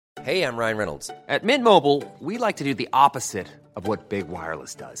Hey, I'm Ryan Reynolds. At Mint Mobile, we like to do the opposite of what Big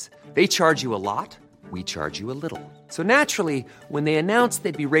Wireless does. They charge you a lot, we charge you a little. So naturally, when they announced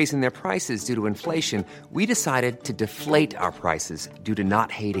they'd be raising their prices due to inflation, we decided to deflate our prices due to not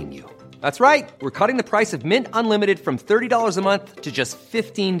hating you. That's right. We're cutting the price of Mint Unlimited from $30 a month to just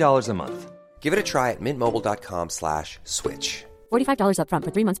 $15 a month. Give it a try at mintmobile.com/switch. $45 up front for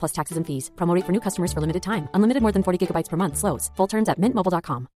 3 months plus taxes and fees. Promo rate for new customers for limited time. Unlimited more than 40 gigabytes per month. Slows full terms at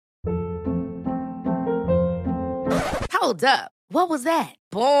mintmobile.com. Hold up. What was that?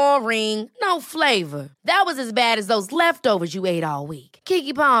 Boring. No flavor. That was as bad as those leftovers you ate all week.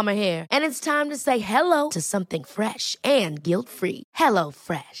 Keke Palmer here, and it's time to say hello to something fresh and guilt-free. Hello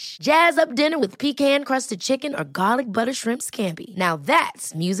Fresh. Jazz up dinner with pecan-crusted chicken or garlic butter shrimp scampi. Now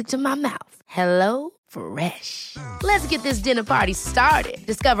that's music to my mouth. Hello Fresh. Let's get this dinner party started.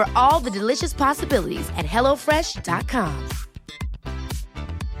 Discover all the delicious possibilities at hellofresh.com.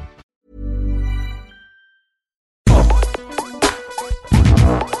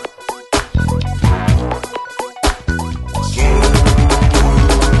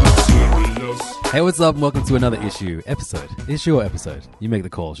 Hey, what's up? Welcome to another episode. Issue or episode? You make the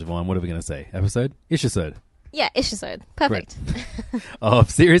call, Siobhan. What are we going to say? Episode? Issue-sode. Yeah, Issue-sode. Perfect.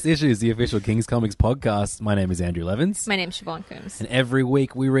 Of Serious Issues, the official King's Comics podcast. My name is Andrew Levins. My name's Siobhan Coombs. And every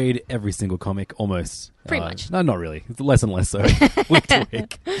week we read every single comic, almost. Pretty much. No, not really. It's less and less so, week to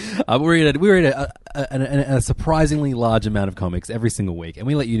week. We read a surprisingly large amount of comics every single week, and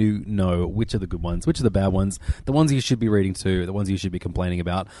we let you know which are the good ones, which are the bad ones, the ones you should be reading to, the ones you should be complaining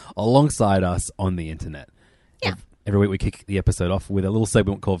about, alongside us on the internet. Yeah. Every week we kick the episode off with a little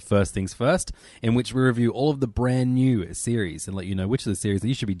segment called First Things First, in which we review all of the brand new series and let you know which of the series that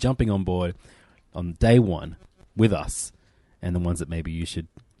you should be jumping on board on day one with us, and the ones that maybe you should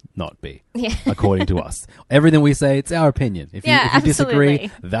not be, according to us. Everything we say, it's our opinion. If you disagree,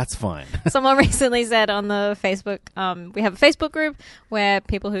 that's fine. Someone recently said on the Facebook, we have a Facebook group where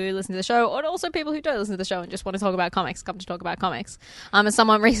people who listen to the show, or also people who don't listen to the show and just want to talk about comics, come to talk about comics. And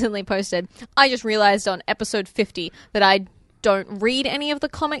someone recently posted, I just realized on episode 50 that I don't read any of the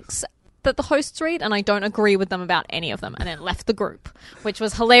comics that the hosts read, and I don't agree with them about any of them, and then left the group, which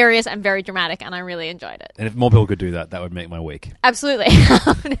was hilarious and very dramatic, and I really enjoyed it. And if more people could do that, that would make my week. Absolutely.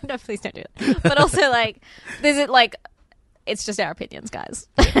 No, please don't do that. But also, it's just our opinions, guys.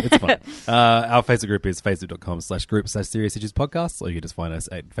 It's fine. Our Facebook group is facebook.com/group/Serious Issues Podcast, or you can just find us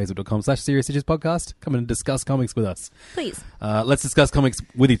at facebook.com/Serious Issues Podcast. Come and discuss comics with us. Please. Let's discuss comics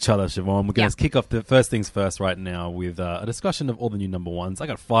with each other, Siobhan. We're going to kick off the first things first right now with a discussion of all the new number ones. I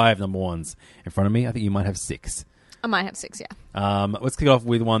got 5 number ones in front of me. I think you might have 6. I might have 6, yeah. Let's kick off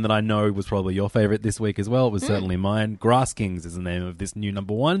with one that I know was probably your favorite this week as well. It was certainly mine. Grass Kings is the name of this new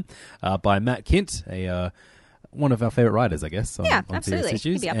number one by Matt Kindt, one of our favorite writers, I guess, on absolutely. Serious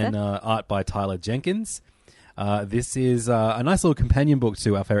Issues, and art by Tyler Jenkins. This is a nice little companion book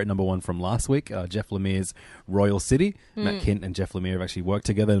to our favorite number one from last week, Jeff Lemire's Royal City. Matt Kindt and Jeff Lemire have actually worked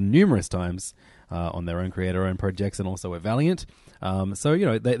together numerous times on their own creator-owned projects, and also at Valiant. So, you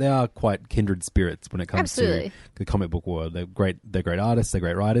know, they are quite kindred spirits when it comes to the comic book world. They're great artists, they're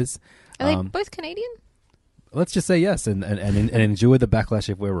great writers. Are they both Canadian? Let's just say yes and endure the backlash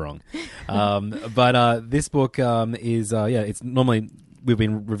if we're wrong. But this book is, it's normally, we've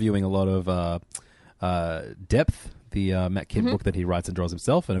been reviewing a lot of Depth, the Matt Kindt book that he writes and draws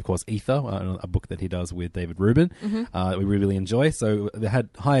himself, and of course Ether, a book that he does with David Rubin, that we really enjoy. So they had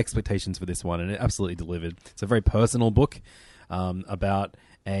high expectations for this one, and it absolutely delivered. It's a very personal book about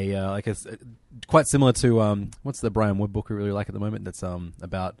quite similar to what's the Brian Wood book we really like at the moment, that's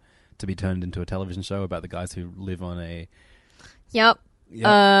about to be turned into a television show about the guys who live on a... Yep.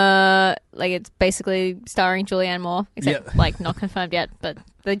 It's basically starring Julianne Moore, except not confirmed yet, but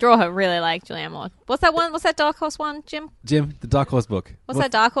they draw her really like Julianne Moore. What's that one? What's that Dark Horse one, Jim? Jim, the Dark Horse book. What's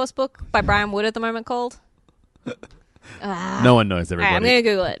that Dark Horse book by Brian Wood at the moment called? No one knows, everybody. Right, I'm going to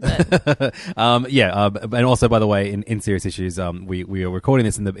Google it. But... and also, by the way, in Serious Issues, we are recording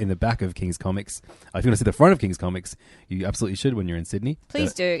this in the back of King's Comics. If you want to see the front of King's Comics, you absolutely should when you're in Sydney.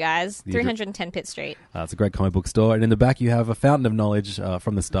 Please do, guys. 310 Pitt Street. It's a great comic book store. And in the back, you have a fountain of knowledge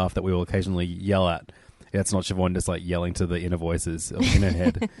from the staff that we will occasionally yell at. That's not Siobhan just yelling to the inner voices in her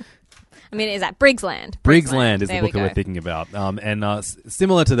head. I mean, is that Briggs Land? Briggs Land is the book that we're thinking about.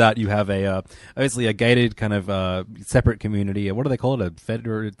 Similar to that, you have obviously a gated kind of separate community. What do they call it? A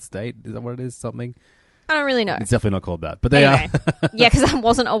federated state? Is that what it is? Something? I don't really know. It's definitely not called that, but they Anyway. Yeah, because that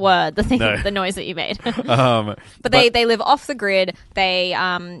wasn't a word. The thing, No. the noise that you made. are. But they live off the grid. They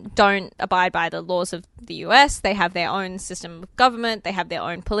don't abide by the laws of the US. They have their own system of government. They have their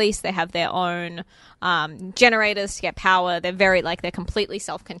own police. They have their own generators to get power. They're they're completely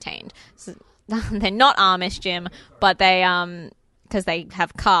self-contained. So, they're not Amish, Jim, but they because they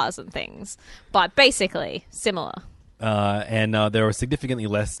have cars and things. But basically similar. And there are significantly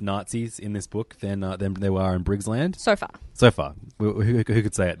less Nazis in this book than there were in Briggsland. So far. So far. Who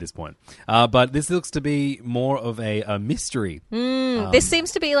could say at this point? But this looks to be more of a mystery. This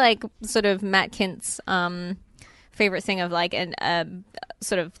seems to be like sort of Matt Kint's favorite thing of like a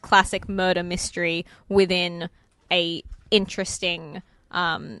sort of classic murder mystery within a interesting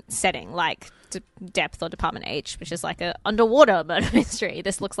setting, like Depth or Department H, which is like a underwater murder mystery.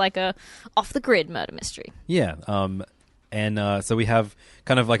 This looks like a off the grid murder mystery. Yeah. And so we have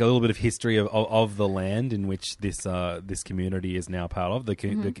kind of like a little bit of history of the land in which this community is now part of. The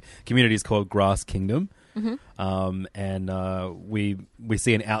community is called Grass Kingdom. And we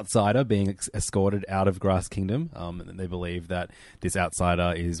see an outsider being escorted out of Grass Kingdom. And they believe that this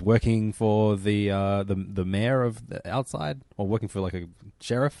outsider is working for the mayor of the outside, or working for like a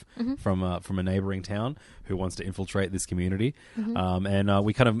sheriff from a neighboring town who wants to infiltrate this community. And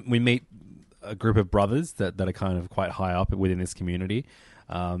we meet a group of brothers that are kind of quite high up within this community,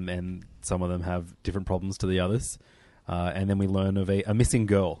 and some of them have different problems to the others. And then we learn of a missing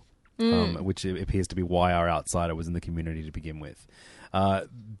girl. Which appears to be why our outsider was in the community to begin with.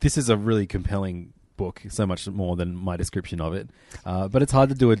 This is a really compelling book, so much more than my description of it. But it's hard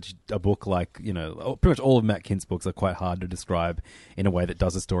to do a book like, pretty much all of Matt Kint's books are quite hard to describe in a way that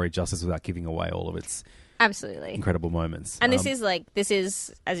does a story justice without giving away all of its absolutely incredible moments. And this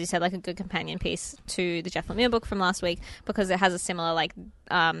is, as you said, like a good companion piece to the Jeff Lemire book from last week, because it has a similar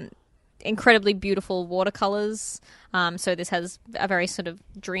incredibly beautiful watercolors. So this has a very sort of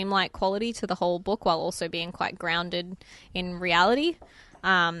dreamlike quality to the whole book, while also being quite grounded in reality.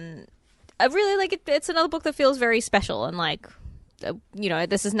 I really like it. It's another book that feels very special, and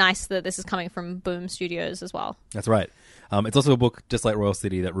this is nice that this is coming from Boom Studios as well. That's right. It's also a book, just like Royal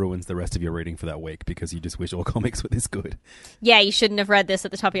City, that ruins the rest of your reading for that week because you just wish all comics were this good. Yeah, you shouldn't have read this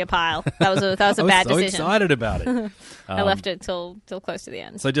at the top of your pile. That was a bad decision. I was so excited about it. I left it till close to the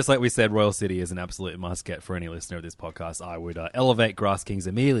end. So just like we said, Royal City is an absolute must-get for any listener of this podcast. I would elevate Grass Kings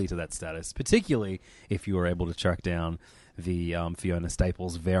immediately to that status, particularly if you were able to track down the Fiona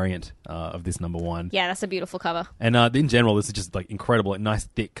Staples variant of this number one. Yeah, that's a beautiful cover. And in general, this is just like incredible, nice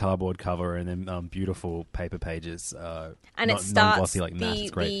thick cardboard cover, and then beautiful paper pages. And it starts, like matte.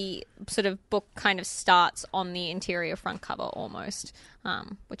 It's great. The sort of book kind of starts on the interior front cover almost,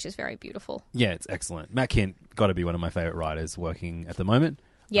 which is very beautiful. Yeah, it's excellent. Matt Kint, got to be one of my favorite writers working at the moment.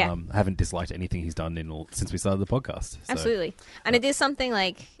 Yeah. I haven't disliked anything he's done since we started the podcast. So. Absolutely. And it is something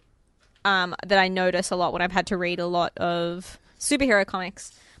like that I notice a lot when I've had to read a lot of superhero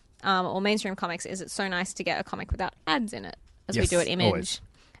comics or mainstream comics, is it's so nice to get a comic without ads in it, as we do at Image. Always.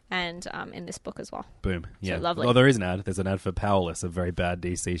 And in this book as well. Boom. Yeah. So lovely. Well, there is an ad. There's an ad for Powerless, a very bad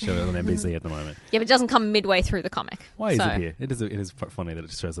DC show on NBC at the moment. Yeah, but it doesn't come midway through the comic. Why is it here? It is funny that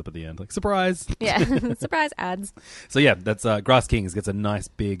it shows up at the end. Like, surprise! Yeah, surprise ads. So yeah, that's Grass Kings gets a nice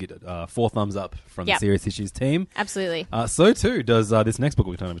big 4 thumbs up from the Serious Issues team. Absolutely. So too does this next book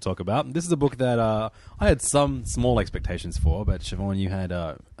we're going to talk about. This is a book that I had some small expectations for, but Siobhan, you had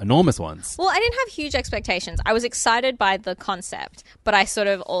enormous ones. Well, I didn't have huge expectations. I was excited by the concept, but I sort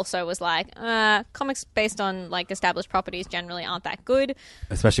of also was like, comics based on like established properties generally aren't that good,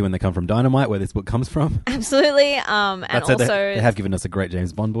 especially when they come from Dynamite, where this book comes from. Absolutely. And also they have given us a great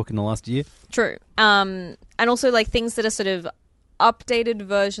James Bond book in the last year. True. And also like things that are sort of updated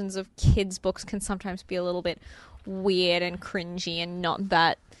versions of kids' books can sometimes be a little bit weird and cringy and not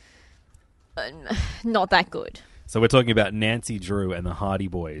that good. So we're talking about Nancy Drew and the Hardy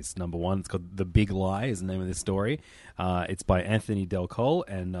Boys, number 1. It's called The Big Lie is the name of this story. It's by Anthony Del Cole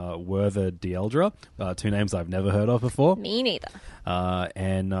and Werther Dieldra, 2 names I've never heard of before. Me neither.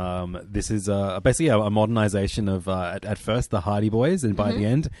 And this is basically a modernization of, at first, the Hardy Boys, and by the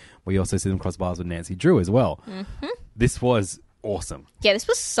end, we also see them cross paths with Nancy Drew as well. Mm-hmm. This was awesome. Yeah, this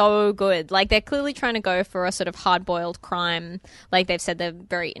was so good. Like, they're clearly trying to go for a sort of hard-boiled crime. Like, they've said they're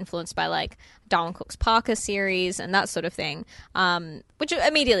very influenced by, like, Darwin Cook's Parker series and that sort of thing, which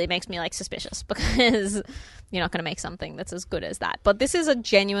immediately makes me, like, suspicious because you're not going to make something that's as good as that. But this is a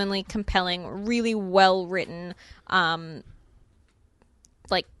genuinely compelling, really well-written,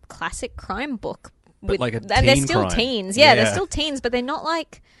 like, classic crime book. But like a teen they're still crime. teens. Yeah, they're still teens, but they're not,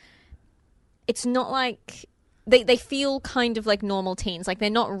 like... It's not like... they feel kind of like normal teens. Like, they're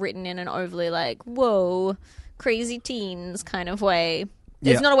not written in an overly like, whoa, crazy teens kind of way.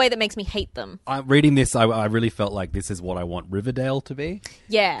 It's not a way that makes me hate them. Reading this, I really felt like this is what I want Riverdale to be.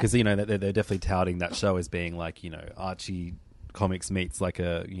 Yeah. Because, you know, they're definitely touting that show as being like, you know, Archie comics meets like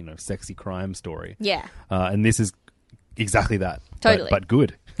a, you know, sexy crime story. Yeah. And this is exactly that. Totally. But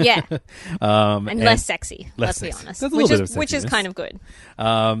good. Yeah. And less sexy, less let's be sexy. honest. There's a little bit of Which is sexiness. kind of good.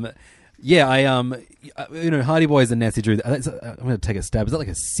 Yeah, you know, Hardy Boys and Nancy Drew, I'm going to take a stab. Is that like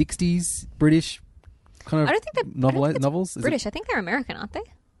a 60s British kind of I don't think they're novels? Is British. I think they're American, aren't they? it?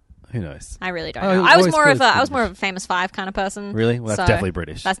 Who knows? I really don't Oh, know. I I was always more thought of it's a British. Famous Five kind of person. Really? Well, that's definitely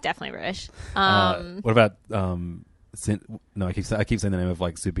British. That's definitely British. What about no? I keep saying the name of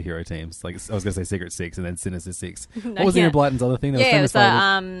like superhero teams. Like, I was going to say Secret Six and then Sinister Six. What was Enid Blyton's other thing? That Yeah, it was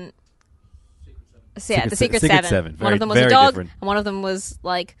was famous the Secret Secret Seven. Seven. One of them was a Very dog, different. and one of them was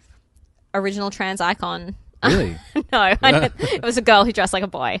like original trans icon. Really? No, it was a girl who dressed like a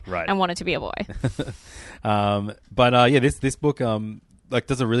boy Right. and wanted to be a boy. But this book like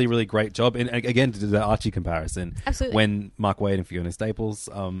does a really, really great job. And again, to do the Archie comparison, Absolutely. when Mark Waid and Fiona Staples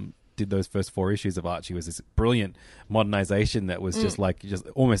did those first 4 issues of Archie, was this brilliant modernization that was just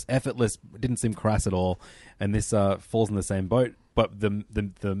almost effortless, didn't seem crass at all. And this falls in the same boat, but the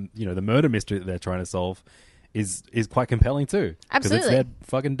you know, the murder mystery that they're trying to solve is quite compelling too. Absolutely. Because it's their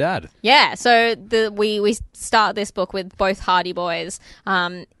fucking dad. Yeah, so we start this book with both Hardy Boys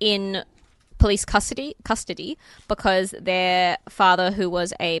in police custody because their father, who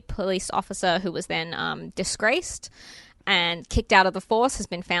was a police officer who was then disgraced and kicked out of the force, has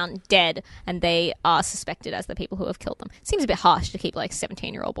been found dead, and they are suspected as the people who have killed them. Seems a bit harsh to keep like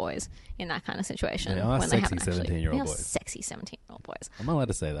 17-year-old boys in that kind of situation. They are when sexy haven't actually- 17-year-old they are boys. Sexy 17-year-old boys. I'm not allowed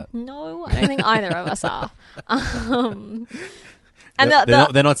to say that. No, I don't think either of us are. And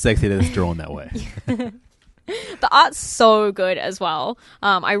They're not sexy, they're just drawn that way. the art's so good as well.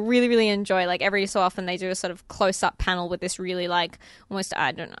 I really, really enjoy, like, every so often they do a sort of close-up panel with this really, like, almost,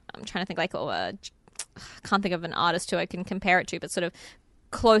 I don't know, I'm trying to think, like, I can't think of an artist who I can compare it to, but sort of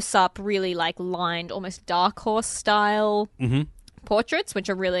close-up, really, like, lined, almost Dark Horse style portraits, which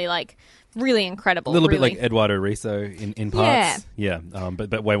are really, like, really incredible. A little really. bit like Eduardo Riso in parts. Yeah.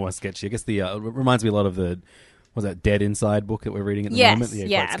 But way more sketchy. I guess it reminds me a lot of the, was that Dead Inside book that we're reading at the moment?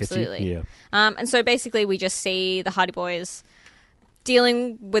 Yeah, quite sketchy. absolutely. Yeah. And so basically we just see the Hardy Boys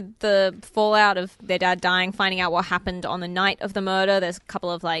dealing with the fallout of their dad dying, finding out what happened on the night of the murder. There's a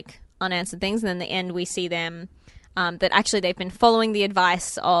couple of, like, unanswered things. And then in the end we see them, that actually they've been following the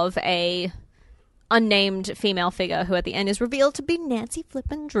advice of a unnamed female figure who at the end is revealed to be Nancy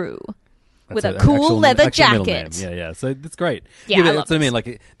Flippin' Drew. With a cool leather middle jacket. name. Yeah. So that's great. Yeah, I love that's what I this. mean.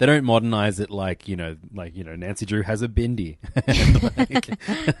 Like, they don't modernize it like Nancy Drew has a bindi.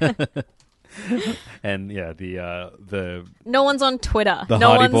 And yeah, the No one's on Twitter. the no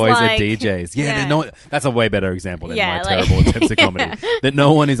Hardy one's Boys like, are DJs. Yeah, that's a way better example than Yeah, my like- terrible attempts at comedy. That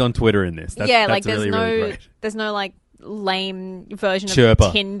no one is on Twitter in this. That's like really, really great. there's no like lame version Chirper.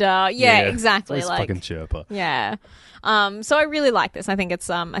 of Tinder. Yeah, exactly. It's Like fucking chirper. yeah. So I really like this. I think it's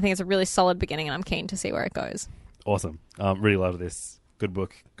a really solid beginning, and I'm keen to see where it goes. Awesome. Really love this. Good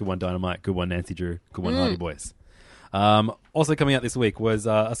book. Good one, Dynamite. Good one, Nancy Drew. Good one, Hardy Boys. Also coming out this week was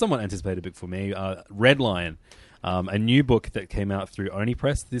a somewhat anticipated book for me, Red Lion, a new book that came out through Oni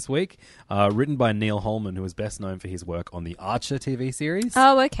Press this week, written by Neil Holman, who is best known for his work on the Archer TV series.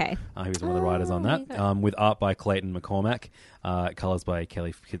 Oh, okay. He was one of the writers on that, with art by Clayton McCormack, colours by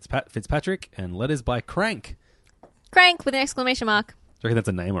Kelly Fitzpatrick, and letters by Crank. Crank with an exclamation mark. Do you reckon that's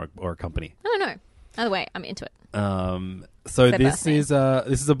a name or a company? I don't know. Either way, I'm into it. So Their this birth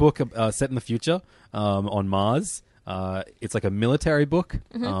name. is a book set in the future on Mars. It's like a military book,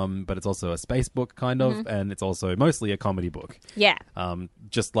 but it's also a space book, kind of, and it's also mostly a comedy book. Yeah.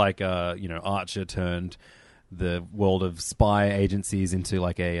 Just like Archer turned the world of spy agencies into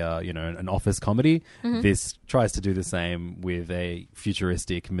like a an office comedy. This tries to do the same with a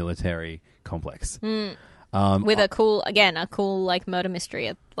futuristic military complex. With a cool like murder mystery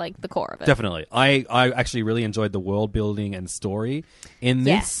at like the core of it. Definitely. I actually really enjoyed the world building and story in this.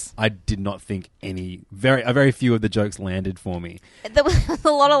 Yes. I did not think very few of the jokes landed for me. There was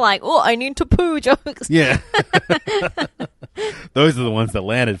a lot of like, oh, I need to poo jokes. Yeah. Those are the ones that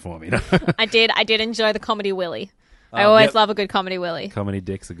landed for me. I did enjoy the comedy Willy. I always yep. love a good comedy Willy. Comedy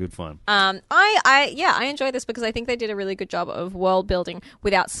dicks are good fun. I enjoy this because I think they did a really good job of world building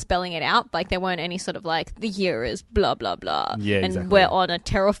without spelling it out. Like there weren't any sort of like the year is blah blah blah, Yeah, and exactly. we're on a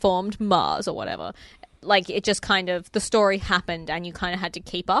terraformed Mars or whatever. Like it just kind of the story happened and you kind of had to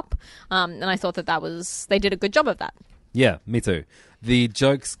keep up. And I thought that they did a good job of that. Yeah, me too. the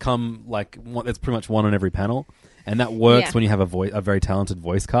jokes come like there's pretty much one on every panel, and that works Yeah. when you have a very talented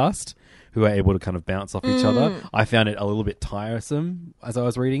voice cast who are able to kind of bounce off each other. I found it a little bit tiresome as I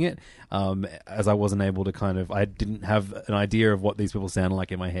was reading it, as I wasn't able to I didn't have an idea of what these people sound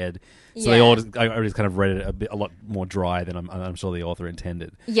like in my head. So I just kind of read it a lot more dry than I'm sure the author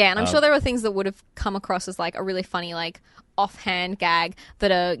intended. Yeah, and I'm sure there were things that would have come across as like a really funny, like offhand gag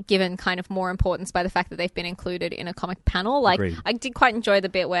that are given kind of more importance by the fact that they've been included in a comic panel. Like, Agreed. I did quite enjoy the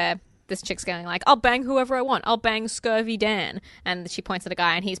bit where this chick's going like, I'll bang whoever I want. I'll bang Scurvy Dan. And she points at a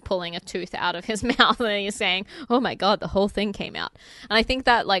guy and he's pulling a tooth out of his mouth and he's saying, oh my God, the whole thing came out. And I think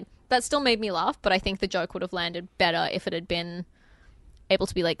that that still made me laugh, but I think the joke would have landed better if it had been able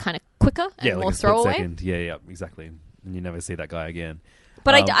to be like kind of quicker and like more a split throwaway. second. Yeah, exactly. And you never see that guy again.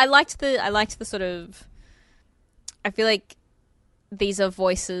 But I liked the sort of, I feel like these are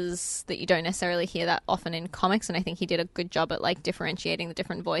voices that you don't necessarily hear that often in comics, and I think he did a good job at like differentiating the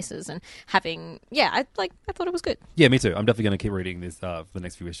different voices and having, I thought it was good. Yeah, me too. I'm definitely going to keep reading this for the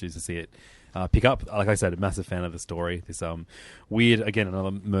next few issues to see it pick up. Like I said, a massive fan of the story. This weird, again,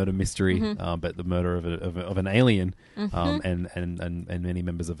 another murder mystery, but the murder of an alien and many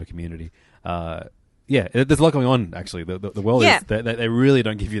members of a community. Yeah, there's a lot going on, actually. The world is... They really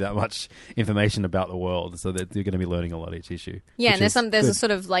don't give you that much information about the world, so that you're going to be learning a lot each issue. Yeah, and there's a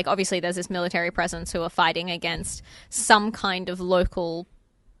sort of, like, obviously there's this military presence who are fighting against some kind of local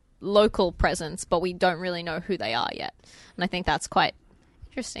presence, but we don't really know who they are yet. And I think that's quite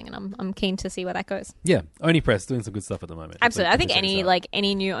interesting, and I'm keen to see where that goes. Yeah, Oni Press doing some good stuff at the moment. Absolutely. I think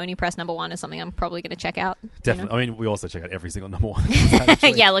any new Oni Press #1 is something I'm probably going to check out. Definitely. I mean, we also check out every single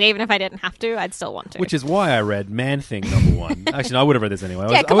 #1. Yeah, like even if I didn't have to, I'd still want to. Which is why I read Man Thing #1. Actually, no, I would have read this anyway.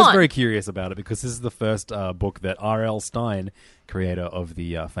 I was very curious about it because this is the first book that R.L. Stine, creator of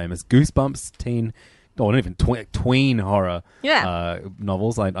the famous Goosebumps teen... Oh, not even tween horror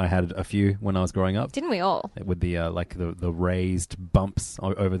novels. I had a few when I was growing up. Didn't we all? With the the raised bumps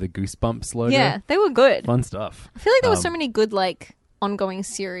over the Goosebumps logo. Yeah, they were good. Fun stuff. I feel like there were so many good like ongoing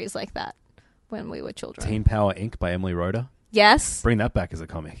series like that when we were children. Teen Power Inc. by Emily Rhoda. Yes. Bring that back as a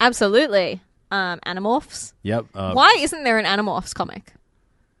comic. Absolutely. Animorphs. Yep. Why isn't there an Animorphs comic?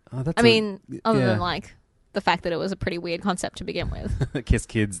 Other than like the fact that it was a pretty weird concept to begin with. Kiss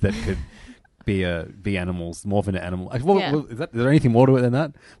kids that could be animals, morph into animals. Is there anything more to it than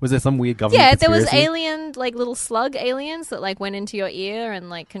that? Was there some weird government conspiracy? There was alien, like little slug aliens that like went into your ear and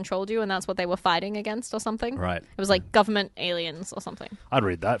like controlled you, and that's what they were fighting against or something. Right. It was like government aliens or something. I'd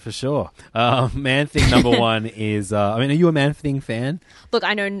read that for sure. Man Thing #1 is, are you a Man Thing fan? Look,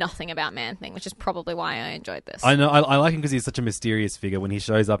 I know nothing about Man Thing, which is probably why I enjoyed this. I know. I like him because he's such a mysterious figure. When he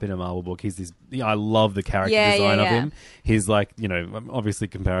shows up in a Marvel book, he's this... I love the character design of him. He's like, obviously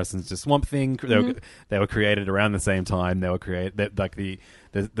comparisons to Swamp Thing. They were created around the same time. They were created... Like the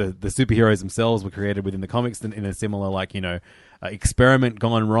superheroes themselves were created within the comics in a similar, experiment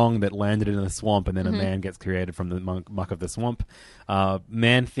gone wrong that landed in a swamp, and then a man gets created from the muck of the swamp.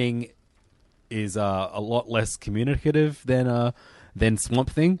 Man Thing is a lot less communicative than Swamp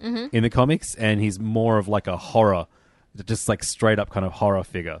Thing in the comics, and he's more of like a horror, just like straight up kind of horror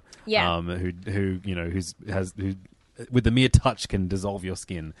figure. Yeah. Who with the mere touch can dissolve your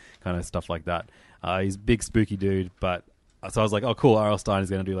skin, kind of stuff like that. He's a big spooky dude, but so I was like, oh cool, R.L. Stine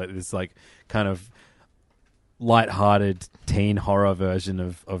is going to do like this like kind of light-hearted teen horror version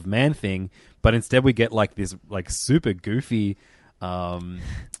of Man Thing, but instead we get like this like super goofy.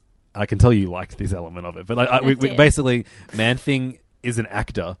 I can tell you liked this element of it, but we basically Man Thing is an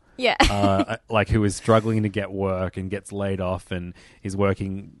actor, who is struggling to get work and gets laid off and is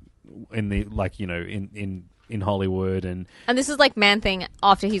working in the in Hollywood and this is like Man Thing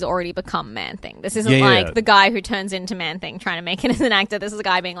after he's already become Man Thing. This isn't the guy who turns into Man Thing trying to make it as an actor. This is a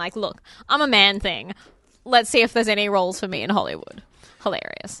guy being like, look, I'm a Man Thing. Let's see if there's any roles for me in Hollywood.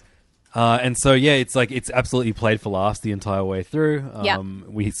 Hilarious. And so, it's like it's absolutely played for laughs the entire way through.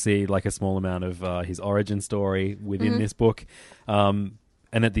 We see like a small amount of his origin story within this book. And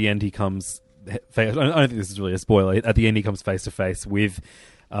at the end, he comes... I don't think this is really a spoiler. At the end, he comes face to face with,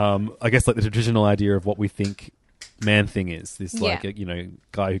 I guess, like the traditional idea of what we think Man Thing is. This, guy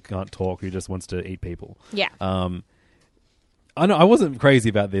who can't talk, who just wants to eat people. Yeah. I know I wasn't crazy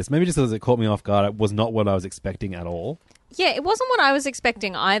about this. Maybe just because it caught me off guard. It was not what I was expecting at all. Yeah, it wasn't what I was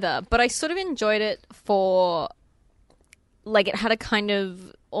expecting either, but I sort of enjoyed it for, like, it had a kind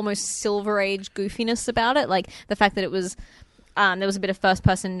of almost Silver Age goofiness about it. Like, the fact that it was, there was a bit of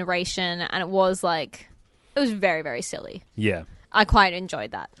first-person narration, and it was, like, it was very, very silly. Yeah. I quite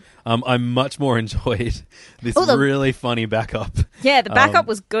enjoyed that. I much more enjoyed this really funny backup. Yeah, the backup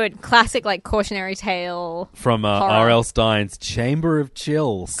was good. Classic, like, cautionary tale. From horror. R.L. Stein's Chamber of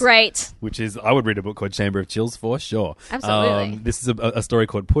Chills. Great. Which is, I would read a book called Chamber of Chills for sure. Absolutely. This is a story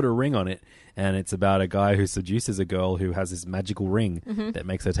called Put a Ring on It. And it's about a guy who seduces a girl who has this magical ring that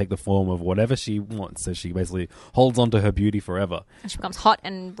makes her take the form of whatever she wants. So she basically holds on to her beauty forever. And she becomes hot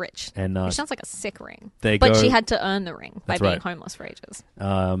and rich. And which sounds like a sick ring. But she had to earn the ring by being right. homeless for ages.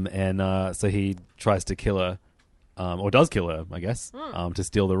 So he tries to kill her, or does kill her, I guess, to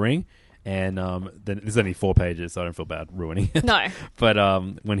steal the ring. And then there's only 4 pages, so I don't feel bad ruining it. No. But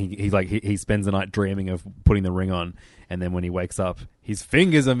when he spends the night dreaming of putting the ring on, and then when he wakes up, his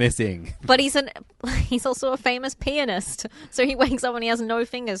fingers are missing. But he's also a famous pianist, so he wakes up and he has no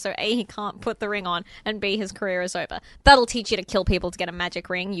fingers. So A, he can't put the ring on, and B, his career is over. That'll teach you to kill people to get a magic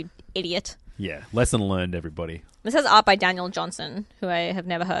ring, you idiot. Yeah, lesson learned, everybody. This has art by Daniel Johnson, who I have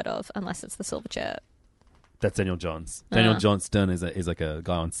never heard of, unless it's the Silver Chair. That's Daniel Johns. Daniel Johnston is like a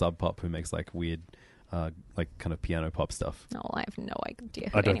guy on Sub Pop who makes like weird, like kind of piano pop stuff. No, I have no idea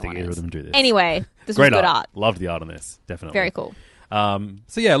who I don't think anyone either is. of them do this. Anyway, this Great was good art. Loved the art on this, definitely. Very cool.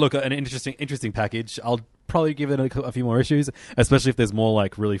 So yeah, look, an interesting package. I'll probably give it a few more issues, especially if there's more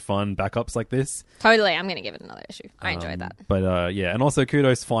like really fun backups like this. Totally, I'm going to give it another issue. I enjoyed that. But yeah, and also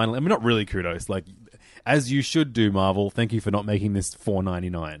kudos finally. I mean, not really kudos, like as you should do, Marvel. Thank you for not making this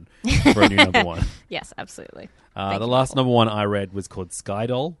 $4.99 for a new number one. Yes, absolutely. The last number one I read was called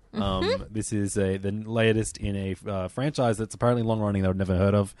Skydoll. This is the latest in a franchise that's apparently long running that I've never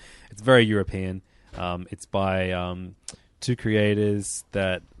heard of. It's very European. It's by 2 creators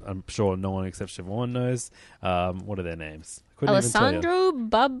that I'm sure no one except Siobhan knows. What are their names? Alessandro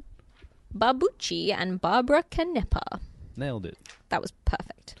Barbucci and Barbara Canepa. Nailed it. That was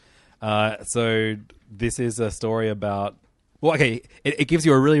perfect. So this is a story about... Well, okay, it gives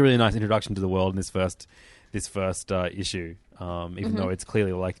you a really, really nice introduction to the world in this first issue, even though it's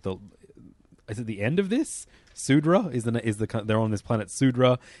clearly like is it the end of this? Sudra they're on this planet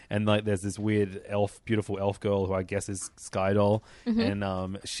Sudra, and like there's this weird beautiful elf girl who I guess is Skydoll,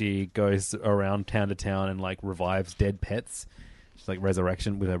 and she goes around town to town and like revives dead pets. She's like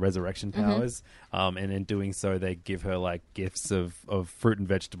resurrection with her resurrection powers, and in doing so, they give her like gifts of fruit and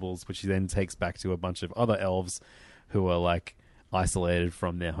vegetables, which she then takes back to a bunch of other elves who are like isolated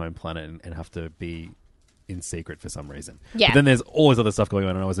from their home planet and have to be in secret for some reason. Yeah. But then there's all this other stuff going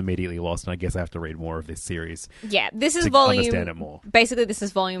on, and I was immediately lost, and I guess I have to read more of this series. Yeah, this is to understand it more. Basically, this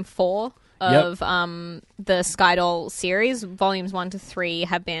is volume 4 of the Skydoll series. Volumes 1 to 3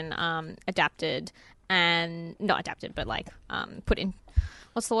 have been adapted and not adapted, but like put in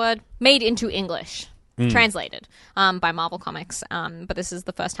what's the word? Made into English. Translated by Marvel Comics, but this is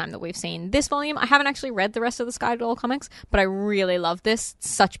the first time that we've seen this volume. I haven't actually read the rest of the Skydoll comics, but I really love this. It's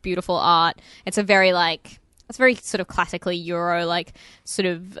such beautiful art. It's very sort of classically Euro, like sort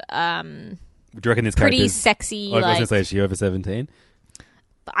of Do you reckon this pretty character's... sexy. I was going to say, is she over 17?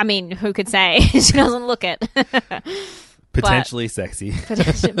 I mean, who could say? She doesn't look it. Potentially sexy.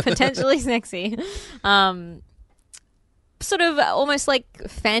 Potentially sexy. Sort of almost like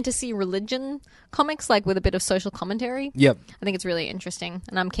fantasy religion comics, like with a bit of social commentary. Yep. I think it's really interesting,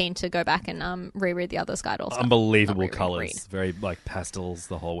 and I'm keen to go back and reread the other Skydoll stuff. Unbelievable colors, very like pastels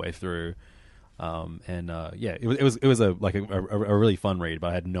the whole way through. Yeah, it was a really fun read,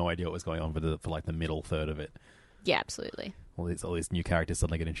 but I had no idea what was going on for like the middle third of it. Yeah, absolutely. All these new characters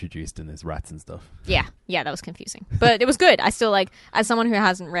suddenly get introduced, and there's rats and stuff. Yeah, that was confusing, but it was good. I still like, as someone who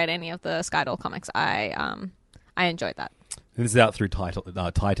hasn't read any of the Skydoll comics, I enjoyed that. And this is out through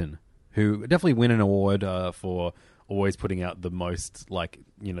Titan, who definitely win an award for always putting out the most, like,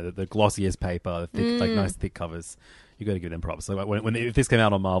 you know, the glossiest paper, like nice thick covers. You got to give them props. So if this came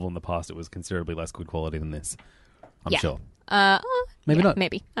out on Marvel in the past, it was considerably less good quality than this. I'm sure. Maybe not.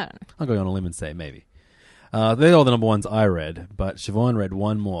 Maybe, I don't know. I'll go on a limb and say maybe. They're all the number ones I read, but Siobhan read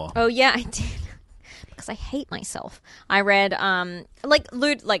one more. Oh yeah, I did. Because I hate myself. I read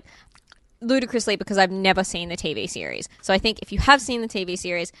ludicrously, because I've never seen the TV series. So I think if you have seen the TV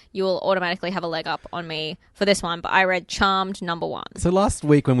series, you will automatically have a leg up on me for this one. But I read Charmed number 1. So last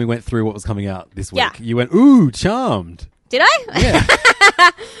week when we went through what was coming out this week, you went, ooh, Charmed. Did I?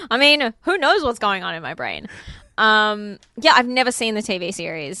 Yeah. I mean, who knows what's going on in my brain? I've never seen the TV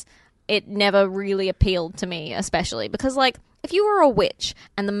series. It never really appealed to me, especially because, like, if you were a witch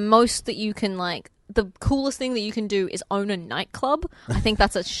and the most that you can, like, the coolest thing that you can do is own a nightclub, I think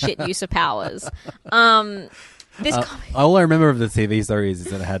that's a shit use of powers. All I remember of the TV series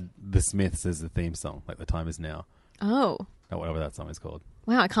is that it had The Smiths as the theme song, like The Time Is Now. Oh. Or whatever that song is called.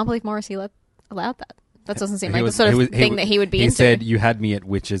 Wow, I can't believe Morrissey allowed that. That doesn't seem like the sort of thing that he would be into. He said, "You had me at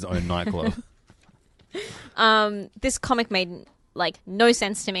Witch's own nightclub." This comic made like no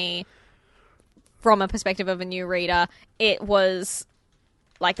sense to me from a perspective of a new reader. It was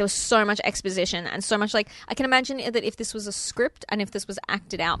like there was so much exposition and so much like I can imagine that if this was a script and if this was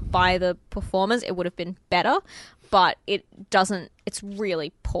acted out by the performers, it would have been better. But it doesn't. It's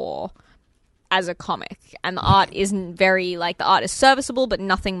really poor as a comic, and the art isn't very like the art is serviceable, but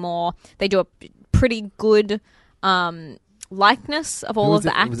nothing more. They do a pretty good likeness of all of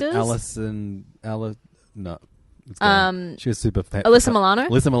the actors. It was she was super. Alyssa Milano.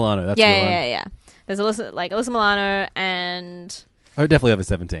 Alyssa Milano. That's yeah. There's Alyssa Milano and. Oh, definitely over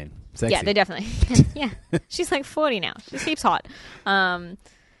 17. Sexy. Yeah, they definitely. Yeah, she's like 40 now. She keeps hot.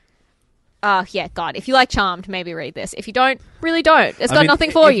 Yeah, God. If you like Charmed, maybe read this. If you don't, really don't. It's got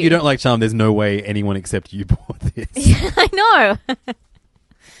nothing for you. If you don't like Charmed, there's no way anyone except you bought this. Yeah, I know.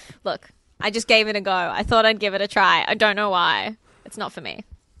 Look, I just gave it a go. I thought I'd give it a try. I don't know why. It's not for me.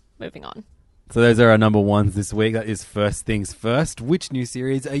 Moving on. So those are our number ones this week. That is First Things First. Which new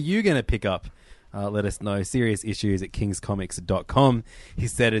series are you going to pick up? Let us know. SeriousIssues@kingscomics.com. He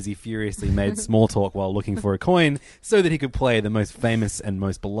said as he furiously made small talk while looking for a coin so that he could play the most famous and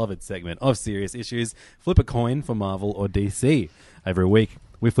most beloved segment of Serious Issues, Flip a Coin for Marvel or DC. Every week,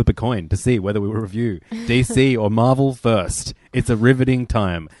 we flip a coin to see whether we will review DC or Marvel first. It's a riveting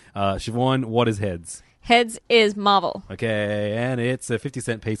time. Siobhan, what is heads? Heads is Marvel. Okay, and it's a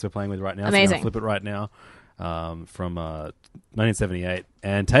 50-cent piece we're playing with right now. Amazing. So I'm flip it right now. From 1978,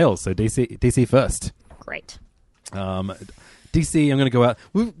 and Tails, so DC first. Great. DC, I'm going to go out.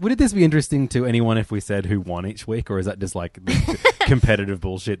 Would this be interesting to anyone if we said who won each week, or is that just like competitive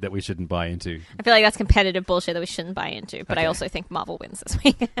bullshit that we shouldn't buy into? I feel like that's competitive bullshit that we shouldn't buy into, but I also think Marvel wins this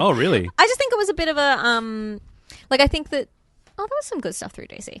week. Oh, really? I just think it was a bit of a, I think that, there was some good stuff through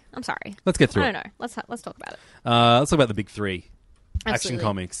DC. I'm sorry. Let's get through I don't know. Let's talk about it. Let's talk about the big three. Absolutely. Action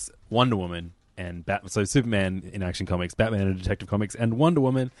Comics, Wonder Woman, and so Superman in Action Comics, Batman in Detective Comics, and Wonder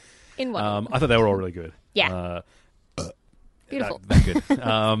Woman. In Wonder Woman. I thought they were all really good. Yeah. Beautiful. That good.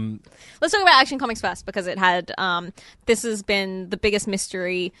 Let's talk about Action Comics first, because it had this has been the biggest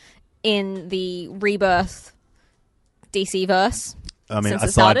mystery in the Rebirth DC verse. I mean, since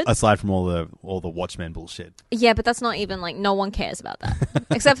it started. aside from all the Watchmen bullshit. Yeah, but that's not even like no one cares about that,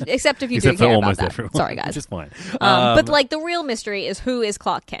 except if you Except do for care almost about that. everyone. Sorry, guys. Which is fine. But like the real mystery is who is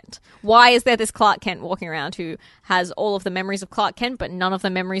Clark Kent? Why is there this Clark Kent walking around who has all of the memories of Clark Kent but none of the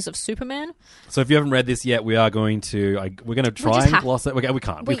memories of Superman? So if you haven't read this yet, we are going to we're going to try and gloss it. We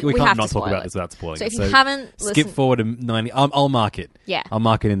can't. We we can't have not to talk spoil about it. this without spoiling So it. if you haven't skip listened- forward to 90. I'll mark it. Yeah. I'll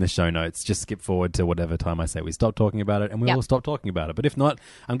mark it in the show notes. Just skip forward to whatever time I say we stop talking about it, and we will stop talking about it. But if not,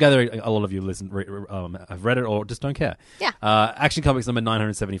 I'm gathering a lot of you have read it or just don't care. Yeah. Action Comics number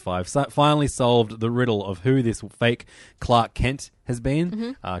 975 finally solved the riddle of who this fake Clark Kent has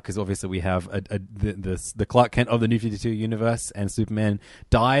been, because obviously we have the Clark Kent of the New 52 universe, and Superman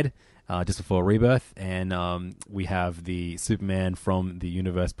died just before Rebirth, and we have the Superman from the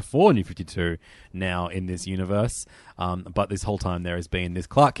universe before New 52 now in this universe, but this whole time there has been this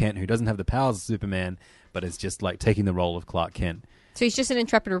Clark Kent who doesn't have the powers of Superman, but is just like taking the role of Clark Kent. So he's just an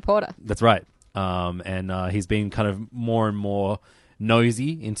intrepid reporter. That's right. And he's been kind of more and more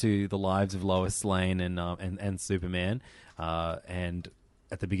nosy into the lives of Lois Lane and Superman. And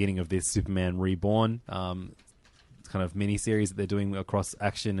at the beginning of this Superman Reborn kind of mini-series that they're doing across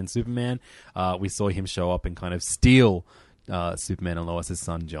Action and Superman, we saw him show up and kind of steal Superman and Lois's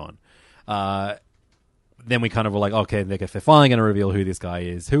son, John. Then we kind of were like, okay, they're finally going to reveal who this guy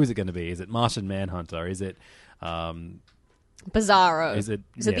is. Who is it going to be? Is it Martian Manhunter? Is it... Bizarro. Is it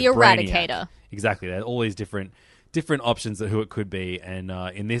the Eradicator? Brainiac? Exactly. There are all these different options of who it could be. And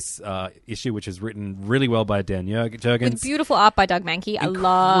in this issue, which is written really well by Dan Jurgens. With beautiful art by Doug Mankey. I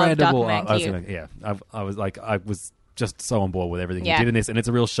love Doug Mankey. I was just so on board with everything he Yeah. did in this. And it's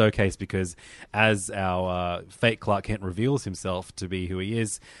a real showcase because as our fake Clark Kent reveals himself to be who he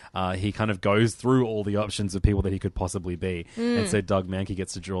is, he kind of goes through all the options of people that he could possibly be. And so Doug Mankey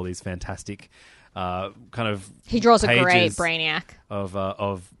gets to draw these fantastic... kind of He draws a great pages Brainiac of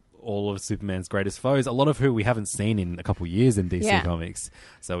all of Superman's greatest foes, a lot of who we haven't seen in a couple of years in DC Comics.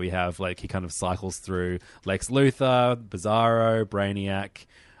 So we have he kind of cycles through Lex Luthor, Bizarro, Brainiac,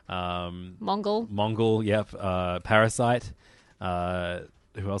 Mongol, yep, Parasite.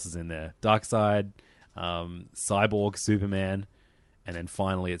 Who else is in there? Darkseid, Cyborg, Superman. And then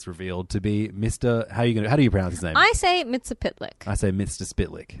finally, it's revealed to be Mr. How do you pronounce his name? I say Mitsapitlik. I say Mr.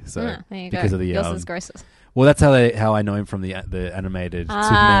 Spitlick. So there you because go. of the Yours is grossest. Well, that's how I know him from the animated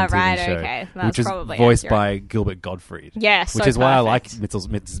Superman TV right, show, okay. That's which is probably voiced accurate. by Gilbert Gottfried. Yeah, so which is why I like perfect.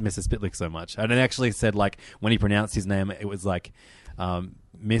 Mr. Spitlick so much. And it actually said, like, when he pronounced his name, it was like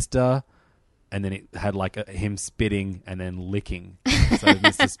Mr. And then it had like him spitting and then licking. So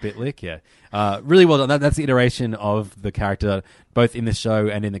Mr. Spitlick, yeah. Really well done. That's the iteration of the character, both in the show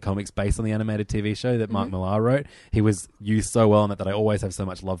and in the comics based on the animated TV show that Mark Millar wrote. He was used so well in that I always have so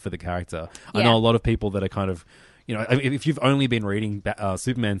much love for the character. I Yeah. know a lot of people that are kind of, you know, if you've only been reading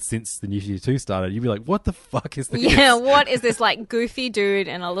Superman since the New 52 started, you'd be like, what the fuck is this? Yeah, what is this like goofy dude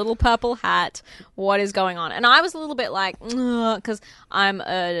in a little purple hat? What is going on? And I was a little bit like, because I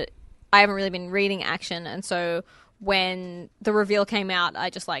haven't really been reading action, and so when the reveal came out, I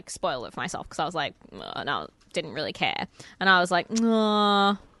just like spoiled it for myself because I was like, no, didn't really care, and I was like,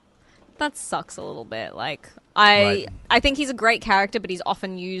 that sucks a little bit. Like I think he's a great character, but he's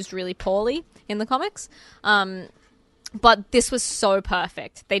often used really poorly in the comics. But this was so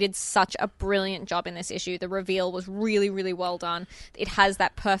perfect. They did such a brilliant job in this issue. The reveal was really, really well done. It has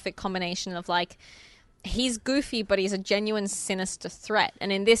that perfect combination of like, he's goofy, but he's a genuine sinister threat.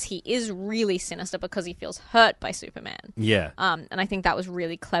 And in this, he is really sinister because he feels hurt by Superman. Yeah. And I think that was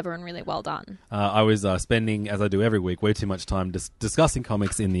really clever and really well done. I was spending, as I do every week, way too much time discussing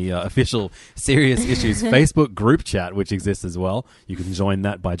comics in the official Serious Issues Facebook group chat, which exists as well. You can join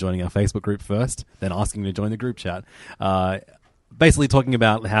that by joining our Facebook group first, then asking to join the group chat. Basically talking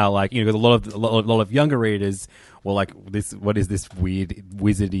about how, like, you know, because a lot of younger readers were like, what is this weird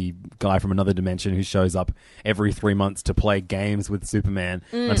wizardy guy from another dimension who shows up every 3 months to play games with Superman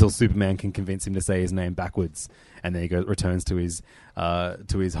until Superman can convince him to say his name backwards, and then he returns to his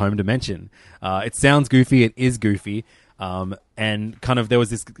home dimension. It sounds goofy. It is goofy. And kind of there was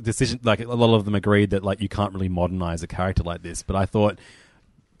this decision, like a lot of them agreed that like you can't really modernize a character like this, but I thought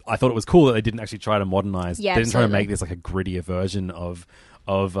it was cool that they didn't actually try to modernize. Yeah, they didn't try to absolutely. make this like a grittier version of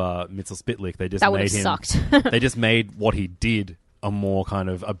Mr. Spitlick. They just That made would've him. sucked. They just made what he did a more kind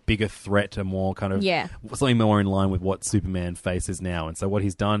of a bigger threat, a more kind of something more in line with what Superman faces now. And so what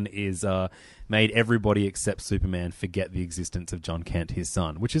he's done is made everybody except Superman forget the existence of John Kent, his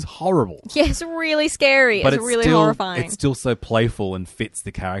son, which is horrible. Yeah, it's really scary. But it's really still, horrifying. It's still so playful and fits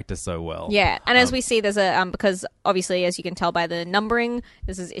the character so well. Yeah, and as we see, there's a because obviously, as you can tell by the numbering,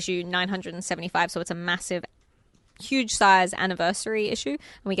 this is issue 975, so it's a massive, huge size anniversary issue, and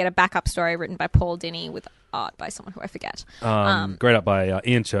we get a backup story written by Paul Dini with art by someone who I forget. Great up by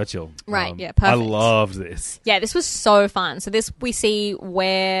Ian Churchill. Right, yeah, I perfect. loved this. Yeah, this was so fun. So this we see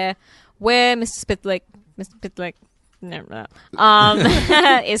where Mr. Spitlick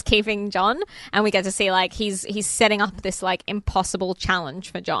is keeping John, and we get to see like he's setting up this like impossible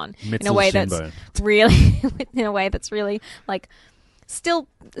challenge for John in a way that's really like still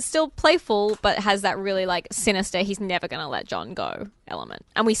playful, but has that really like sinister, he's never gonna let John go element.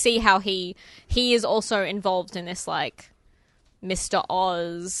 And we see how he is also involved in this like Mr.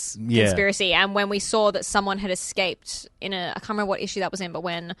 Oz conspiracy. And when we saw that someone had escaped I can't remember what issue that was in, but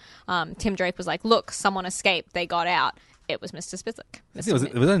when Tim Drake was like, look, someone escaped, they got out, it was Mr. Spitlick. Was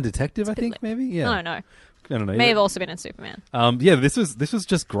that a detective, I think, maybe? Yeah. I don't know. I don't know. May have also been in Superman. Yeah, this was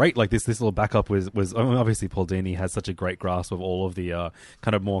just great. Like this little backup was I mean, obviously Paul Dini has such a great grasp of all of the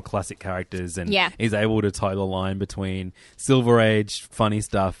kind of more classic characters, and is able to tie the line between Silver Age funny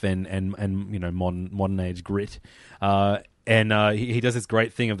stuff and you know modern age grit. And he does this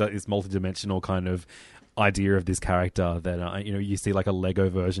great thing of this multidimensional kind of idea of this character that you know, you see like a Lego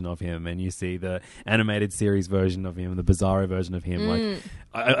version of him, and you see the animated series version of him, the Bizarro version of him. Like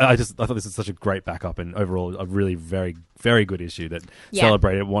I thought this was such a great backup, and overall a really very, very good issue that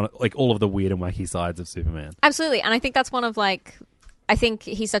celebrated like all of the weird and wacky sides of Superman. Absolutely, and I think that's one of like, I think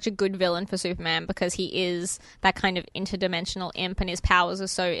he's such a good villain for Superman because he is that kind of interdimensional imp, and his powers are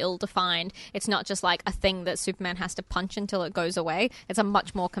so ill-defined. It's not just like a thing that Superman has to punch until it goes away. It's a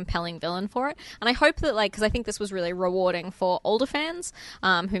much more compelling villain for it. And I hope that, like, because I think this was really rewarding for older fans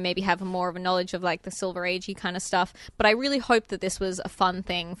who maybe have more of a knowledge of like the Silver Agey kind of stuff. But I really hope that this was a fun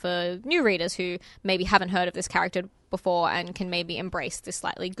thing for new readers who maybe haven't heard of this character before and can maybe embrace this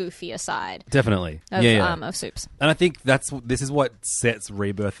slightly goofier side. Definitely. Of Supes. And I think this is what sets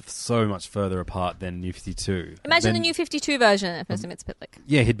Rebirth so much further apart than New 52. Imagine the New 52 version of Mr. Spitlick.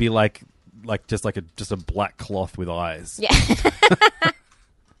 Yeah, he'd be like just a black cloth with eyes. Yeah.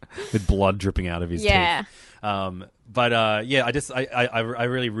 With blood dripping out of his teeth. But yeah, I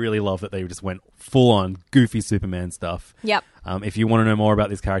really, really love that they just went full on goofy Superman stuff. Yep. If you want to know more about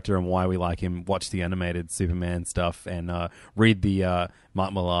this character and why we like him, watch the animated Superman stuff and read the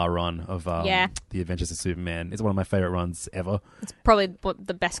Mark Millar run of The Adventures of Superman. It's one of my favorite runs ever. It's probably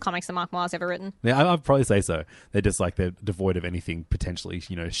the best comics that Mark Millar's ever written. Yeah, I'd probably say so. They're just like they're devoid of anything potentially,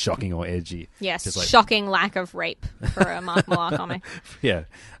 shocking or edgy. Yes, just like, shocking lack of rape for a Mark Millar comic. Yeah.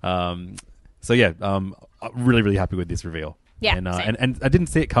 So yeah, I'm really, really happy with this reveal. Yeah, and I didn't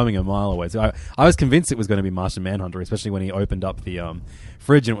see it coming a mile away. So I was convinced it was going to be Martian Manhunter, especially when he opened up the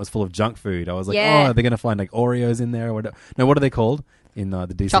fridge and it was full of junk food. I was like, oh, they're going to find like Oreos in there. Or no, what are they called in the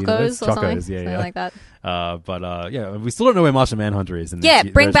DC Chocos universe? or Chocos, something yeah, like that. But yeah, we still don't know where Martian Manhunter is. In Yeah,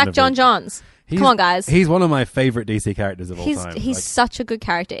 this bring version back of John it. Johns. Come on, guys. He's one of my favorite DC characters of all time. He's such a good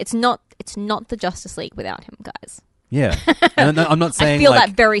character. It's not the Justice League without him, guys. Yeah, and I'm not saying I feel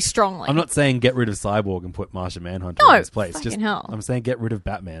that very strongly. I'm not saying get rid of Cyborg and put Martian Manhunter in his place. Fucking hell. I'm saying get rid of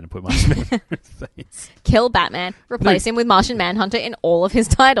Batman and put Martian Manhunter in his place. Kill Batman, replace him with Martian Manhunter in all of his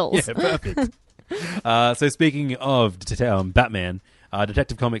titles. Yeah, perfect. So speaking of Batman,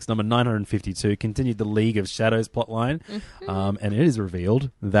 Detective Comics number 952 continued the League of Shadows plotline, and it is revealed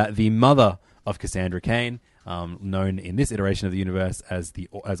that the mother of Cassandra Cain, known in this iteration of the universe as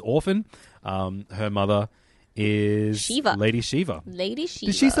Orphan, her mother is Shiva. Lady Shiva. Lady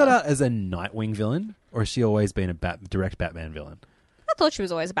Shiva. Did she start out as a Nightwing villain, or has she always been a direct Batman villain? I thought she was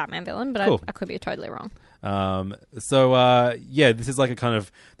always a Batman villain, but Cool. I could be totally wrong. Yeah, this is like a kind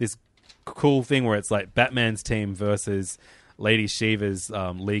of this cool thing where it's like Batman's team versus Lady Shiva's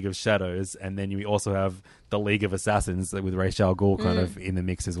League of Shadows, and then you also have the League of Assassins with Ra's al Ghul kind of in the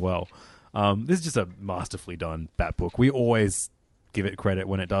mix as well. This is just a masterfully done Bat book. We always give it credit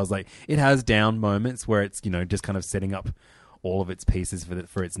when it does. Like, it has down moments where it's just kind of setting up all of its pieces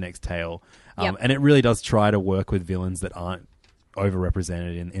for its next tale, and it really does try to work with villains that aren't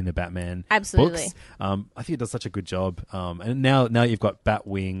overrepresented in the Batman Absolutely. books. I think it does such a good job. And now you've got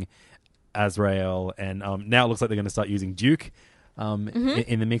Batwing, Azrael, and now it looks like they're going to start using Duke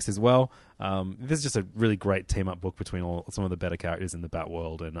in the mix as well. This is just a really great team up book between some of the better characters in the Bat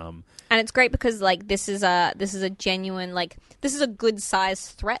world, and it's great because like this is a genuine, like, this is a good size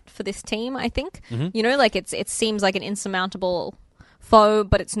threat for this team. I think like it seems like an insurmountable foe,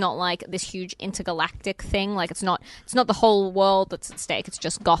 but it's not like this huge intergalactic thing. Like it's not the whole world that's at stake. It's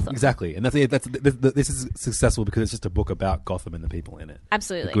just Gotham. Exactly, and this is successful because it's just a book about Gotham and the people in it.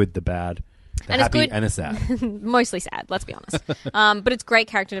 Absolutely, the good, the bad, the and happy, it's good. and the sad. Mostly sad, let's be honest. But it's great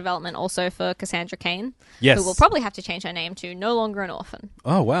character development also for Cassandra Cain, Yes. who will probably have to change her name to No Longer an Orphan.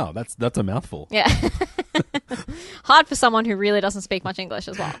 Oh wow, that's a mouthful. Yeah. Hard for someone who really doesn't speak much English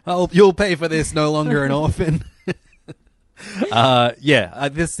as well. Oh, you'll pay for this. No longer an orphan. I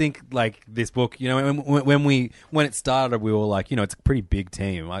just think like this book, when it started, we were like, it's a pretty big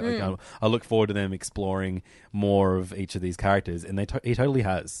team. I look forward to them exploring more of each of these characters, and he totally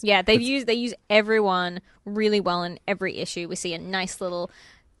has. Yeah, they use everyone really well in every issue. We see a nice little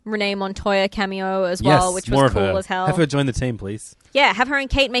Renee Montoya cameo as well, Yes, which more was of her. cool as hell. Have her join the team, please. Yeah, have her and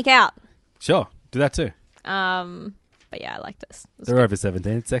Kate make out. Sure, do that too. But yeah, I like this. They're over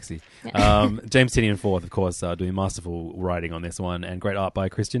 17. It's sexy. James Tynion IV, of course, doing masterful writing on this one, and great art by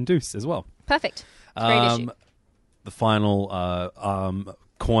Christian Douce as well. Perfect. Great issue. The final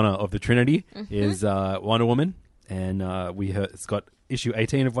corner of the Trinity is Wonder Woman, and it's got issue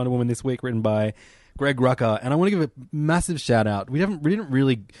 18 of Wonder Woman this week, written by Greg Rucka, and I want to give a massive shout out. I think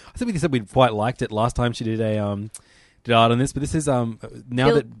we said we quite liked it last time she did did art on this, but this is now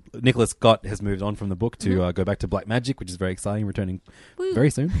that Nicholas Scott has moved on from the book to go back to Black Magic, which is very exciting, returning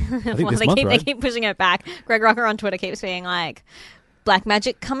very soon. I think this month, they right? keep pushing it back. Greg Rucker on Twitter keeps being like, Black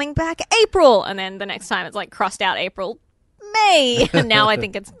Magic coming back April, and then the next time it's like crossed out April, May, and now I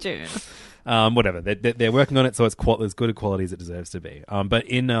think it's June. Whatever, they're working on it, so it's as good a quality as it deserves to be. But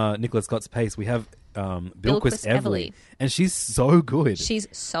in Nicholas Scott's pace, we have Bilquis Evely, and she's so good. She's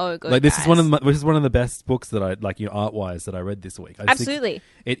so good. Like, this guys. is one of the best books that I like, art wise, that I read this week. I just Absolutely.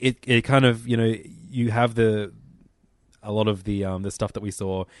 think it kind of, you have a lot of the stuff that we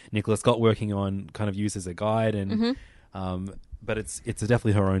saw Nicholas Scott working on kind of used as a guide, and but it's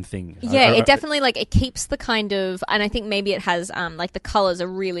definitely her own thing. Yeah, it definitely, like, it keeps the kind of, and I think maybe it has, like, the colors are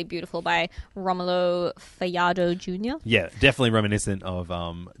really beautiful by Romulo Fajardo Jr. Yeah, definitely reminiscent of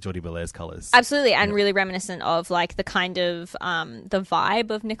Jordi Belair's colors. Absolutely, and really reminiscent of, like, the kind of, the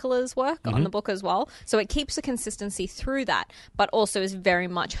vibe of Nicola's work on the book as well. So it keeps the consistency through that, but also is very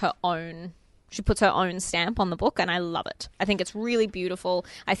much her own. She puts her own stamp on the book, and I love it. I think it's really beautiful.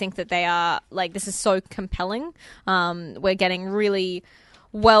 I think that they are, like, this is so compelling. We're getting really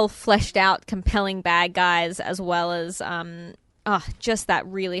well fleshed out, compelling bad guys, as well as just that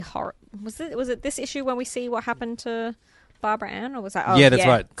really horror. Was it this issue when we see what happened to Barbara Ann, or was that? Oh, yeah, that's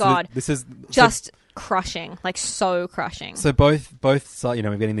right. God, so this is just crushing, like so crushing. So both, you know,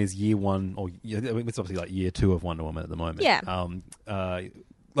 we're getting these year one or it's obviously like year 2 of Wonder Woman at the moment. Yeah.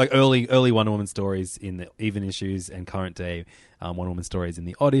 Like early Wonder Woman stories in the even issues and current day Wonder Woman stories in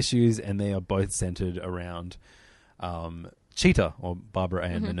the odd issues, and they are both centered around Cheetah, or Barbara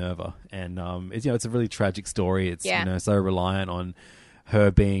Ann Minerva, and it's a really tragic story. It's so reliant on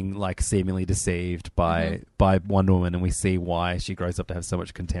her being like seemingly deceived by Wonder Woman, and we see why she grows up to have so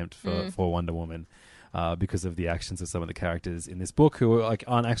much contempt for Wonder Woman. Because of the actions of some of the characters in this book, who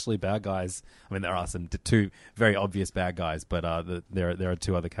aren't actually bad guys. I mean, there are some two very obvious bad guys, but there are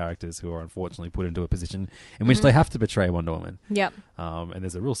 2 other characters who are unfortunately put into a position in which they have to betray Wonder Woman. Yep. And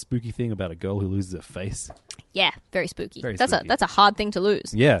there's a real spooky thing about a girl who loses her face. Yeah, very spooky. Very that's spooky. That's a hard thing to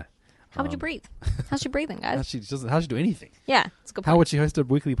lose. Yeah. How would you breathe? How's she breathing, guys? How'd she do anything? Yeah, it's a good point. How would she host a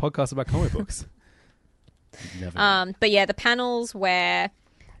weekly podcast about comic books? Never. But yeah, the panels where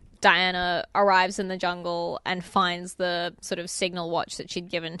Diana arrives in the jungle and finds the sort of signal watch that she'd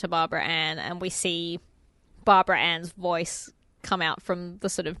given to Barbara Ann, and we see Barbara Ann's voice come out from the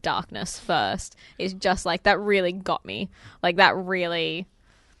sort of darkness first, is just like, that really got me. Like, that really,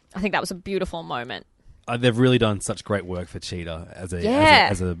 I think that was a beautiful moment. They've really done such great work for Cheetah as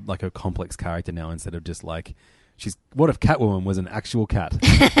a like a complex character now, instead of just like what if Catwoman was an actual cat?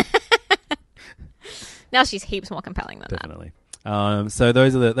 Now she's heaps more compelling than Definitely. So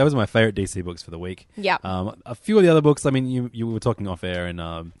those are my favorite DC books for the week. Yeah. A few of the other books, I mean, you were talking off air, and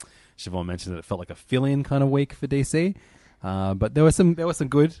Siobhan mentioned that it felt like a fill-in kind of week for DC. But there was some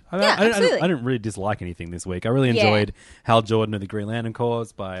good. Absolutely. I didn't really dislike anything this week. I really enjoyed Hal Jordan of the Green Lantern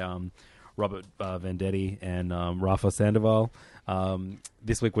Corps by Robert Venditti and Rafa Sandoval.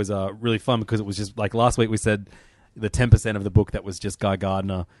 This week was really fun because it was just like last week we said the 10% of the book that was just Guy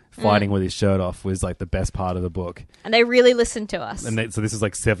Gardner fighting with his shirt off was like the best part of the book. And they really listened to us. And so this is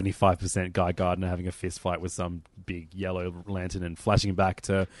like 75% Guy Gardner having a fist fight with some big yellow lantern and flashing back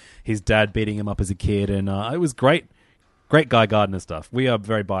to his dad beating him up as a kid. And it was great. Great Guy Gardner stuff. We are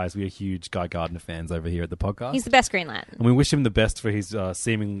very biased. We are huge Guy Gardner fans over here at the podcast. He's the best Green Lantern. And we wish him the best for his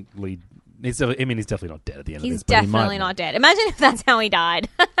seemingly... he's definitely not dead at the end of this. He's definitely not dead. Imagine if that's how he died.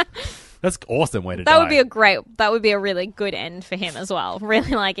 That's an awesome way to die. That would be a really good end for him as well.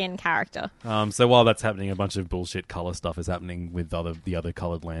 Really like in character. So while that's happening, a bunch of bullshit color stuff is happening with the other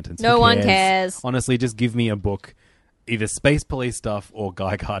colored lanterns. No one cares. Honestly, just give me a book, either Space Police stuff or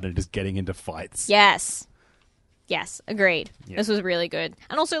Guy Gardner just getting into fights. Yes, agreed. Yeah. This was really good.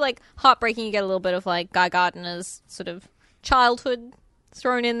 And also like heartbreaking, you get a little bit of like Guy Gardner's sort of childhood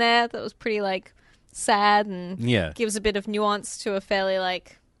thrown in there. That was pretty like sad and gives a bit of nuance to a fairly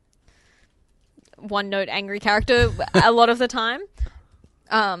like one-note angry character a lot of the time.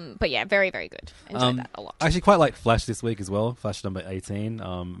 But yeah, very, very good. Enjoyed that a lot. I actually quite like Flash this week as well. Flash number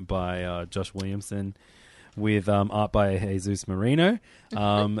 18 by Josh Williamson with art by Jesus Marino.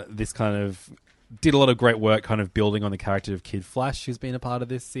 This kind of did a lot of great work kind of building on the character of Kid Flash, who's been a part of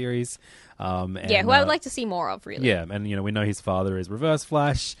this series. Who I would like to see more of, really. Yeah, and we know his father is Reverse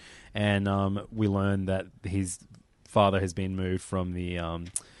Flash, and we learn that his father has been moved from the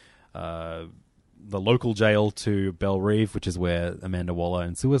local jail to Belle Reve, which is where Amanda Waller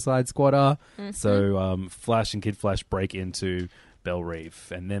and Suicide Squad are. Mm-hmm. So Flash and Kid Flash break into Belle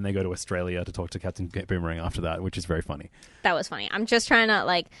Reve, and then they go to Australia to talk to Captain Boomerang after that, which is very funny. That was funny. I'm just trying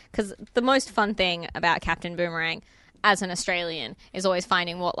to, because the most fun thing about Captain Boomerang as an Australian is always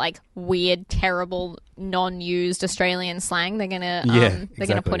finding what, weird, terrible, non-used Australian slang they're gonna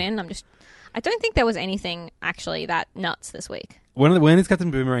put in. I don't think there was anything actually that nuts this week. When is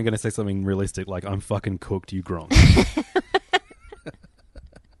Captain Boomerang going to say something realistic like, I'm fucking cooked, you gronk?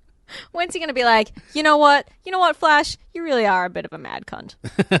 When's he going to be like, you know what, Flash? You really are a bit of a mad cunt.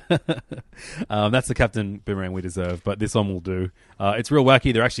 That's the Captain Boomerang we deserve, but this one will do. It's real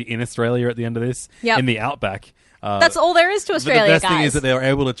wacky. They're actually in Australia at the end of this, in the Outback. That's all there is to Australia, the best guys. thing is that they were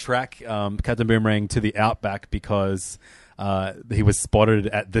able to track Captain Boomerang to the Outback because he was spotted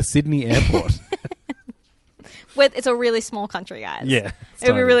at the Sydney airport. It's a really small country, guys. Yeah. It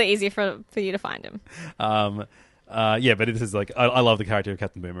would be really easy for you to find him. But it is I love the character of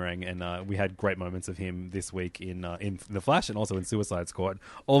Captain Boomerang, and we had great moments of him this week in The Flash and also in Suicide Squad.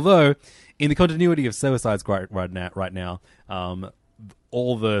 Although, in the continuity of Suicide Squad right now,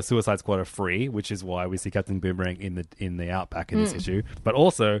 all the Suicide Squad are free, which is why we see Captain Boomerang in the Outback in this issue. But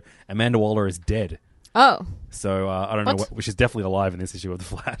also, Amanda Waller is dead. Oh. So I don't know. She's definitely alive in this issue of The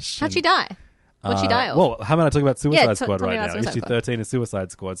Flash. How'd she die? What'd she die of? Well, how about I talk about Suicide Yeah, Squad tell me right about now? Suicide Issue Squad. 13 is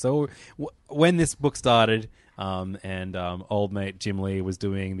Suicide Squad. So when this book started, and old mate Jim Lee was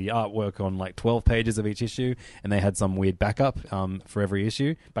doing the artwork on like 12 pages of each issue, and they had some weird backup for every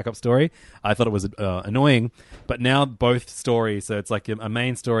issue, backup story. I thought it was annoying, but now both stories, so it's like a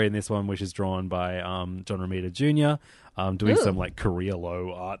main story in this one, which is drawn by John Romita Jr., doing Ooh. some like career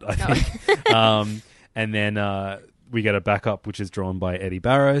low art, I think. And then we get a backup, which is drawn by Eddie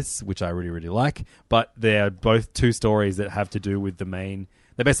Barrows, which I really, really like. But they're both two stories that have to do with the main.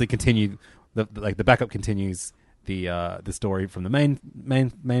 They basically continue the backup continues the story from the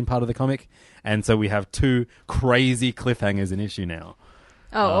main part of the comic, and so we have two crazy cliffhangers in issue now.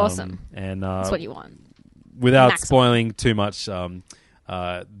 Oh, awesome! And That's what you want. without Maximum. spoiling too much,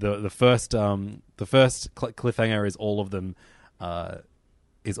 the first cliffhanger is all of them.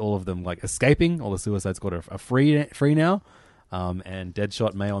 Is all of them like escaping? All the Suicide Squad are free now, and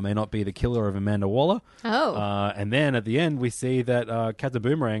Deadshot may or may not be the killer of Amanda Waller. Oh. And then at the end we see that Captain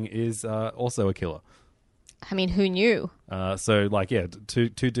Boomerang is also a killer. I mean, who knew? So like two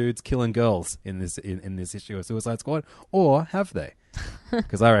dudes killing girls in this issue of Suicide Squad, or have they?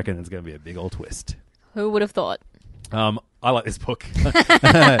 Because I reckon it's going to be a big old twist. Who would have thought? I like this book.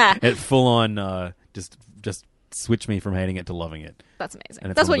 It full on just switched me from hating it to loving it. That's amazing.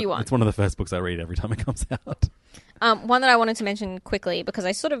 And it's That's one what of you the- want. It's one of the first books I read every time it comes out. One that I wanted to mention quickly, because I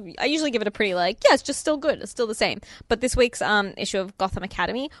usually give it a pretty yeah, it's just still good. It's still the same. But this week's issue of Gotham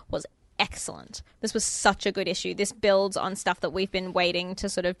Academy was excellent. This was such a good issue. This builds on stuff that we've been waiting to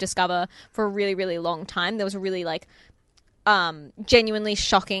sort of discover for a really, really long time. There was a really genuinely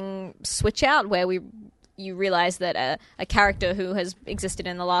shocking switch out where you realize that a character who has existed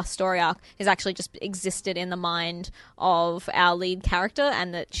in the last story arc has actually just existed in the mind of our lead character,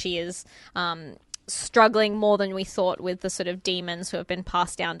 and that she is struggling more than we thought with the sort of demons who have been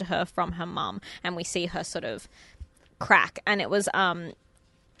passed down to her from her mum, and we see her sort of crack. And it was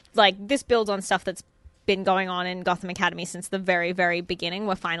this builds on stuff that's been going on in Gotham Academy since the very, very beginning.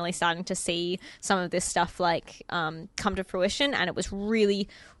 We're finally starting to see some of this stuff come to fruition, and it was really,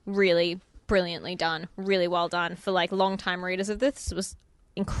 really brilliantly done, really well done. For long-time readers of this, it was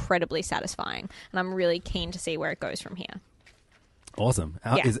incredibly satisfying, and I'm really keen to see where it goes from here. Awesome.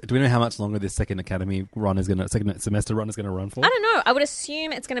 Yeah. Do we know how much longer this second second semester run is going to run for? I don't know. I would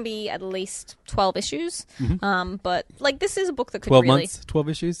assume it's going to be at least 12 issues. But this is a book that could 12 really months, 12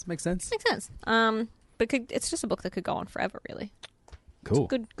 issues, makes sense. makes sense. But it's just a book that could go on forever, really. Cool.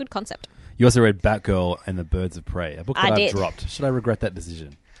 It's a good concept. You also read Batgirl and the Birds of Prey, a book that I I've did. dropped. Should I regret that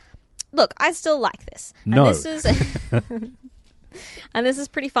decision? Look, I still like this. No. And this is and this is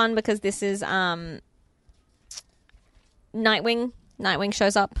pretty fun because this is Nightwing. Nightwing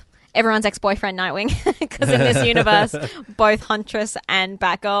shows up. Everyone's ex-boyfriend Nightwing, because in this universe, both Huntress and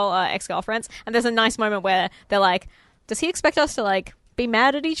Batgirl are ex-girlfriends. And there's a nice moment where they're like, does he expect us to be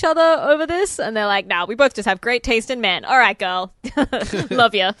mad at each other over this? And they're like, nah, we both just have great taste in men. All right, girl.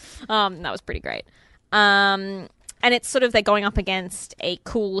 Love you. That was pretty great. And it's sort of they're going up against a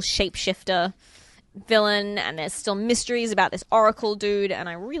cool shapeshifter villain, and there's still mysteries about this Oracle dude, and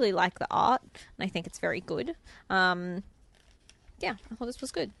I really like the art, and I think it's very good. Yeah, I thought this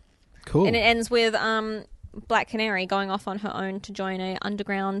was good. Cool. And it ends with Black Canary going off on her own to join a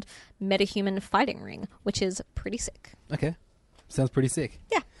underground metahuman fighting ring, which is pretty sick. Okay. Sounds pretty sick.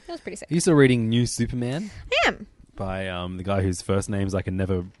 Yeah, it was pretty sick. Are you still reading New Superman I am. by the guy whose first names I can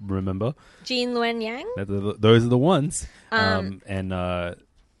never remember? Jean Luen Yang. Those are the ones. And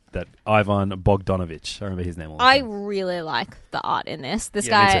that Ivan Bogdanovich. I remember his name all the I time. really like the art in this. This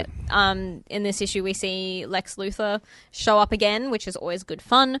Yeah, me guy, in this issue, we see Lex Luthor show up again, which is always good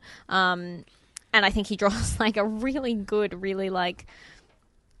fun. And I think he draws a really good, really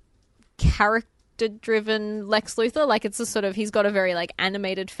character-driven Lex Luthor. It's a sort of, he's got a very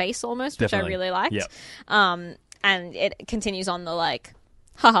animated face almost, Definitely. which I really liked. Yep. And it continues on the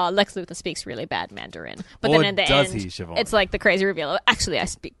haha, Lex Luthor speaks really bad Mandarin. But Or then at the does end, he, Siobhan? it's the crazy reveal. Actually, I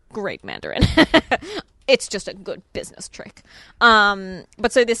speak great Mandarin. It's just a good business trick.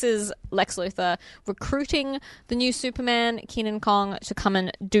 But so this is Lex Luthor recruiting the new Superman, Kenan Kong, to come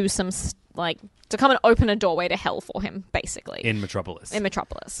and do some, to come and open a doorway to hell for him, basically. In Metropolis. In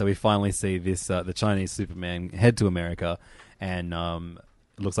Metropolis. So we finally see this the Chinese Superman head to America, and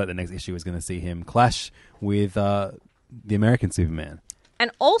it looks like the next issue is going to see him clash with the American Superman. And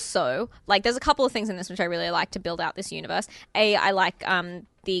also, like, there's a couple of things in this which I really like to build out this universe. I like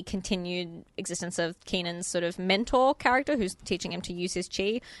the continued existence of Keenan's sort of mentor character who's teaching him to use his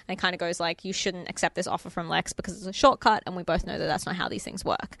chi, and kind of goes like, you shouldn't accept this offer from Lex because it's a shortcut, and we both know that that's not how these things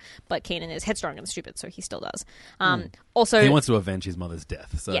work. But Keenan is headstrong and stupid, so he still does. Also, he wants to avenge his mother's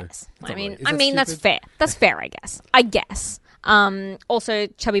death. So yes, I mean, that's that's fair. That's fair, I guess. Also,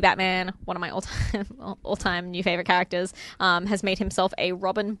 Chubby Batman, one of my all-time new favorite characters, has made himself a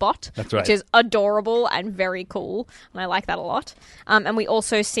Robin bot, That's right. which is adorable and very cool, and I like that a lot. And we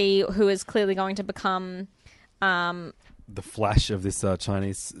also see who is clearly going to become the Flash of this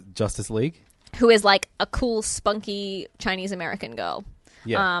Chinese Justice League. who is like a cool, spunky Chinese American girl.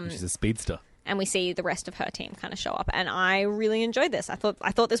 Yeah, she's a speedster. And we see the rest of her team kind of show up, and I really enjoyed this. I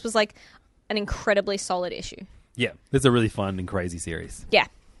thought this was like an incredibly solid issue. Yeah, it's a really fun and crazy series. Yeah,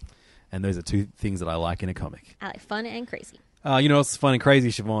 And those are two things that I like in a comic. I like fun and crazy. You know what's fun and crazy,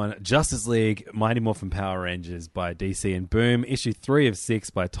 Siobhan? Justice League, Mighty Morphin Power Rangers by DC and Boom. Issue 3 of 6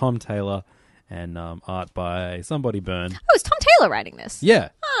 by Tom Taylor. And art by somebody Byrne. Oh, is Tom Taylor writing this? Yeah.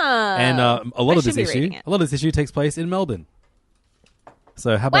 Ah, And a lot I of this should be issue, reading it. a lot of this issue takes place in Melbourne.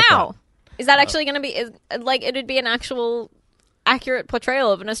 So how about Wow. that? Is that actually going to be like it'd be an actual accurate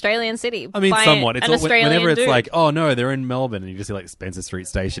portrayal of an Australian city? I mean, by somewhat. It's an Australian whenever it's dude? like, oh no, they're in Melbourne, and you just see like Spencer Street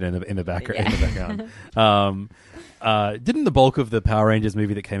Station in the background. Didn't the bulk of the Power Rangers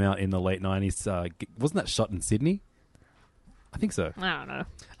movie that came out in the late 90s wasn't that shot in Sydney? I think so. I don't know.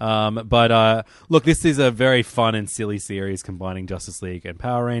 But look, this is a very fun and silly series combining Justice League and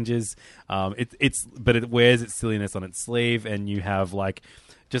Power Rangers. But it wears its silliness on its sleeve, and you have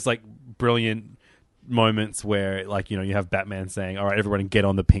just brilliant moments where you have Batman saying, "All right, everyone, get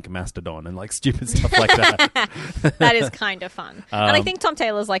on the pink mastodon," and stupid stuff like that. That is kind of fun, and I think Tom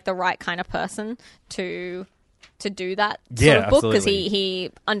Taylor's like the right kind of person to do that sort of book because absolutely. he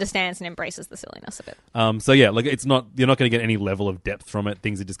understands and embraces the silliness of it. So yeah, it's not, you're not going to get any level of depth from it.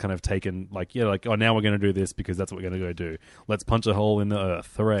 Things are just kind of taken oh, now we're going to do this because that's what we're going to go do. Let's punch a hole in the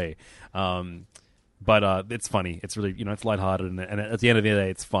earth. Hooray. But it's funny. It's really, it's lighthearted, and at the end of the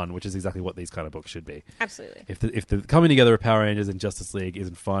day, it's fun, which is exactly what these kind of books should be. Absolutely. If the coming together of Power Rangers and Justice League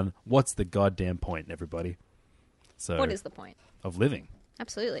isn't fun, what's the goddamn point, everybody? So What is the point? of living?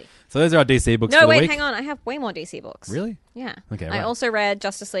 Absolutely. So those are our DC books for No, the wait, week. hang on. I have way more DC books. Really? Yeah. Okay, I right. also read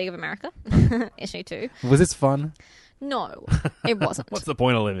Justice League of America, issue 2. Was this fun? No, it wasn't. What's the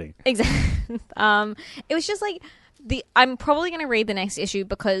point of living? Exactly. It was just like I'm probably going to read the next issue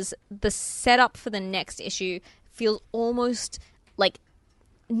because the setup for the next issue feels almost like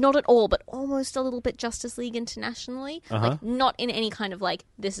not at all, but almost a little bit Justice League internationally. Like not in any kind of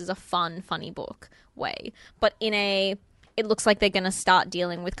this is a fun, funny book way, but in a it looks like they're going to start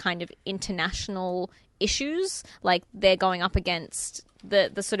dealing with kind of international issues. Like they're going up against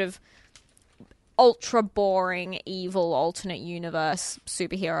the sort of ultra boring, evil alternate universe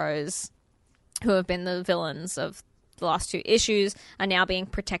superheroes who have been the villains of the last 2 issues are now being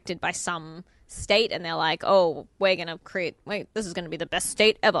protected by some state, and they're like, oh, we're going to this is going to be the best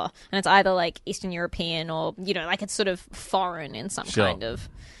state ever. And it's either Eastern European or, it's sort of foreign in some Sure. kind of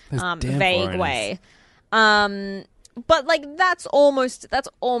Those damn vague foreigners. way. But that's almost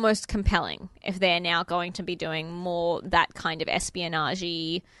compelling if they're now going to be doing more that kind of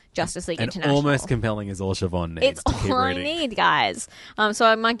espionage-y Justice League And International. almost compelling is all Siobhan needs It's to keep all I reading. need, guys. So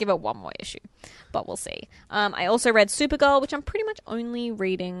I might give it one more issue, but we'll see. I also read Supergirl, which I'm pretty much only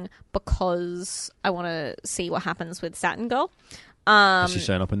reading because I want to see what happens with Saturn Girl. Has she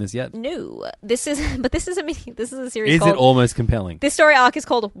shown up in this yet? No, this is a series. Is called, it almost compelling? This story arc is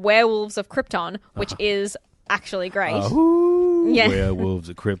called Werewolves of Krypton, which is actually great. Yeah. Werewolves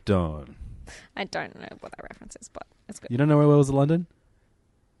of Krypton. I don't know what that reference is, but it's good. You don't know Werewolves of London?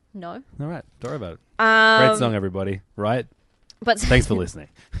 No, All right, don't worry about it. Great song, everybody. Right? but Thanks for listening.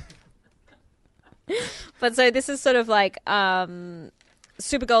 But so this is sort of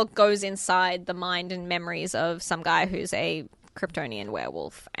Supergirl goes inside the mind and memories of some guy who's a Kryptonian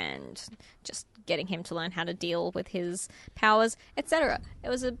werewolf and just getting him to learn how to deal with his powers, etc. It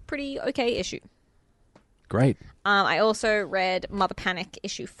was a pretty okay issue. Great. I also read Mother Panic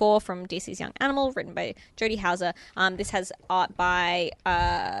issue 4 from DC's Young Animal, written by Jodie Hauser. This has art by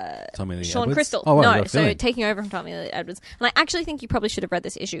Tommy Lee Sean Edwards? Crystal. Oh, wow, no, you're so feeling. taking over from Tommy Lee Edwards. And I actually think you probably should have read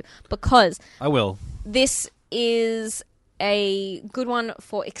this issue because I will. this is a good one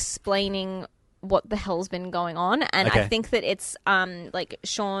for explaining what the hell's been going on, and Okay. I think that it's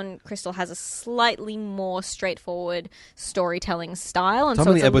Sean Crystal has a slightly more straightforward storytelling style, and Tommy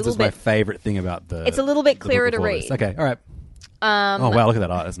so Lee it's Edwards a is little my bit favourite thing about the... It's a little bit the book clearer to before read. this. Okay, all right. Oh, wow, look at that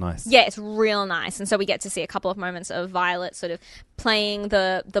art. That's nice. Yeah, it's real nice. And so we get to see a couple of moments of Violet sort of playing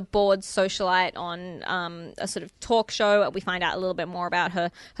the bored socialite on a sort of talk show. We find out a little bit more about her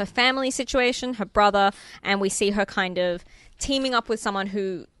family situation, her brother, and we see her kind of teaming up with someone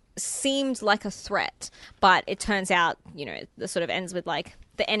who seemed like a threat, but it turns out, the sort of ends with like,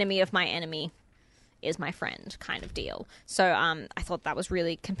 the enemy of my enemy is my friend kind of deal. So I thought that was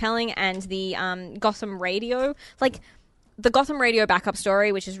really compelling. And the Gotham Radio, like... The Gotham Radio backup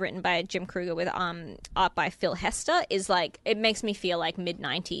story, which is written by Jim Kruger with art by Phil Hester, is like, it makes me feel like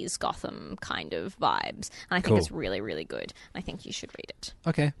mid-90s Gotham kind of vibes. And I think it's really, really good. I think you should read it.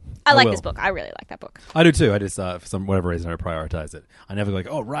 Okay. I like this book. I really like that book. I do too. I just, for whatever reason, I prioritize it. I never go like,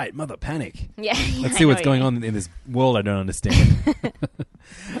 oh, right, mother, panic. Yeah. Let's see what's going on in this world I don't understand.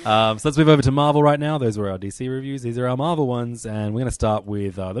 So let's move over to Marvel right now. Those were our DC reviews. These are our Marvel ones. And we're going to start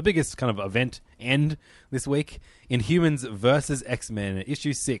with the biggest kind of event end this week. Inhumans vs. X-Men,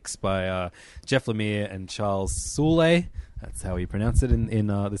 issue 6 by Jeff Lemire and Charles Soule. That's how you pronounce it in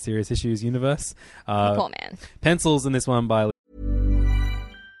the Serious Issues universe. Poor man. Pencils in this one by...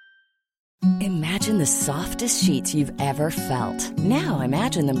 Imagine the softest sheets you've ever felt. Now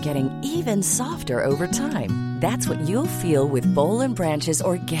imagine them getting even softer over time. That's what you'll feel with Boll & Branch's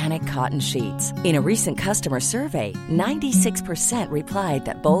organic cotton sheets. In a recent customer survey, 96% replied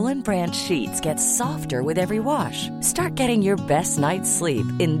that Boll & Branch sheets get softer with every wash. Start getting your best night's sleep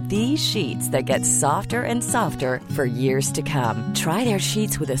in these sheets that get softer and softer for years to come. Try their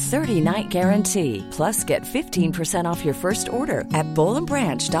sheets with a 30-night guarantee. Plus, get 15% off your first order at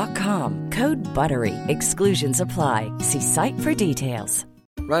bollandbranch.com. Code BUTTERY. Exclusions apply. See site for details.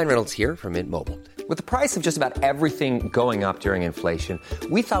 Ryan Reynolds here from Mint Mobile. With the price of just about everything going up during inflation,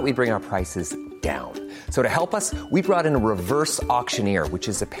 we thought we'd bring our prices down. So to help us, we brought in a reverse auctioneer, which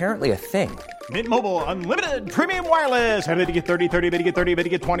is apparently a thing. Mint Mobile Unlimited Premium Wireless. How to get 30, 30, bit to get 30, bit to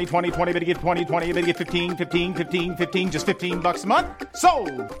get 20, 20, 20, bit to get 20, 20, bit to get 15, 15, 15, 15, just $15 a month?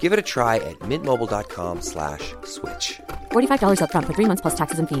 Sold! Give it a try at mintmobile.com/switch. $45 up front for 3 months plus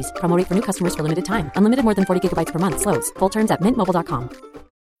taxes and fees. Promo rate for new customers for limited time. Unlimited more than 40 gigabytes per month. Slows full terms at mintmobile.com.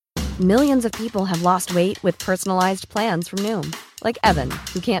 Millions of people have lost weight with personalized plans from Noom. Like Evan,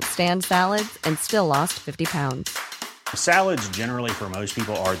 who can't stand salads and still lost 50 pounds. Salads generally for most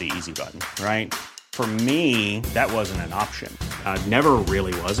people are the easy button, right? For me, that wasn't an option. I never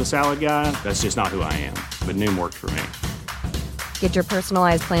really was a salad guy. That's just not who I am. But Noom worked for me. Get your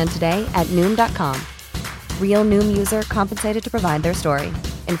personalized plan today at Noom.com. Real Noom user compensated to provide their story.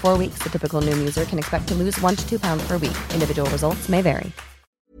 In 4 weeks, the typical Noom user can expect to lose 1 to 2 pounds per week. Individual results may vary.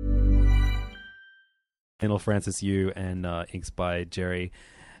 Francis Yu and inks by Jerry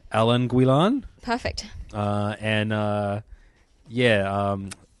Alan Guilan. Perfect.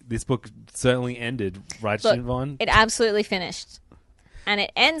 This book certainly ended, right, Siobhan? It absolutely finished. And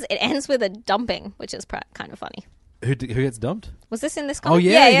it ends with a dumping, which is kind of funny. Who gets dumped? Was this in this comic? Oh,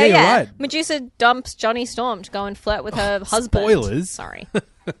 yeah, you're right. Medusa dumps Johnny Storm to go and flirt with her husband. Spoilers. Sorry.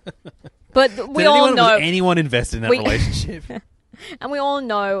 But we all know... Was anyone invested in that relationship? And we all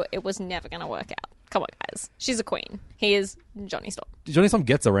know it was never going to work out. Come on, guys. She's a queen. He is Johnny Storm. Johnny Storm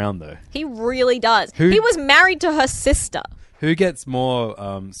gets around, though. He really does. He was married to her sister. Who gets more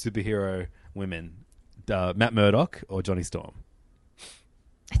superhero women? Matt Murdock or Johnny Storm?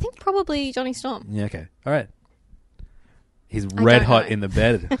 I think probably Johnny Storm. Yeah, okay. All right. He's red hot in the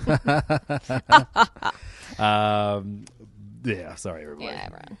bed. Yeah, sorry, everybody. Yeah,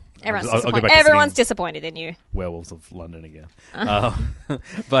 everyone. Everyone's disappointed in you. Werewolves of London again.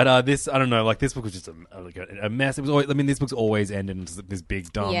 But this, I don't know, like this book was just a mess. It was always, this book's always ended in this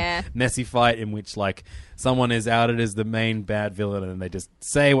big, dumb, messy fight in which like someone is outed as the main bad villain and they just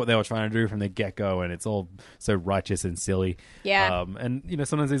say what they were trying to do from the get-go and it's all so righteous and silly. Yeah. And,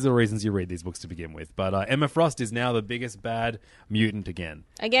 sometimes these are the reasons you read these books to begin with. But Emma Frost is now the biggest bad mutant again.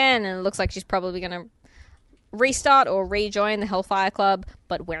 And it looks like she's probably going to restart or rejoin the Hellfire Club,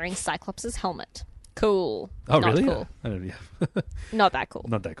 but wearing Cyclops' helmet. Cool. Oh, Not really? cool. Not that cool.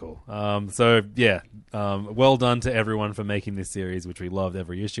 Not that cool. Well done to everyone for making this series, which we loved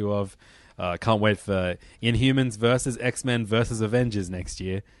every issue of. Can't wait for Inhumans versus X-Men versus Avengers next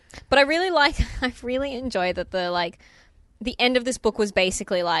year. But I really enjoy that the end of this book was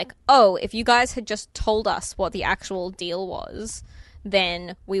basically like, oh, if you guys had just told us what the actual deal was,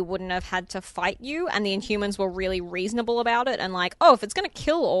 then we wouldn't have had to fight you. And the Inhumans were really reasonable about it and like, oh, if it's going to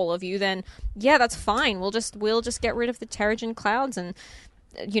kill all of you, then yeah, that's fine. We'll just get rid of the Terrigen clouds and,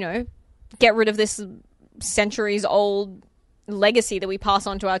 get rid of this centuries old legacy that we pass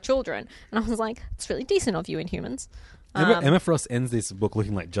on to our children. And I was like, it's really decent of you, Inhumans. Emma Frost ends this book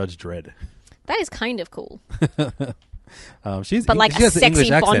looking like Judge Dredd. That is kind of cool. She's But, like, she a has an English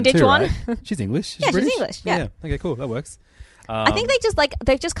sexy accent bondage too, one? right? She's English. Yeah, she's British? English, yeah. Okay, cool. That works. I think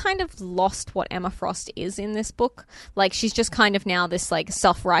they've just kind of lost what Emma Frost is in this book. Like, she's just kind of now this, like,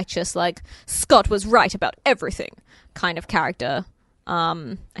 self-righteous, like, Scott was right about everything kind of character.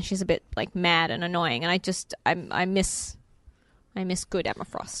 And she's a bit, like, mad and annoying. And I miss good Emma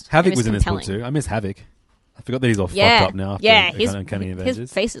Frost. Havoc was in this book too. I miss Havoc. I forgot that he's all fucked up now. After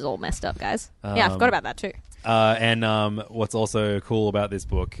his face is all messed up, guys. Yeah, I forgot about that too. And what's also cool about this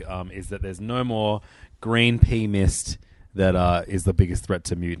book is that there's no more green pea mist that is the biggest threat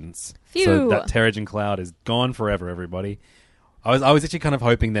to mutants. Phew. So that Terrigen Cloud is gone forever, everybody. I was actually kind of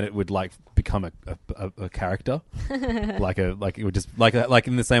hoping that it would like become a character, like it would just like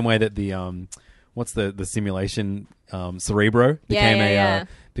in the same way that the what's the simulation Cerebro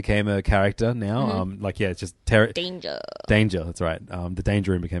became a character now. Mm-hmm. It's just Danger. That's right. The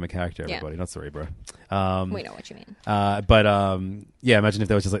Danger Room became a character. Everybody, not Cerebro. We know what you mean. But imagine if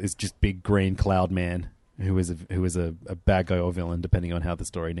there was just like this just big green cloud man who was a bad guy or villain, depending on how the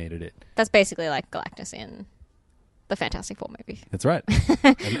story needed it. That's basically like Galactus in the Fantastic Four movie. That's right.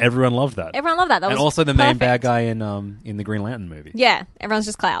 And everyone loved that. Everyone loved that. And also the main bad guy in the Green Lantern movie. Yeah, everyone's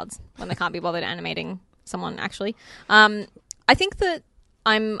just clouds when they can't be bothered animating someone. Actually, I think that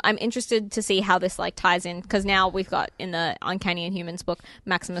I'm interested to see how this like ties in, because now we've got in the Uncanny Inhumans book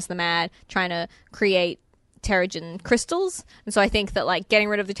Maximus the Mad trying to create Terrigen crystals, and so I think that like getting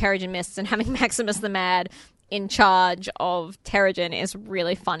rid of the Terrigen mists and having Maximus the Mad in charge of Terrigen is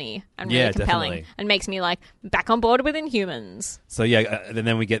really funny and really compelling, definitely. and makes me like back on board with Inhumans. So and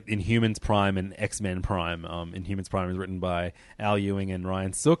then we get Inhumans Prime and X-Men Prime. Inhumans Prime is written by Al Ewing and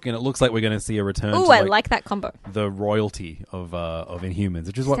Ryan Sook, and it looks like we're going to see a return. Ooh, to, I like that combo. The royalty of Inhumans,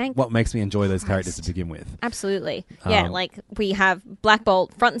 which is what makes me enjoy those characters to begin with. Absolutely, yeah. Like we have Black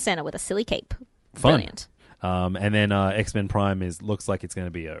Bolt front and center with a silly cape. Fun. Brilliant. And then X-Men Prime looks like it's going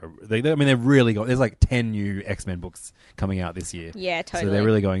to be they've really got, there's like 10 new X-Men books coming out this year. Yeah, totally. So they're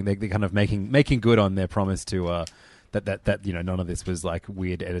really they're kind of making good on their promise to that none of this was like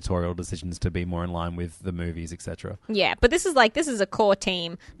weird editorial decisions, to be more in line with the movies, etc. Yeah, but this is a core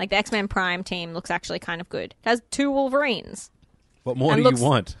team. Like the X-Men Prime team looks actually kind of good. It has 2 Wolverines. What more do you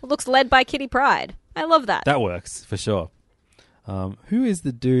want? It looks led by Kitty Pryde. I love that. That works for sure. Who is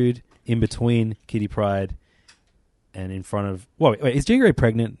the dude in between Kitty Pryde and in front of... Wait, is Jean Grey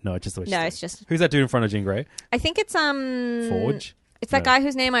pregnant? No, it's just... Who's that dude in front of Jean Grey? I think it's... Forge? It's that guy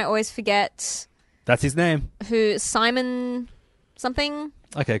whose name I always forget. That's his name. Who... Simon... something?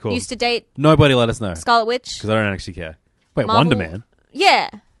 Okay, cool. Used to date... Nobody let us know. Scarlet Witch? Because I don't actually care. Wait, Marvel... Wonder Man? Yeah.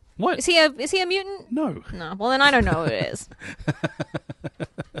 What? Is he a mutant? No. No. Well, then I don't know who it is.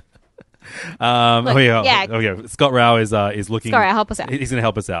 Scott Rao is looking. Scott Rao, help us out. He's going to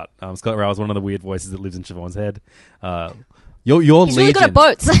help us out. Scott Rao is one of the weird voices that lives in Siobhan's head. He's Legion. Really good at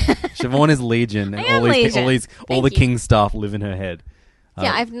boats. Siobhan is Legion, and all the King's staff live in her head.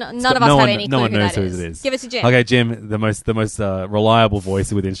 Yeah, none of us have any clue no one who knows that who is. it is. Give it to Jim. Okay, Jim, the most reliable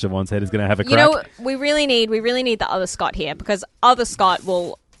voice within Siobhan's head is going to have a crack. You know, we really need the other Scott here, because other Scott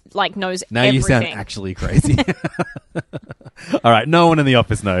will knows now everything. You sound actually crazy. All right, no one in the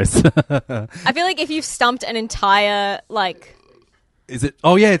office knows. I feel like if you've stumped an entire Is it?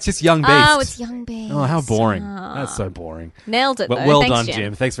 Oh yeah, it's just Young Beast. Oh, it's Young Beast. Oh, how boring! That's so boring. Nailed it. Well Thanks, done,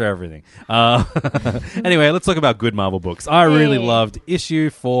 Jim. Thanks for everything. Anyway, let's talk about good Marvel books. I really loved issue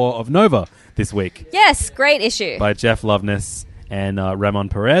 4 of Nova this week. Yes, great issue by Jeff Loveness and Ramon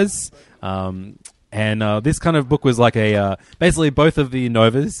Perez. And this kind of book was like basically both of the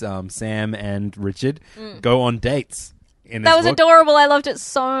Novas, Sam and Richard, go on dates. That was adorable. I loved it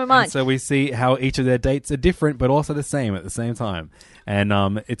so much. And so we see how each of their dates are different, but also the same at the same time. And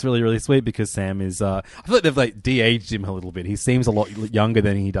it's really, really sweet, because Sam is... I feel like they've de-aged him a little bit. He seems a lot younger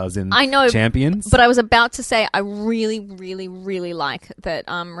than he does in Champions. But I was about to say, I really, really, really like that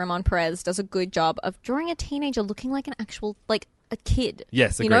Ramon Perez does a good job of drawing a teenager looking like an actual... a kid.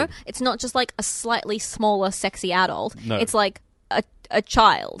 Yes, agreed. You know? It's not just like a slightly smaller, sexy adult. No. It's like a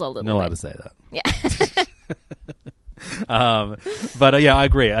child a little bit. Not allowed to say that. Yeah. But I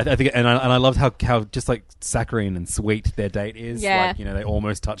agree. I think, and I loved how just like saccharine and sweet their date is. Yeah. Like, they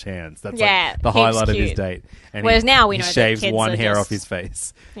almost touch hands. That's he's the highlight of his cute. date. And whereas now we know he shaves that kids one are hair just, off his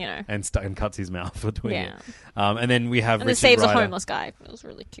face, and cuts his mouth for doing it. And then we have Richard saves Rider. a homeless guy. It was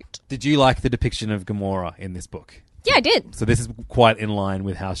really cute. Did you like the depiction of Gamora in this book? Yeah, I did. So this is quite in line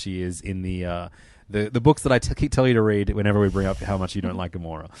with how she is in the books that I keep telling you to read whenever we bring up how much you don't like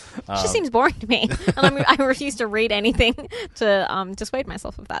Gamora. She seems boring to me, and I refuse to read anything to dissuade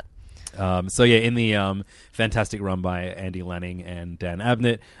myself of that. So yeah, in the fantastic run by Andy Lanning and Dan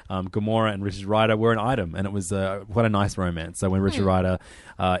Abnett, Gamora and Richard Rider were an item, and it was quite a nice romance. So when Richard Rider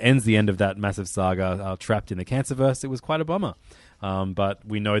ends the end of that massive saga, trapped in the Cancerverse, it was quite a bummer. But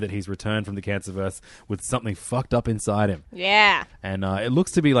we know that he's returned from the Cancerverse with something fucked up inside him. Yeah. And it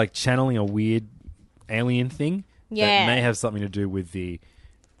looks to be like channeling a weird alien thing that may have something to do with the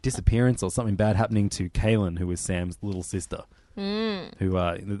disappearance or something bad happening to Kaylin, who is Sam's little sister. Who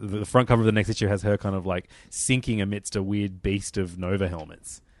the front cover of the next issue has her kind of like sinking amidst a weird beast of Nova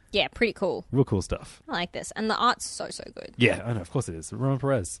helmets. Yeah, pretty cool. Real cool stuff. I like this. And the art's so good. Yeah, I know, of course it is. Roman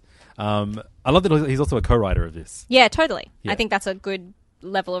Perez. I love that he's also a co-writer of this. Yeah, totally. Yeah. I think that's a good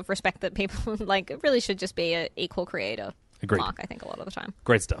level of respect that people like. It really should just be an equal creator. Agreed. Mark, I think a lot of the time.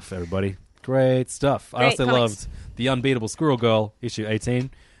 Great stuff, everybody. Great stuff. I Great also comics. loved The Unbeatable Squirrel Girl, issue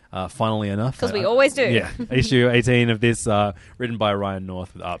 18. Funnily enough. Because we always do. Yeah. Issue 18 of this, written by Ryan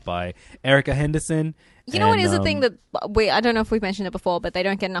North with art by Erica Henderson. You know what is the thing that I don't know if we've mentioned it before, but they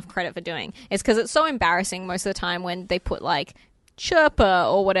don't get enough credit for doing? It's because it's so embarrassing most of the time when they put like chirper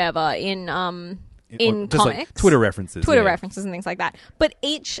or whatever in just comics. like Twitter references. References and things like that. But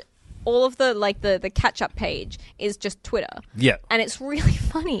all of the like the catch-up page is just Twitter. Yeah. And it's really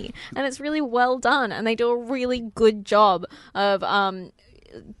funny and it's really well done and they do a really good job of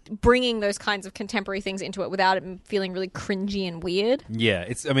bringing those kinds of contemporary things into it without it feeling really cringy and weird. Yeah,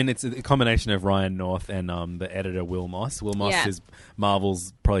 it's a combination of Ryan North and the editor Will Moss. Will Moss is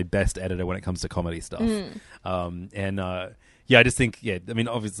Marvel's probably best editor when it comes to comedy stuff. I just think, I mean,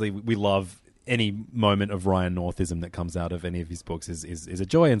 obviously we love any moment of Ryan Northism that comes out of any of his books is a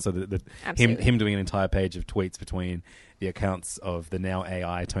joy, and so that him doing an entire page of tweets between the accounts of the now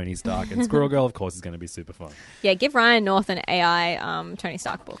AI Tony Stark and Squirrel Girl, of course, is going to be super fun. Yeah, give Ryan North an AI Tony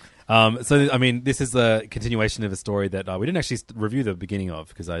Stark book. I mean, this is a continuation of a story that we didn't actually review the beginning of,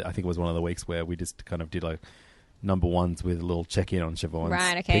 because I think it was one of the weeks where we just kind of did like number ones with a little check-in on Siobhan's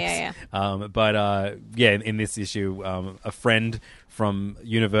Right, okay, picks. In this issue, a friend from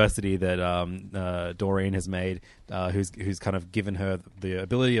university that Doreen has made, who's kind of given her the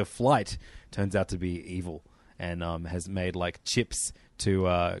ability of flight, turns out to be evil, and has made like chips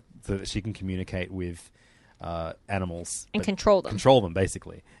so that she can communicate with animals and control them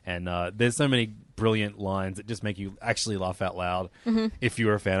basically. And there's so many brilliant lines that just make you actually laugh out loud. If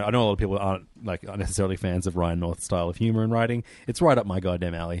you're a fan, I know a lot of people aren't necessarily fans of Ryan North's style of humor and writing. It's right up my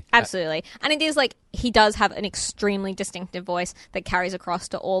goddamn alley. Absolutely. And it is like he does have an extremely distinctive voice that carries across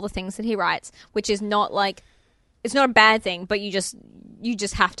to all the things that he writes, which is not like, it's not a bad thing, but you just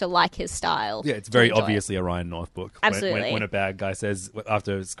have to like his style. Yeah, it's very obviously a Ryan North book. Absolutely. When a bad guy says,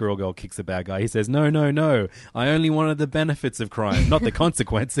 after Squirrel Girl kicks a bad guy, he says, no, I only wanted the benefits of crime, not the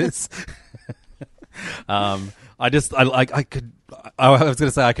consequences. I was going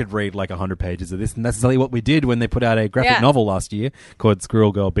to say I could read like 100 pages of this, and that's exactly what we did when they put out a graphic novel last year called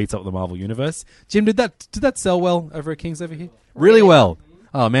Squirrel Girl Beats Up the Marvel Universe. Jim, did that sell well over at King's over here? Really well.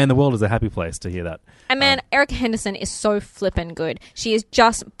 Oh man, the world is a happy place to hear that. And man, Erica Henderson is so flippin' good. She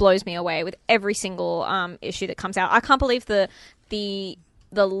just blows me away with every single issue that comes out. I can't believe the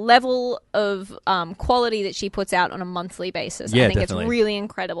level of quality that she puts out on a monthly basis. Yeah, I think definitely. It's really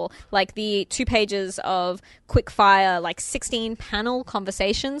incredible. Like the 2 pages of quick fire, like 16 panel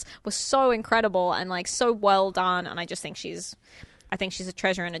conversations were so incredible and like so well done. And I think she's a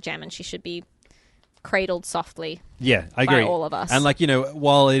treasure and a gem, and she should be cradled softly. Yeah, I agree. By all of us. And like,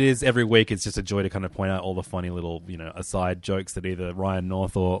 while it is every week, it's just a joy to kind of point out all the funny little, aside jokes that either Ryan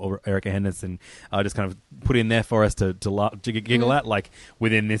North or Erica Henderson just kind of put in there for us to giggle at. Like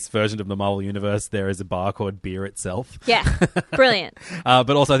within this version of the Marvel Universe, there is a bar called Beer itself. Yeah, brilliant. But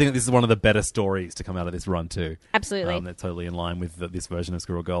also I think that this is one of the better stories to come out of this run too. Absolutely. They're totally in line with this version of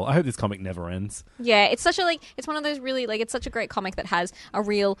Squirrel Girl. I hope this comic never ends. Yeah, it's such it's one of those really, it's such a great comic that has a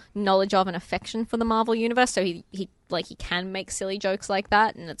real knowledge of and affection for the Marvel Universe, so he can make silly jokes like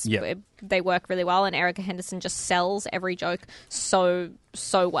that, and they work really well, and Erica Henderson just sells every joke so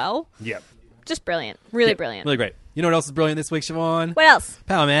well. Yeah. Just brilliant. Really brilliant. Really great. You know what else is brilliant this week, Siobhan? What else?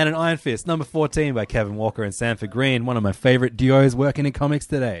 Power Man and Iron Fist, number 14 by Kevin Walker and Sanford Green, one of my favourite duos working in comics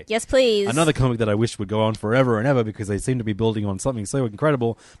today. Yes, please. Another comic that I wish would go on forever and ever because they seem to be building on something so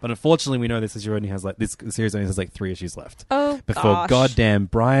incredible, but unfortunately we know this series only has like 3 issues left. Oh, before gosh. goddamn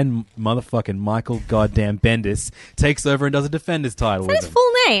Brian motherfucking Michael goddamn Bendis takes over and does a Defenders title with That's him. his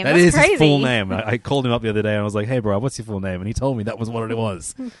full name. That That's is crazy. his full name. I called him up the other day and I was like, hey bro, what's your full name? And he told me that was what it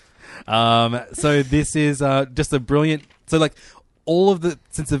was. So this is just a brilliant... So like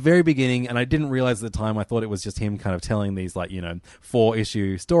since the very beginning, and I didn't realize at the time, I thought it was just him kind of telling these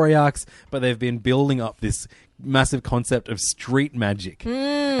 4-issue story arcs, but they've been building up this massive concept of street magic.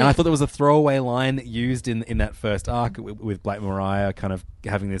 And I thought there was a throwaway line used in that first arc with Black Mariah kind of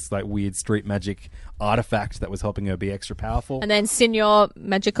having this weird street magic artifact that was helping her be extra powerful. And then Signor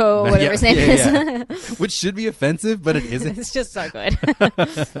Magico, whatever his name is. Which should be offensive, but it isn't. It's just so good.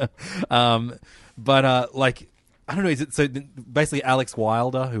 I don't know. So basically, Alex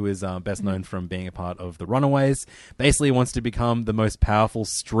Wilder, who is best known from being a part of the Runaways, basically wants to become the most powerful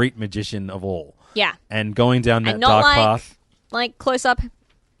street magician of all. Yeah. And going down that and not dark path. Like close-up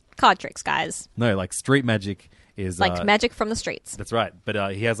card tricks, guys. No, street magic is... magic from the streets. That's right.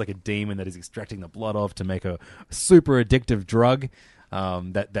 But he has a demon that he's extracting the blood of to make a super addictive drug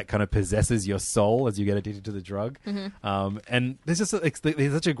that kind of possesses your soul as you get addicted to the drug. And there's just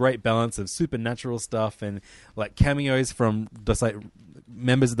there's such a great balance of supernatural stuff and cameos from just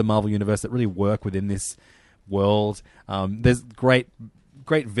members of the Marvel Universe that really work within this world. There's great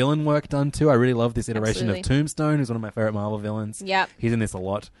villain work done too. I really love this iteration of Tombstone, who's one of my favorite Marvel villains. Yep. He's in this a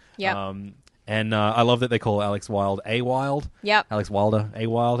lot. Yep. And I love that they call Alex Wilde A Wild. Yep. Alex Wilder A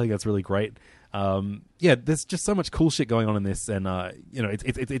Wild. I think that's really great. There's just so much cool shit going on in this, and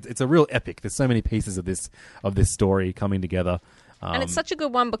it's a real epic. There's so many pieces of this story coming together. And it's such a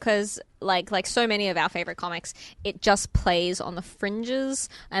good one because, like so many of our favorite comics, it just plays on the fringes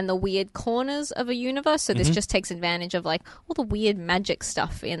and the weird corners of a universe. So this just takes advantage of all the weird magic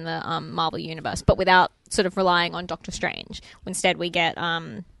stuff in the Marvel universe, but without sort of relying on Doctor Strange. Instead, we get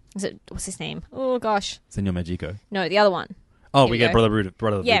what's his name? Oh gosh, Senor Magico. No, the other one. Oh, we get Brother Voodoo.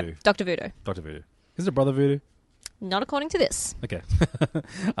 Yeah, Voodoo. Dr. Voodoo. Dr. Voodoo. Is it Brother Voodoo? Not according to this. Okay.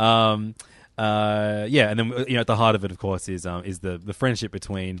 And then at the heart of it, of course, is the friendship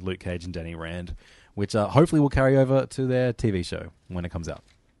between Luke Cage and Danny Rand, which hopefully will carry over to their TV show when it comes out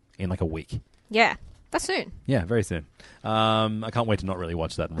in a week. Yeah, that's soon. Yeah, very soon. I can't wait to not really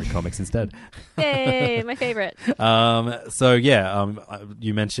watch that and read comics instead. Yay, my favorite. You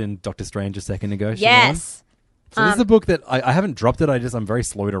mentioned Doctor Strange a second ago. Yes. So this is a book that I haven't dropped it. I'm very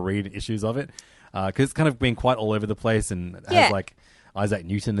slow to read issues of it because it's kind of been quite all over the place and has Isaac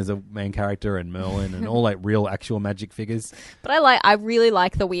Newton as a main character and Merlin and all real actual magic figures. But I really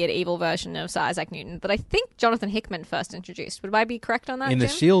like the weird evil version of Sir Isaac Newton that I think Jonathan Hickman first introduced. Would I be correct on that, In Jim?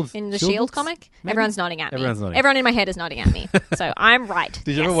 the Shield? In the Shield Shield books? comic? Maybe? Everyone's nodding at me. Everyone's nodding. Everyone in my head is nodding at me. So I'm right.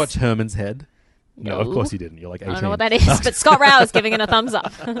 Did you ever watch Herman's Head? No, of No. course you didn't. You're 18. I don't know what that is, but Scott Rao is giving it a thumbs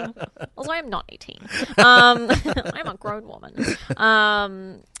up. Also, I'm not 18. I'm a grown woman.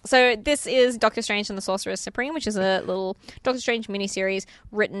 So this is Doctor Strange and the Sorcerer Supreme, which is a little Doctor Strange miniseries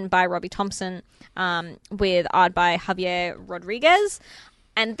written by Robbie Thompson with art by Javier Rodriguez.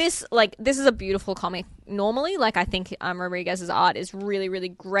 And this is a beautiful comic normally. I think Rodriguez's art is really, really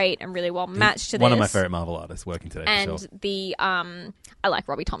great and really well matched to this. One of my favorite Marvel artists working today. And for sure. I like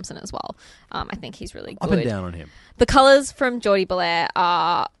Robbie Thompson as well. I think he's really good. Up and down on him. The colours from Jordie Bellaire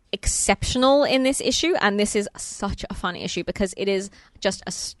are exceptional in this issue, and this is such a fun issue because it is just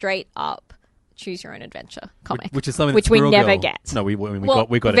a straight up choose your own adventure comic, which is something which that we Squirrel never Girl- get. No, we Well,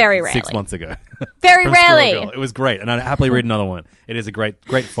 got very it rarely. 6 months ago. Very From Squirrel rarely. Girl. It was great, and I'd happily read another one. It is a great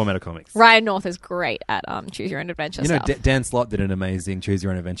format of comics. Ryan North is great at choose your own adventure stuff. Dan Slott did an amazing Choose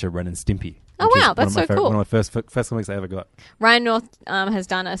Your Own Adventure Ren and Stimpy. Oh, which is wow, that's one of my so cool. One of my first comics I ever got. Ryan North has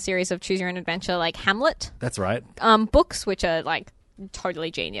done a series of choose your own adventure like Hamlet That's right. books, which are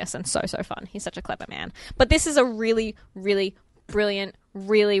totally genius and so fun. He's such a clever man. But this is a really, really brilliant,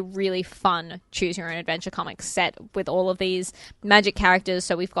 really, really fun choose your own adventure comic set with all of these magic characters.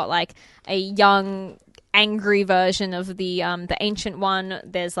 So we've got a young, angry version of the ancient one.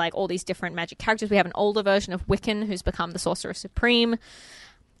 There's all these different magic characters. We have an older version of Wiccan who's become the Sorcerer Supreme.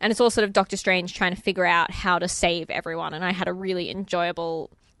 And it's all sort of Doctor Strange trying to figure out how to save everyone. And I had a really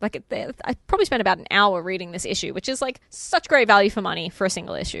enjoyable... I probably spent about an hour reading this issue, which is such great value for money for a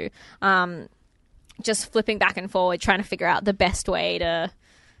single issue. Just flipping back and forward, trying to figure out the best way to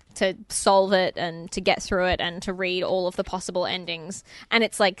solve it and to get through it and to read all of the possible endings. And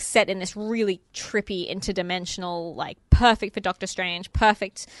it's set in this really trippy, interdimensional, perfect for Doctor Strange,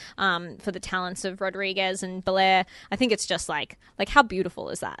 perfect for the talents of Rodriguez and Bellaire. I think it's just how beautiful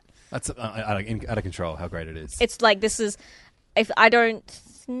is that? That's out of control. How great it is. It's this is. If I don't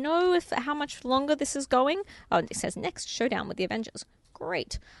know how much longer this is going. Oh, it says next showdown with the Avengers.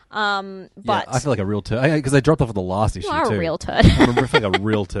 Great. But I feel like a real turd because I dropped off at the last issue. You are too. a real turd. I feel like a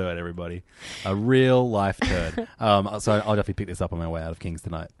real turd, everybody. A real life turd. So I'll definitely pick this up on my way out of Kings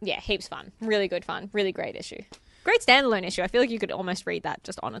tonight. Yeah, heaps fun. Really good fun. Really great issue. Great standalone issue. I feel like you could almost read that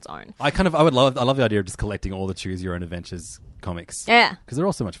just on its own. I love the idea of just collecting all the Choose Your Own Adventures comics. Yeah. Because they're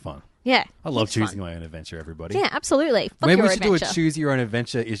all so much fun. Yeah. I love It's choosing fun. my own adventure, everybody. Yeah, absolutely. Fuck Maybe your we should adventure. do a Choose Your Own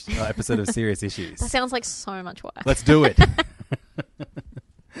Adventure episode of Serious Issues. That sounds like so much work. Let's do it.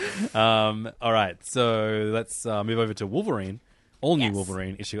 All right, so let's move over to Wolverine. All new Yes.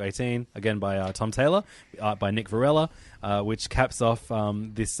 Wolverine, issue 18, again by Tom Taylor, art by Nick Varela, which caps off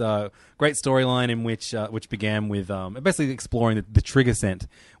this great storyline in which began with basically exploring the trigger scent,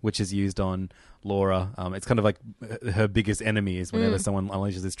 which is used on Laura. It's kind of like her biggest enemy is whenever someone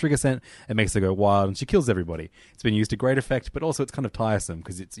unleashes this trigger scent, it makes her go wild and she kills everybody. It's been used to great effect, but also it's kind of tiresome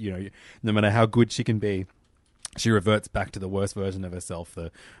because it's, no matter how good she can be, she reverts back to the worst version of herself,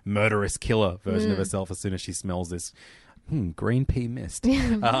 the murderous killer version of herself, as soon as she smells this green pea mist.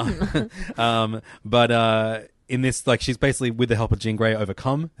 But in this, like, she's basically, with the help of Jean Grey,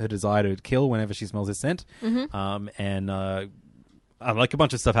 overcome her desire to kill whenever she smells his scent. Like a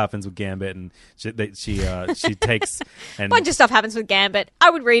bunch of stuff happens with Gambit, and she takes and A bunch of stuff happens with Gambit. I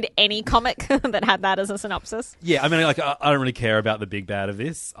would read any comic that had that as a synopsis. yeah. I mean, like, I don't really care about the big bad of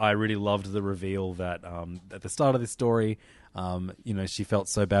this. I really loved the reveal that at the start of this story, she felt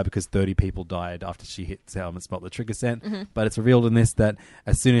so bad because 30 people died after she hit Salem and smelt the trigger scent. But it's revealed in this that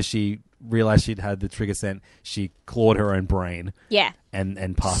as soon as she realized she'd had the trigger scent, she clawed her own brain. Yeah. And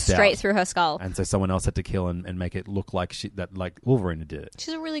passed out Straight through her skull. And so someone else had to kill and make it look like like Wolverine did it.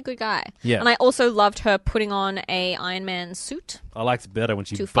 She's a really good guy. Yeah. And I also loved her putting on a Iron Man suit. I liked it better when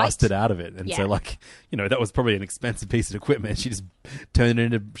she To fight. busted out of it. And so, Yeah. like, that was probably an expensive piece of equipment. She just turned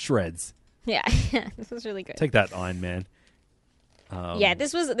it into shreds. Yeah. This was really good. Take that, Iron Man. Yeah,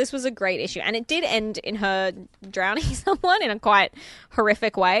 this was a great issue, and it did end in her drowning someone in a quite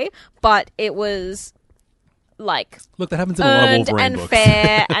horrific way, but it was like Look, that happens in a lot of earned Wolverine and books.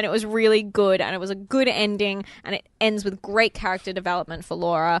 fair, and it was really good, and it was a good ending, and it ends with great character development for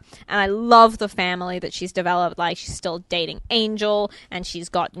Laura, and I love the family that she's developed. Like, she's still dating Angel, and she's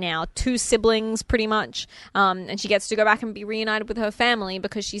got now 2 siblings pretty much, and she gets to go back and be reunited with her family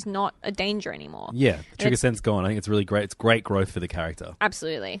because she's not a danger anymore. Yeah, the trigger scent's gone. I think it's really great. It's great growth for the character.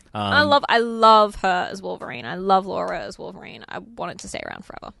 Absolutely. I love her as Wolverine. I love Laura as Wolverine. I want it to stay around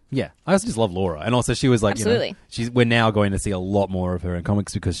forever. Yeah, I also just love Laura, and also she was like, Absolutely. we're now going to see a lot more of her in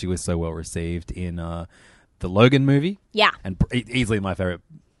comics because she was so well received in the Logan movie. Yeah. And easily my favorite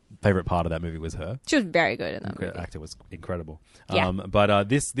part of that movie was her. She was very good in that movie. The actor was incredible. Yeah. But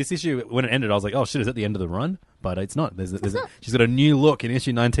this issue, when it ended, I was like, oh shit, is that the end of the run? But it's not. She's got a new look in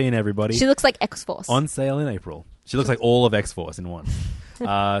issue 19, everybody. She looks like X-Force. On sale in April. She looks like all of X-Force in one.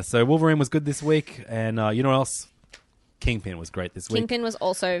 So Wolverine was good this week, and you know what else? Kingpin was great this week. Kingpin was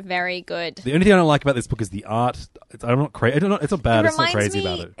also very good. The only thing I don't like about this book is the art. I'm not crazy. It's not bad. It's not crazy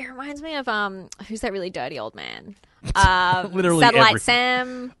about it. It reminds me of who's that really dirty old man? Literally Satellite everything.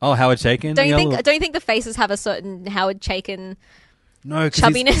 Sam. Oh, Howard Chaykin. Don't you Yeah, think? Don't you think the faces have a certain Howard Chaykin no, 'cause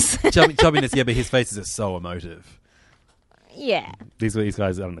chubbiness? Chubbiness, yeah, but his faces are so emotive. Yeah, These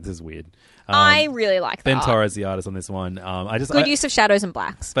guys, I don't know, this is weird. I really like Ben that. Torres, the artist on this one. Good use of shadows and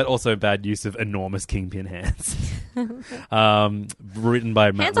blacks. but also bad use of enormous Kingpin hands. Written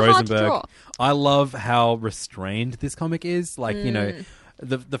by Matt Hands are hard to Rosenberg. draw. I love how restrained this comic is. Like,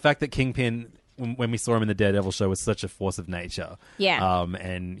 the fact that Kingpin, when we saw him in the Daredevil show, was such a force of nature. Yeah.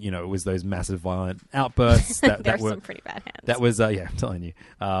 And it was those massive violent outbursts that There are were some pretty bad hands. That was I'm telling you.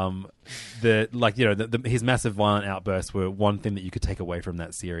 His massive violent outbursts were one thing that you could take away from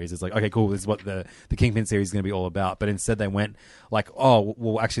that series. It's like, okay, cool, this is what the Kingpin series is going to be all about. But instead they went like, oh,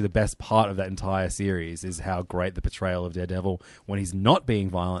 well, actually the best part of that entire series is how great the portrayal of Daredevil when he's not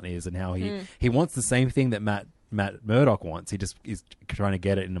being violent is, and how he wants the same thing that Matt Murdock wants. He just is trying to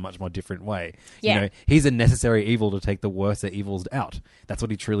get it in a much more different way. Yeah. He's a necessary evil to take the worst of evils out. That's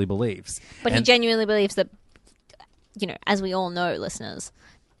what he truly believes. But he genuinely believes that, as we all know, listeners,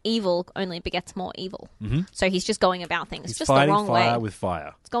 evil only begets more evil. Mm-hmm. So he's just going about things He's just the fighting wrong fire way. with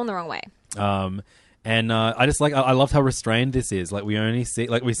fire. It's going the wrong way. And I just I loved how restrained this is. Like,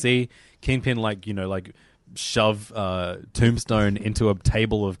 we see Kingpin shove Tombstone into a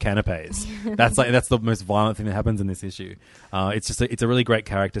table of canapes. That's the most violent thing that happens in this issue. It's a really great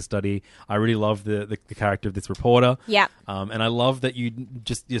character study. I really love the character of this reporter. Yeah. And I love that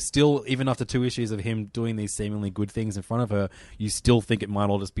you're still, even after 2 issues of him doing these seemingly good things in front of her, you still think it might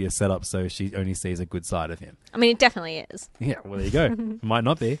all just be a setup so she only sees a good side of him. I mean, it definitely is. Yeah, well, there you go. It might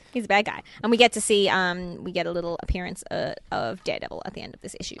not be. He's a bad guy. And we get to see, we get a little appearance of Daredevil at the end of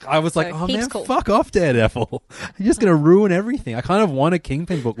this issue. I was like, So oh heaps man, cool. fuck off, Daredevil. You're just going to ruin everything. I kind of want a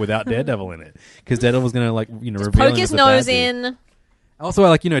Kingpin book without Daredevil in it. Because Daredevil's going to, reveal Poke him his as the nose bad dude. in. Also,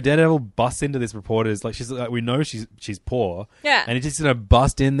 like, Daredevil busts into this reporter's, like, she's like, we know she's poor. Yeah. And he's just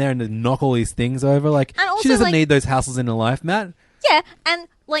bust in there and knock all these things over. Like, And also, she doesn't like- need those hassles in her life, Matt. Yeah, and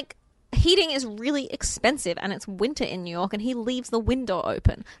like heating is really expensive, and it's winter in New York, and he leaves the window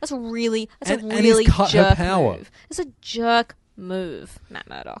open. That's a really And he's cut her jerk power. move. It's a jerk move, Matt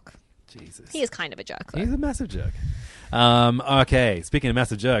Murdock. Jesus. He is kind of a jerk, though. He's a massive jerk. Okay, speaking of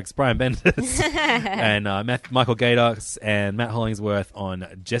massive jerks, Brian Bendis and Michael Gaydox and Matt Hollingsworth on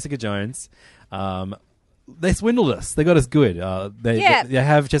Jessica Jones. They swindled us. They got us good. They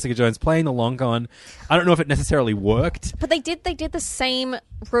have Jessica Jones playing the long con. I don't know if it necessarily worked. But they did the same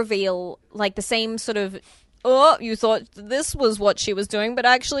reveal, like the same sort of, oh, you thought this was what she was doing, but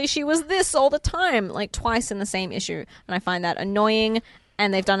actually she was this all the time, like twice in the same issue. And I find that annoying,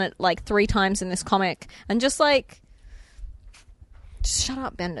 and they've done it like 3 times in this comic. And just like, just shut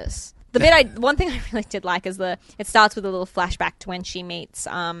up, Bendis. One thing I really did like is it starts with a little flashback to when she meets,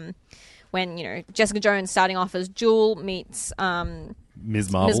 when, Jessica Jones starting off as Jewel meets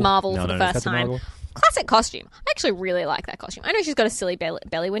Ms. Marvel. Ms. Marvel No, for the no, first Captain time. Marvel. Classic costume. I actually really like that costume. I know she's got a silly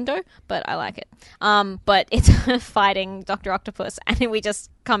belly window, but I like it. But it's fighting Dr. Octopus, and we just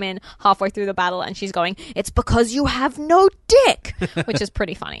come in halfway through the battle, and she's going, "It's because you have no dick," which is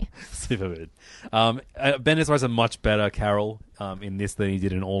pretty funny. Super good. Bendis writes a much better Carol in this than he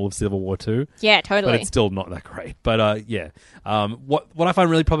did in all of Civil War 2. Yeah, totally. But it's still not that great. But yeah. What I find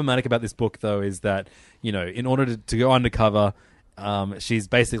really problematic about this book, though, is that, in order to go undercover, she's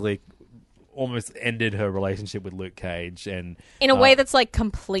basically almost ended her relationship with Luke Cage, and in a way that's like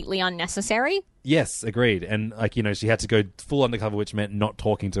completely unnecessary. Yes, agreed. And she had to go full undercover, which meant not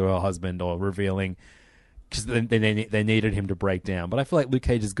talking to her husband or revealing, because they needed him to break down. But I feel like Luke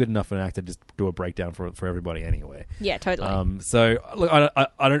Cage is good enough an actor to just do a breakdown for everybody anyway. Yeah, totally. So look,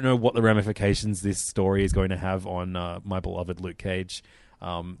 I don't know what the ramifications this story is going to have on my beloved Luke Cage.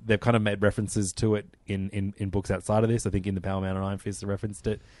 They've kind of made references to it in books outside of this. I think in the Power Man and Iron Fist they referenced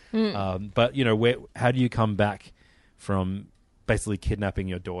it. But how do you come back from basically kidnapping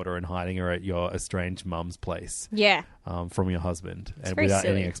your daughter and hiding her at your estranged mum's place? Yeah. From your husband, and very without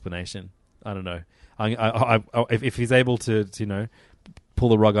silly. any explanation. I don't know. If he's able to pull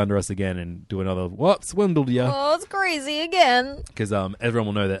the rug under us again and do another what swindled you. Oh, it's crazy again. Because everyone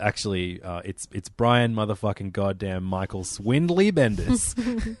will know that actually it's Brian motherfucking goddamn Michael Swindly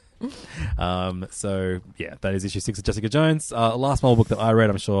Bendis. So yeah, that is issue 6 of Jessica Jones. Last Marvel book that I read,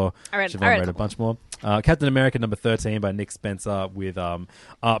 I'm sure Siobhan read a bunch more. Captain America number 13 by Nick Spencer with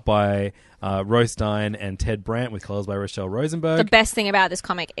art by Rose Stein and Ted Brandt with colors by Rochelle Rosenberg. The best thing about this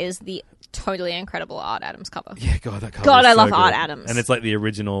comic is the totally incredible Art Adams cover. Yeah, God, that cover. God, is I so love good. Art Adams. And it's like the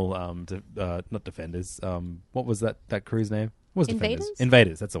original, not Defenders. What was that crew's name? What was Invaders? Defenders?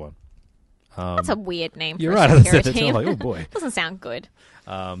 Invaders. That's the one. That's a weird name You're for right. a I superhero said that too. team. I'm like, oh boy. Doesn't sound good.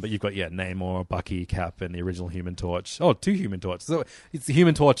 But you've got Namor, Bucky, Cap, and the original Human Torch. Oh, 2 Human Torches. So it's the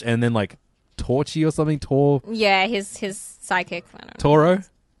Human Torch and then like Torchy or something. Yeah, his sidekick. I don't know. Toro.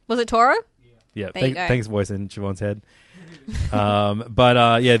 Was it Toro? Yeah. There you go. Thanks, voice in Siobhan's head.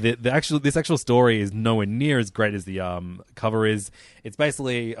 This actual story is nowhere near as great as the cover is. It's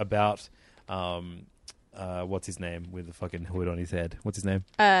basically about what's his name with the fucking hood on his head? What's his name?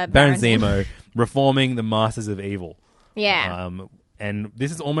 Baron Zemo reforming the Masters of Evil. Yeah. And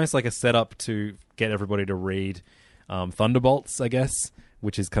this is almost like a setup to get everybody to read Thunderbolts, I guess,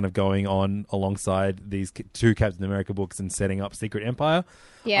 which is kind of going on alongside these 2 Captain America books and setting up Secret Empire.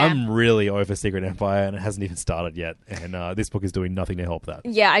 Yeah. I'm really over Secret Empire, and it hasn't even started yet. And this book is doing nothing to help that.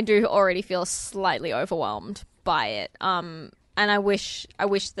 Yeah, I do already feel slightly overwhelmed by it. And I wish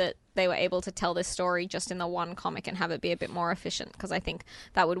that they were able to tell this story just in the one comic and have it be a bit more efficient, because I think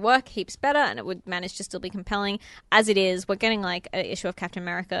that would work heaps better and it would manage to still be compelling. As it is, we're getting like an issue of Captain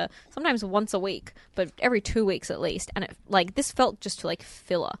America sometimes once a week, but every 2 weeks at least. And this felt just like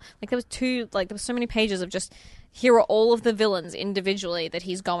filler. Like there was so many pages of just, here are all of the villains individually that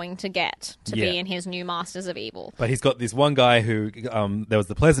he's going to get to be in his new Masters of Evil. But he's got this one guy who, there was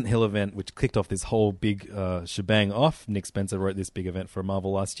the Pleasant Hill event, which kicked off this whole big shebang off. Nick Spencer wrote this big event for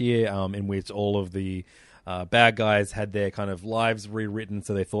Marvel last year, in which all of the bad guys had their kind of lives rewritten,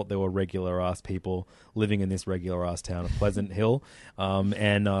 so they thought they were regular-ass people living in this regular-ass town of Pleasant Hill.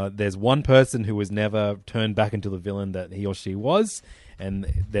 And there's one person who was never turned back into the villain that he or she was,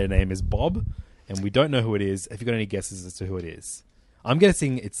 and their name is Bob. And we don't know who it is. Have you got any guesses as to who it is? I'm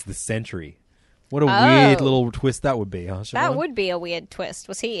guessing it's the Sentry. What a weird little twist that would be, huh, Siobhan? That would be a weird twist.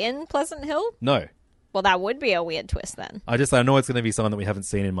 Was he in Pleasant Hill? No. Well, that would be a weird twist then. I know it's going to be someone that we haven't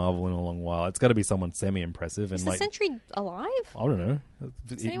seen in Marvel in a long while. It's got to be someone semi-impressive. Is and the Sentry alive? I don't know.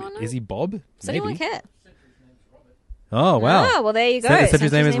 Does anyone know? Is he Bob? Does anyone care? Oh, wow. Ah, well, there you go.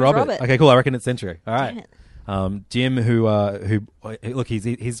 Sentry's name is Robert. Okay, cool. I reckon it's Sentry. All right. Damn it. Jim, who look,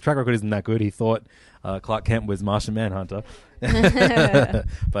 his track record isn't that good. He thought Clark Kent was Martian Manhunter.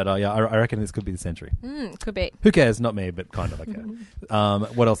 But yeah, I reckon this could be the Sentry. Could be. Who cares? Not me, but kind of. Okay.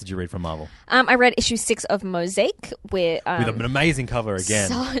 What else did you read from Marvel? I read issue 6 of Mosaic with an amazing cover again.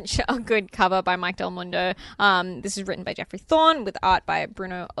 Such a good cover by Mike Del Mundo. This is written by Jeffrey Thorne with art by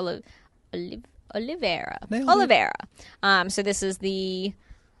Bruno Oliveira. So this is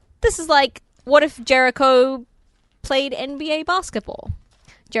like, what if Jericho played NBA basketball?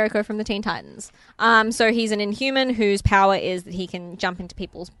 Jericho from the Teen Titans. So he's an Inhuman whose power is that he can jump into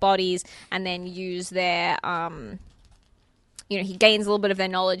people's bodies and then use their he gains a little bit of their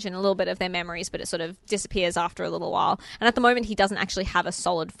knowledge and a little bit of their memories, but it sort of disappears after a little while. And at the moment, he doesn't actually have a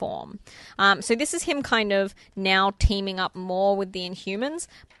solid form. So this is him kind of now teaming up more with the Inhumans,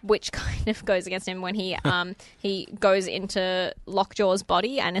 which kind of goes against him when he goes into Lockjaw's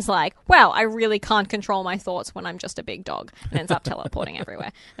body and is like, wow, I really can't control my thoughts when I'm just a big dog, and ends up teleporting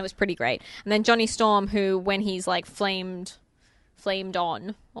everywhere. It was pretty great. And then Johnny Storm, who, when he's like flamed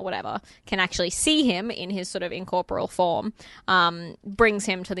on or whatever, can actually see him in his sort of incorporeal form, brings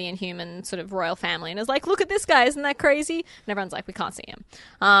him to the Inhuman sort of royal family and is like, look at this guy, isn't that crazy? And everyone's like, we can't see him.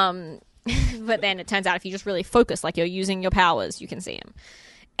 But then it turns out if you just really focus, like you're using your powers, you can see him.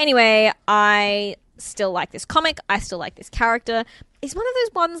 Anyway, I still like this comic. I still like this character. It's one of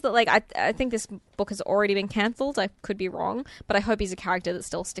those ones that, like, I think this book has already been cancelled. I could be wrong, but I hope he's a character that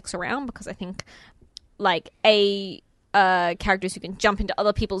still sticks around, because I think, like, characters who can jump into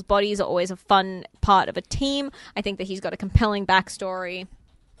other people's bodies are always a fun part of a team. I think that he's got a compelling backstory.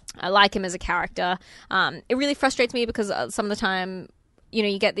 I like him as a character. It really frustrates me because some of the time,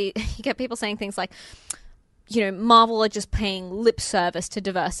 you get people saying things like, Marvel are just paying lip service to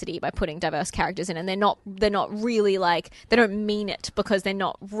diversity by putting diverse characters in, and they're not really, like, they don't mean it because they're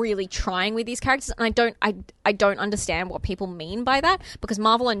not really trying with these characters. And I don't understand what people mean by that, because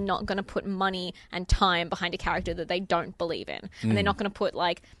Marvel are not going to put money and time behind a character that they don't believe in, and they're not going to put,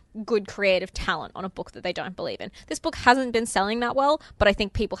 like, good creative talent on a book that they don't believe in. This book hasn't been selling that well, but I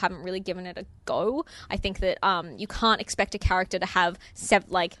think people haven't really given it a go. I think that you can't expect a character to have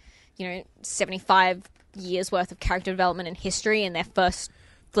 75 years worth of character development and history in their first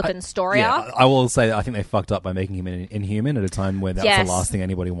flippin' story arc. I will say that I think they fucked up by making him an Inhuman at a time where that was the last thing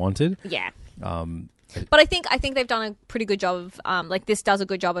anybody wanted. Yeah. But I think they've done a pretty good job of this does a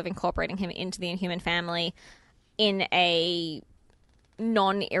good job of incorporating him into the Inhuman family in a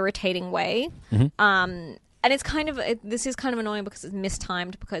non-irritating way. And it's this is kind of annoying because it's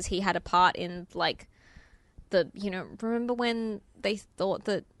mistimed, because he had a part in, like, remember when they thought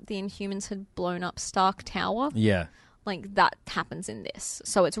that the Inhumans had blown up Stark Tower? Yeah. Like, that happens in this.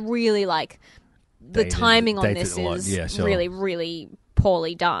 So it's really, like, the timing on this is really, really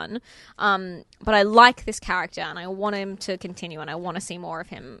poorly done. But I like this character, and I want him to continue, and I want to see more of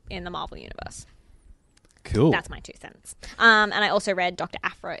him in the Marvel Universe. Cool. That's my 2 cents. And I also read Dr.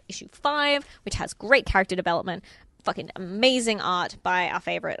 Aphra issue 5, which has great character development, fucking amazing art by our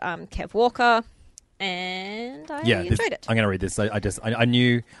favorite Kev Walker. And I enjoyed it. I'm going to read this. I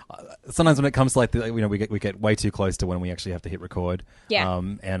knew sometimes when it comes to, like, we get way too close to when we actually have to hit record. Yeah.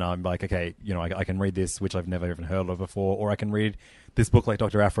 And I'm like, okay, I can read this, which I've never even heard of before, or I can read this book like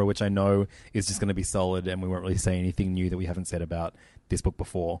Dr. Aphra, which I know is just going to be solid, and we won't really say anything new that we haven't said about this book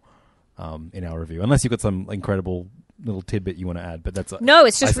before in our review, unless you've got some incredible little tidbit you want to add. But that's no,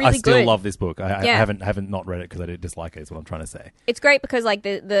 it's just really good. I still love this book. I haven't not read it because I didn't dislike it. Is what I'm trying to say. It's great because, like,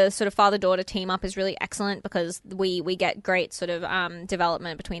 the sort of father-daughter team up is really excellent, because we get great sort of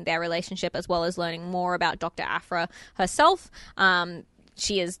development between their relationship, as well as learning more about Dr. Aphra herself.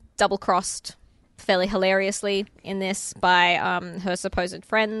 She is double-crossed fairly hilariously in this by her supposed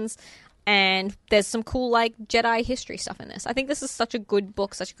friends. And there's some cool, like, Jedi history stuff in this. I think this is such a good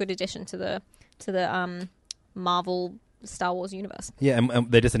book, such a good addition to the Marvel Star Wars universe. Yeah,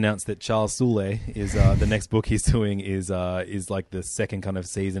 and they just announced that Charles Soule is the next book he's doing is like the second kind of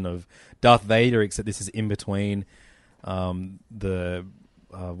season of Darth Vader, except this is in between whatever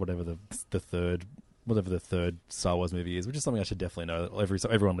the third Star Wars movie is, which is something I should definitely know.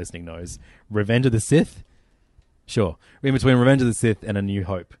 Everyone listening knows. Revenge of the Sith. Sure, in between Revenge of the Sith and A New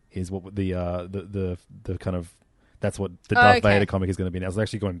Hope is what the kind of, that's what the Darth Vader comic is going to be now. It's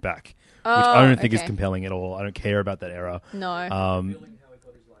actually going back, which I don't think is compelling at all. I don't care about that era. No.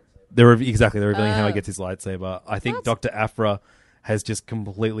 They're revealing how he gets his lightsaber. I think Dr. Aphra has just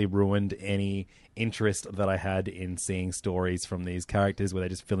completely ruined any interest that I had in seeing stories from these characters where they're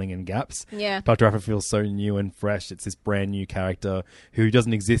just filling in gaps. Yeah. Dr. Aphra feels so new and fresh. It's this brand new character who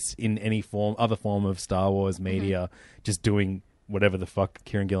doesn't exist in any other form of Star Wars media, just doing whatever the fuck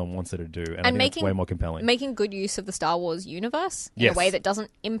Kieran Gillen wants her to do. And I think it's way more compelling. Making good use of the Star Wars universe in Yes. a way that doesn't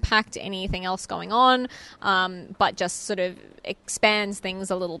impact anything else going on, but just sort of expands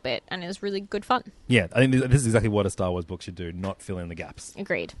things a little bit and is really good fun. Yeah, I think this is exactly what a Star Wars book should do, not fill in the gaps.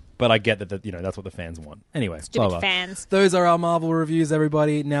 Agreed. But I get that, that's what the fans want. Anyway, Stupid blah, blah. fans. Those are our Marvel reviews,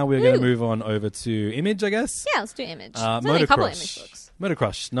 everybody. Now we're going to move on over to Image, I guess. Yeah, let's do Image. There's only a couple of Image books. Motor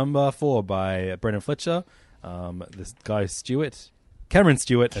Crush, number 4 by Brendan Fletcher. This guy Cameron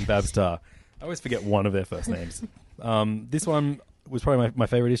Stewart and Babs Tarr. I always forget one of their first names. This one was probably my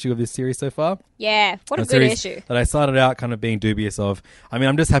favorite issue of this series so far. Yeah, what a good series issue. That I started out kind of being dubious of. I mean,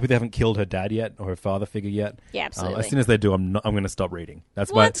 I'm just happy they haven't killed her dad yet or her father figure yet. Yeah, absolutely. As soon as they do, I'm going to stop reading.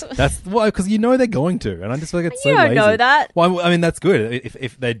 That's What? that's why, because they're going to, and I just feel like it's so You don't lazy. know that. Well, I mean, that's good.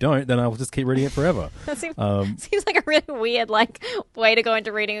 If they don't, then I'll just keep reading it forever. That seems like a really weird way to go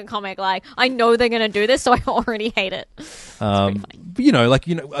into reading a comic. Like, I know they're going to do this, so I already hate it. It's pretty funny. But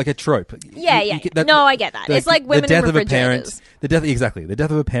like a trope. Yeah. No, I get that. It's like women the death in of a parent. refrigerators. The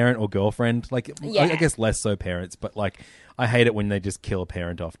death of a parent or girlfriend. Like, Yeah. I guess less so parents, but like, I hate it when they just kill a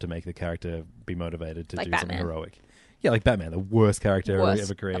parent off to make the character be motivated to Like do Batman. something heroic. Yeah, like Batman, the worst character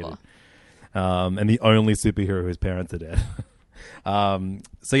ever created, ever. and the only superhero whose parents are dead.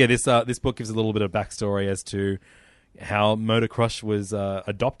 So yeah, this book gives a little bit of backstory as to how Motor Crush was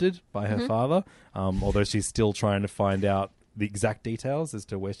adopted by her father, although she's still trying to find out the exact details as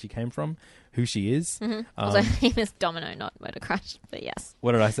to where she came from, who she is. Also, her name is Domino, not Motor Crush, but yes.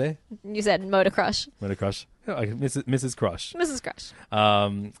 What did I say? You said Motor Crush. Motor Crush. Oh, Mrs. Crush. Mrs. Crush.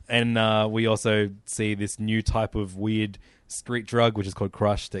 And we also see this new type of weird street drug, which is called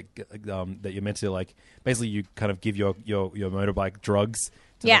Crush, that you're meant to, like, basically you kind of give your motorbike drugs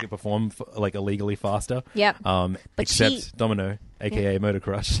to make it perform illegally faster. Yep. But except Domino, aka Motor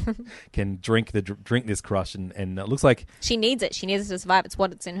Crush, can drink this Crush, and it looks like she needs it. She needs it to survive. It's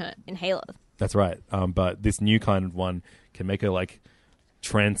what's in her inhaler. that's right. But this new kind of one can make her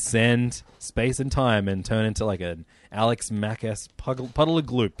transcend space and time and turn into an Alex Mack-esque puddle of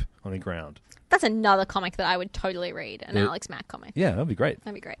gloop on the ground. That's another comic that I would totally read. An Alex Mack comic. Yeah, that'd be great.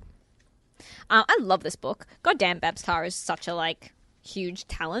 That'd be great. I love this book. Goddamn, Babs Tarr is such a huge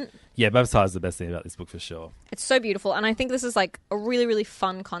talent. Yeah, Babs Tarr is the best thing about this book for sure. It's so beautiful, and I think this is a really, really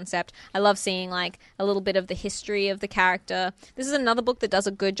fun concept. I love seeing a little bit of the history of the character. This is another book that does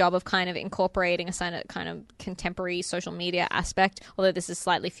a good job of kind of incorporating a kind of contemporary social media aspect, although this is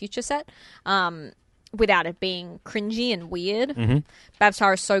slightly future set, without it being cringy and weird. Mm-hmm. Babs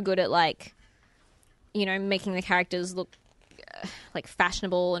Tarr is so good at making the characters look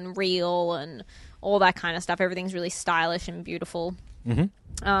fashionable and real and all that kind of stuff. Everything's really stylish and beautiful. Mm-hmm.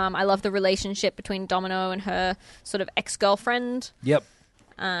 I love the relationship between Domino and her sort of ex-girlfriend. Yep.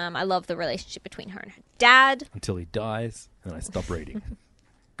 I love the relationship between her and her dad. Until he dies, and I stop reading.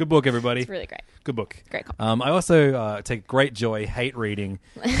 Good book, everybody. It's really great. Good book. Great comic. I also take great joy, hate reading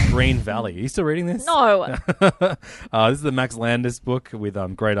Green Valley. Are you still reading this? No. This is the Max Landis book with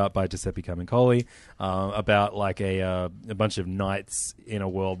great art by Giuseppe Camuncoli about a bunch of knights in a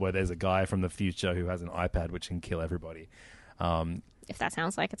world where there's a guy from the future who has an iPad which can kill everybody. If that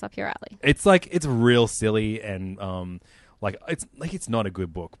sounds like it's up your alley. It's real silly and it's not a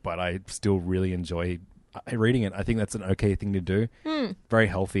good book, but I still really enjoy reading it. I think that's an okay thing to do. Very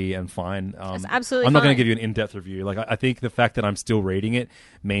healthy and fine. That's absolutely I'm not going fine. to give you an in-depth review. I think the fact that I'm still reading it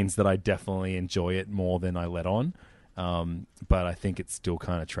means that I definitely enjoy it more than I let on. But I think it's still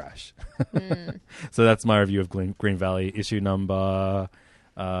kind of trash. So that's my review of Green Valley, issue number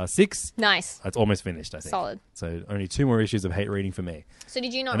 6. Nice. It's almost finished, I think. Solid. So only 2 more issues of hate reading for me. So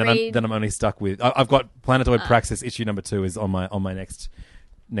did you not And read... then I'm only stuck with... I've got Planetoid Praxis, issue number 2 is on my next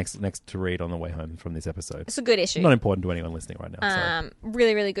to read on the way home from this episode. It's a good issue. Not important to anyone listening right now.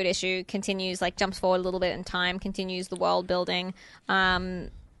 Really, really good issue. Continues, jumps forward a little bit in time, continues the world building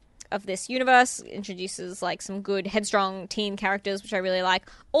of this universe, introduces some good headstrong teen characters, which I really like.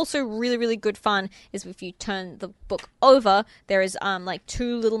 Also really, really good fun is if you turn the book over, there is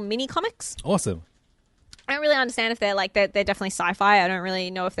 2 little mini comics. Awesome. I don't really understand if they're definitely sci-fi. I don't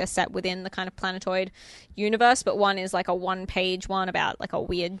really know if they're set within the kind of Planetoid universe, but one is a 1-page one about a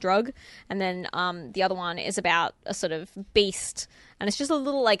weird drug, and then the other one is about a sort of beast, and it's just a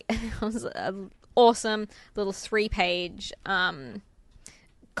little awesome little 3-page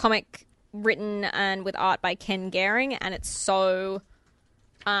comic written and with art by Ken Gehring, and it's so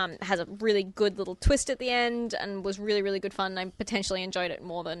has a really good little twist at the end and was really, really good fun. I potentially enjoyed it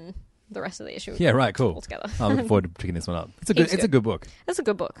more than the rest of the issue. Yeah, right, cool. Altogether. I'm looking forward to picking this one up. It's a good book. It's a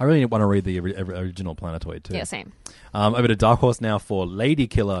good book. I really want to read the original Planetoid too. Yeah, same. Over to Dark Horse now for Lady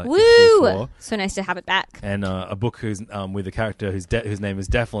Killer. Woo! So nice to have it back. And a book who's with a character whose name is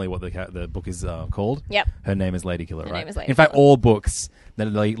definitely what the book is called. Yep. Her name is Lady Killer, Her right? name is Lady In fact, Killer. all books, the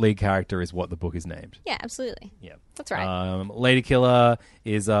lead character is what the book is named. Yeah, absolutely. Yeah. That's right. Lady Killer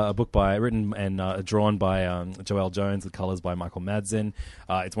is a book written and drawn by Joelle Jones, with colours by Michael Madsen.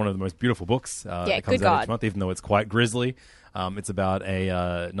 It's one of the most beautiful books. It comes good out God. each month, even though it's quite grisly. It's about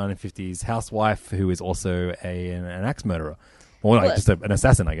a 1950s housewife who is also an axe murderer. Or just an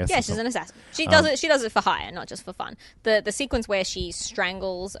assassin, I guess. Yeah, she's an assassin. She does it. She does it for hire, not just for fun. The sequence where she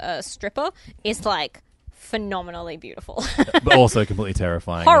strangles a stripper is like phenomenally beautiful, but also completely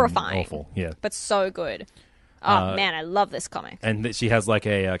terrifying, horrifying, and awful. Yeah, but so good. Oh man, I love this comic. And that she has like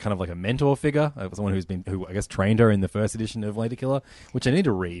a kind of like a mentor figure, someone who I guess trained her in the first edition of Lady Killer, which I need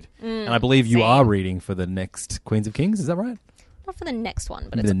to read. And I believe you are reading for the next Queens of Kings. Is that right? Not for the next one,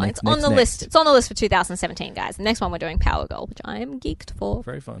 but The it's next- on the next. list. It's on the list for 2017, guys. The next one we're doing Power Girl, which I am geeked for.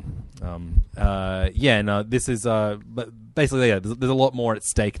 Very fun. This is but basically, there's a lot more at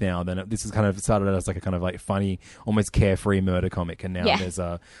stake now than this is kind of started as like a kind of like funny, almost carefree murder comic, and now there's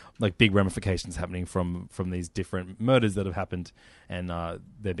like big ramifications happening from these different murders that have happened, and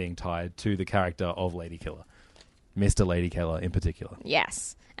they're being tied to the character of Lady Killer, Mr. Lady Killer in particular.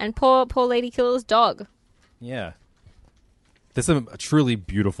 Yes, and poor Lady Killer's dog. Yeah. There's some truly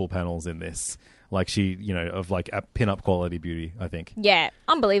beautiful panels in this. Like of like pin-up quality beauty, I think. Yeah,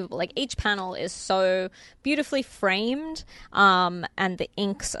 unbelievable. Like each panel is so beautifully framed, and the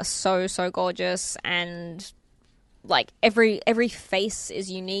inks are so gorgeous, and like every face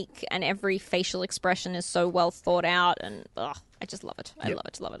is unique, and every facial expression is so well thought out, and I just love it. I love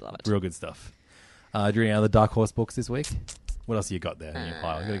it. Real good stuff. Do you have any other Dark Horse books this week? What else have you got there in your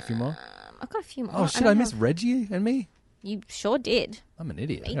pile? You got a few more? I've got a few more. Oh shit! I missed Reggie and Me. You sure did. I'm an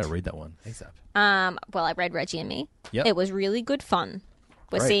idiot. I gotta read that one ASAP. Well, I read Reggie and Me. Yep. It was really good fun.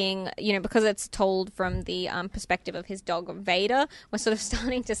 We're Great. seeing, because it's told from the perspective of his dog Vader, we're sort of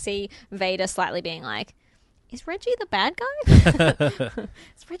starting to see Vader slightly being like, is Reggie the bad guy?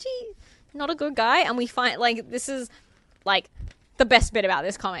 Is Reggie not a good guy? And we find, like, this is, like, the best bit about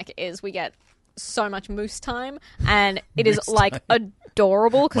this comic is we get so much Moose time, and it is, like,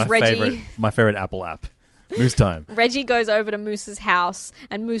 adorable, because My favorite Apple app. Moose time. Reggie goes over to Moose's house,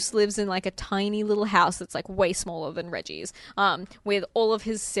 and Moose lives in like a tiny little house that's like way smaller than Reggie's, with all of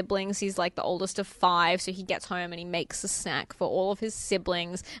his siblings. He's like the oldest of 5, so he gets home and he makes a snack for all of his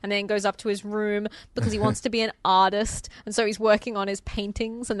siblings, and then goes up to his room because he wants to be an artist, and so he's working on his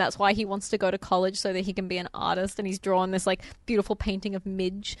paintings, and that's why he wants to go to college so that he can be an artist. And he's drawn this like beautiful painting of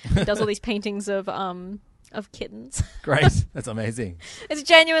Midge. He does all these paintings of kittens. Great. That's amazing. It's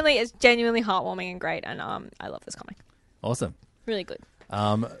genuinely heartwarming and great, and I love this comic. Awesome. Really good.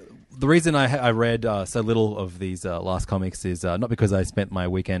 The reason I read so little of these last comics is not because I spent my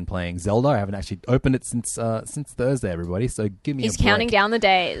weekend playing Zelda. I haven't actually opened it since Thursday, everybody. So give me He's a break. counting down the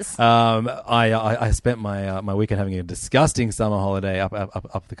days. I spent my weekend having a disgusting summer holiday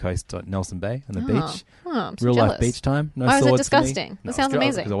up the coast at Nelson Bay on the beach. Oh, I'm so Real jealous. life beach time. No Why is it swords disgusting? for me. That sounds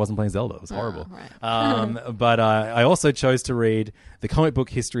amazing. Because I wasn't playing Zelda. It was horrible. right. But I also chose to read The Comic Book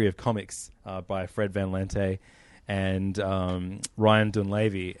History of Comics by Fred Van Lente and Ryan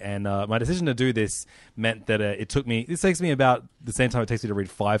Dunleavy. And my decision to do this meant that this takes me about the same time it takes me to read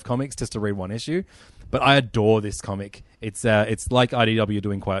 5 comics just to read one issue. But I adore this comic. It's like IDW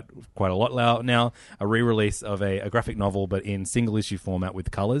doing quite a lot now. A re-release of a graphic novel, but in single issue format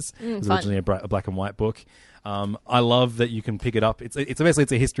with colors. It was originally a black and white book. I love that you can pick it up. It's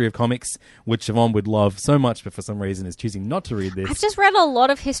basically a history of comics, which Siobhan would love so much, but for some reason is choosing not to read this. I've just read a lot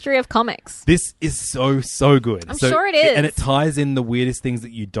of history of comics. This is so good. I'm sure it is. And it ties in the weirdest things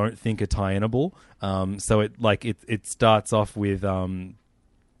that you don't think are tie-inable. So it starts off with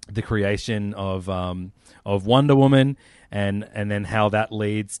the creation of Wonder Woman, and then how that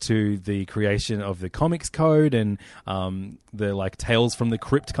leads to the creation of the Comics Code and the like Tales from the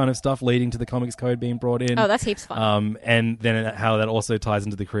Crypt kind of stuff leading to the Comics Code being brought in. Oh, that's heaps fun. And then how that also ties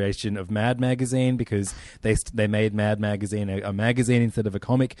into the creation of Mad Magazine, because they made Mad Magazine a magazine instead of a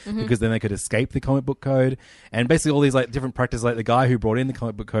comic, because then they could escape the comic book code. And basically all these like different practices, like the guy who brought in the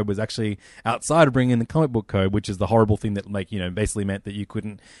comic book code was actually outside of bringing in the comic book code, which is the horrible thing that basically meant that you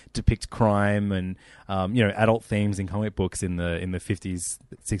couldn't depict crime and adult themes in comic books in the 50s,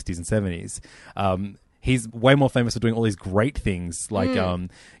 60s and 70s. he's way more famous for doing all these great things. Like,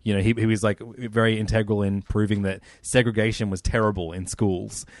 you know, he was like very integral in proving that segregation was terrible in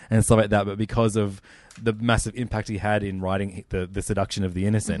schools and stuff like that. But because of the massive impact he had in writing the Seduction of the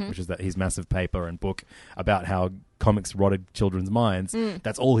Innocent, which is that his massive paper and book about how comics rotted children's minds,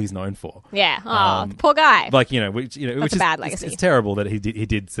 that's all he's known for. Yeah. Poor guy. Like, you know, which is a bad legacy. It's terrible that he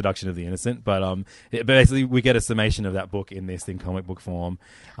did Seduction of the Innocent, but basically we get a summation of that book in comic book form.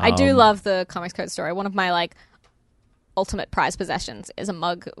 I do love the Comics Code story. One of my like ultimate prized possessions is a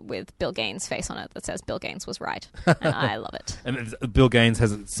mug with Bill Gaines' face on it that says Bill Gaines was right, and I love it. And Bill Gaines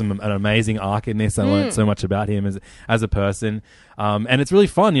has an amazing arc in this. I learned so much about him as a person, and it's really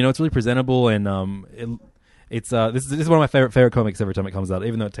fun. You know, it's really presentable, and this is one of my favorite comics every time it comes out.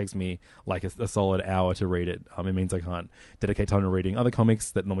 Even though it takes me like a solid hour to read it, it means I can't dedicate time to reading other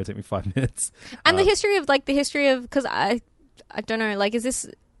comics that normally take me 5 minutes. And the history of because I don't know, like, is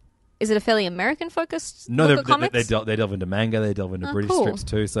it a fairly American-focused book of comics? They delve into manga, they delve into British cool. strips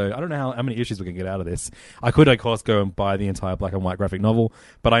too, so I don't know how many issues we can get out of this. I could, of course, go and buy the entire black and white graphic novel,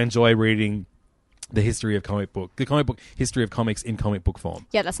 but I enjoy reading the history of comic book history of comics in comic book form.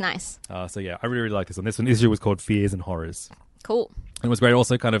 Yeah, that's nice. So yeah, I really, really like this one. This issue was called Fears and Horrors. Cool. And it was great. It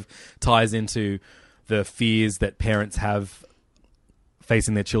also kind of ties into the fears that parents have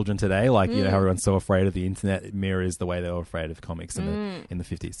facing their children today, like you know how everyone's so afraid of the internet. It mirrors the way they were afraid of comics in the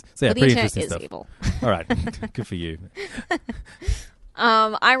 50s. So yeah, pretty interesting stuff. Evil. All right, good for you.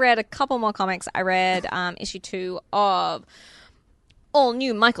 I read a couple more comics. I read issue 2 of all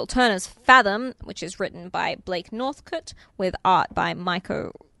new Michael Turner's Fathom, which is written by Blake Northcott with art by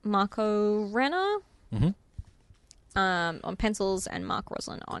Marco Renner. On pencils and Mark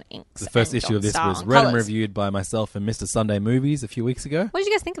Roslin on inks. The first issue John of this Starr was on read and colours. reviewed by myself and Mr. Sunday Movies a few weeks ago. What did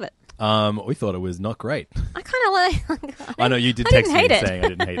you guys think of it? We thought it was not great. I kind of like. I know you did text me saying I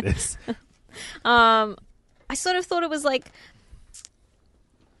didn't hate this. I sort of thought it was like.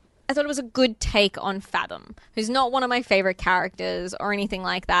 I thought it was a good take on Fathom, who's not one of my favorite characters or anything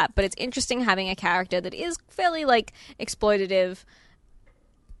like that, but it's interesting having a character that is fairly like exploitative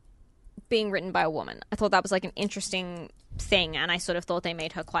being written by a woman. I thought that was like an interesting thing, and I sort of thought they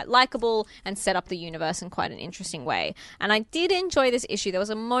made her quite likable and set up the universe in quite an interesting way. And I did enjoy this issue. There was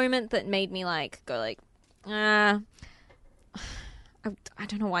a moment that made me I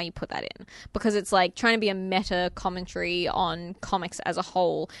don't know why you put that in, because it's like trying to be a meta commentary on comics as a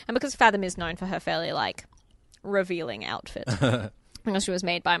whole, and because Fathom is known for her fairly like revealing outfit. Because she was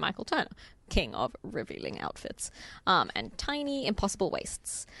made by Michael Turner, king of revealing outfits, and tiny, impossible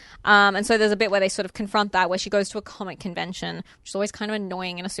waists. And so there's a bit where they sort of confront that, where she goes to a comic convention, which is always kind of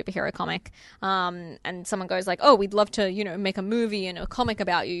annoying in a superhero comic. And someone goes like, oh, we'd love to, make a movie and a comic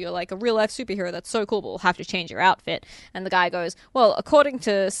about you. You're like a real-life superhero. That's so cool, but we'll have to change your outfit. And the guy goes, well, according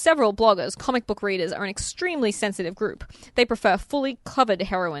to several bloggers, comic book readers are an extremely sensitive group. They prefer fully covered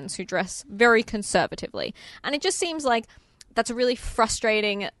heroines who dress very conservatively. And it just seems like that's a really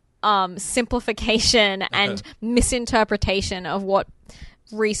frustrating simplification and misinterpretation of what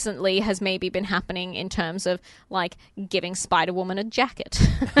recently has maybe been happening in terms of like giving Spider-Woman a jacket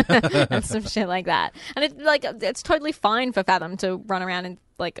and some shit like that. And it's totally fine for Fathom to run around in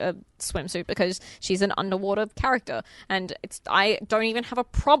like a swimsuit because she's an underwater character, and I don't even have a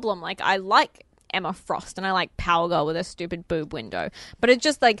problem. Like, I like Emma Frost and I like Power Girl with a stupid boob window, but it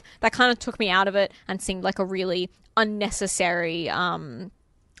just like that kind of took me out of it and seemed like a really unnecessary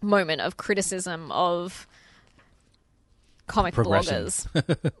moment of criticism of comic bloggers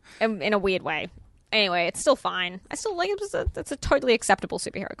in a weird way. Anyway, it's still fine. I still like it. It's a totally acceptable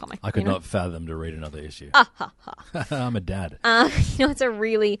superhero comic. I could not fathom to read another issue. I'm a dad. It's a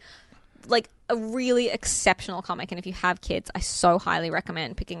really exceptional comic, and if you have kids, I so highly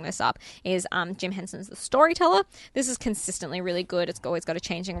recommend picking this up. Is Jim Henson's The Storyteller. This is consistently really good. It's always got a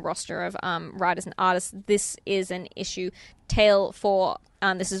changing roster of writers and artists. This is an issue tale for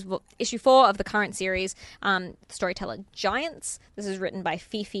this is issue 4 of the current series, Storyteller Giants. This is written by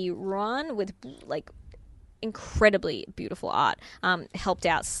Fifi Ruan with like incredibly beautiful art, helped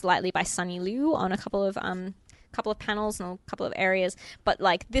out slightly by Sunny Liu on a couple of panels and a couple of areas. But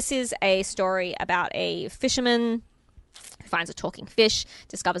like, this is a story about a fisherman who finds a talking fish,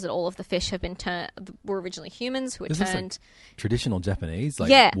 discovers that all of the fish have been were originally humans who were turned like traditional Japanese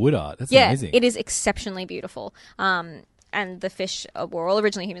wood art. That's amazing. It is exceptionally beautiful. And the fish were all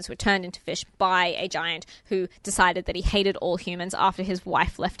originally humans who were turned into fish by a giant who decided that he hated all humans after his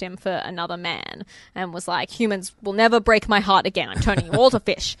wife left him for another man and was like, humans will never break my heart again. I'm turning you all to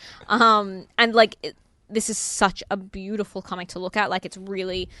fish. And like, this is such a beautiful comic to look at. Like, it's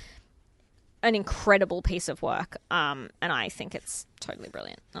really an incredible piece of work, and I think it's totally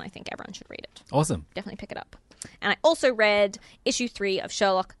brilliant, and I think everyone should read it. Awesome. Definitely pick it up. And I also read issue 3 of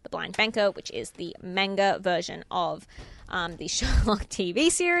Sherlock, The Blind Banker, which is the manga version of the Sherlock TV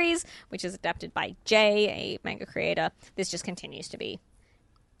series, which is adapted by Jay, a manga creator. This just continues to be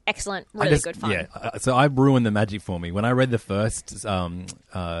excellent, really good fun. Yeah, so I ruined the magic for me. When I read the first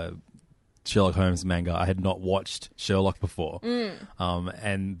Sherlock Holmes manga, I had not watched Sherlock before.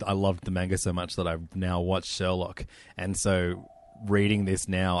 And I loved the manga so much that I've now watched Sherlock. And so reading this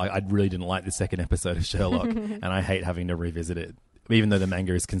now, I really didn't like the second episode of Sherlock, and I hate having to revisit it, even though the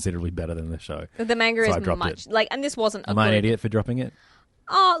manga is considerably better than the show. The manga So I is dropped much it. like, and this wasn't. Am I an idiot for dropping it?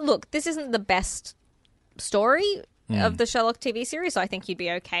 Oh, look, this isn't the best story of the Sherlock TV series, so I think you'd be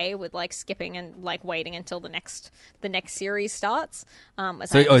okay with like skipping and like waiting until the next series starts.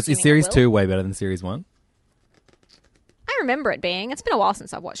 Is series 2 way better than series 1? I remember it being. It's been a while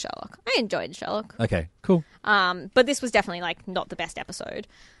since I've watched Sherlock. I enjoyed Sherlock. Okay, cool. But this was definitely like not the best episode.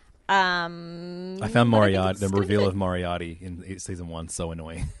 I found Moriarty, the reveal of Moriarty in season 1, so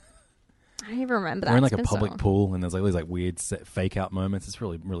annoying. I don't even remember that. We're in like a public pool, and there's like all these like weird fake out moments. It's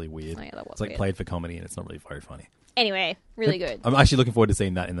really, really weird. Oh, yeah, that was it's like weird. played for comedy, and it's not really very funny. Anyway, really good. I'm actually looking forward to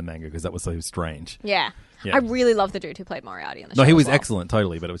seeing that in the manga because that was so strange. Yeah. Yeah. I really love the dude who played Moriarty in the show. No, he was as well. excellent,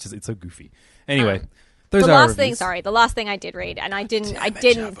 totally, but it's so goofy. Anyway, The those are our last thing, reviews. sorry, the last thing I did read, and I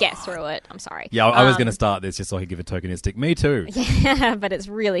didn't get through it. I'm sorry. Yeah, I was going to start this just so I could give a tokenistic. Me too. Yeah, but it's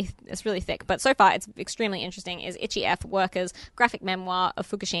really thick. But so far, it's extremely interesting. Is Itchy F Workers Graphic Memoir of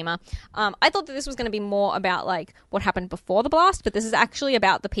Fukushima. I thought that this was going to be more about like what happened before the blast, but this is actually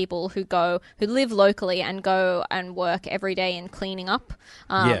about the people who live locally and go and work every day in cleaning up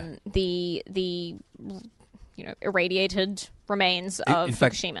the irradiated remains of In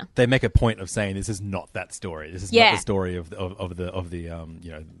fact, Fukushima. they make a point of saying this is not that story. This is not the story of the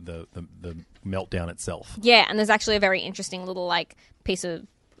meltdown itself. Yeah, and there's actually a very interesting little like piece of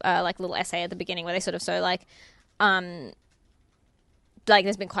little essay at the beginning where they sort of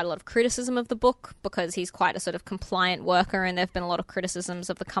there's been quite a lot of criticism of the book because he's quite a sort of compliant worker, and there've been a lot of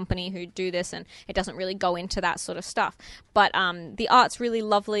criticisms of the company who do this, and it doesn't really go into that sort of stuff. But the art's really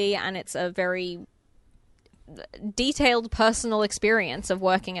lovely, and it's a very detailed personal experience of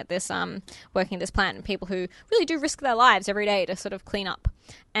working at this plant, and people who really do risk their lives every day to sort of clean up,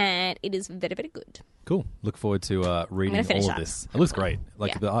 and it is very, very good. Cool. Look forward to reading all of this. It looks great.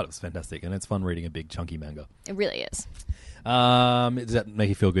 Yeah. The art is fantastic, and it's fun reading a big chunky manga. It really is. Does that make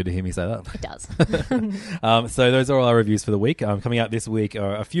you feel good to hear me say that? It does. So those are all our reviews for the week. Coming out this week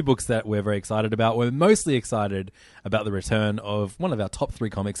are a few books that we're very excited about. We're mostly excited about the return of one of our top 3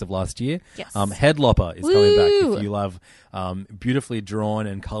 comics of last year. Yes. Headlopper is coming back. If you love beautifully drawn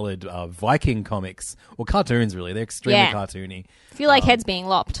and coloured Viking comics, or cartoons really, they're extremely cartoony. If you like heads being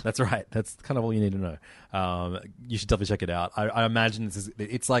lopped. That's right. That's kind of all you need to know. You should definitely check it out. I imagine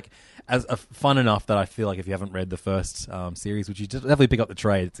it's like fun enough that I feel like if you haven't read the first series, which you definitely pick up the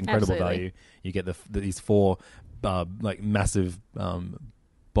trade, it's incredible value. You get these 4 massive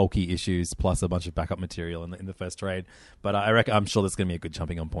bulky issues plus a bunch of backup material in the first trade. But I'm sure that's going to be a good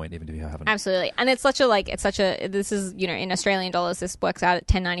jumping on point, even if you haven't. Absolutely, and it's this is in Australian dollars, this works out at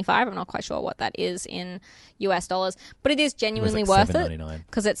 $10.95. I'm not quite sure what that is in US dollars, but it is genuinely worth it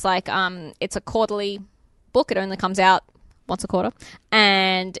because it's it's a quarterly book. It only comes out once a quarter,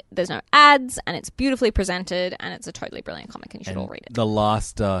 and there's no ads, and it's beautifully presented, and it's a totally brilliant comic, and you should all read it. The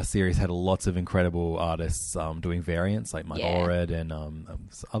last series had lots of incredible artists doing variants, like Mike Allred and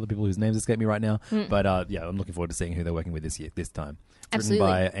other people whose names escape me right now. But I'm looking forward to seeing who they're working with this time. It's Absolutely.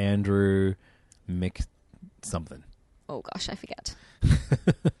 written by Andrew Mick something. Oh gosh, I forget.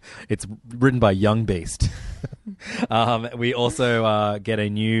 It's written by Young Beast. We also get a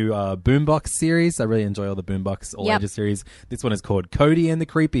new Boombox series. I really enjoy all the Boombox all ages series. This one is called Cody and the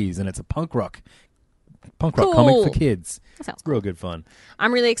Creepies, and it's a punk rock comic for kids. That sounds real good fun.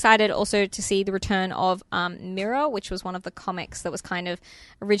 I'm really excited also to see the return of Mirror, which was one of the comics that was kind of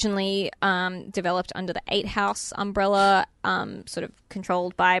originally developed under the 8 House umbrella, sort of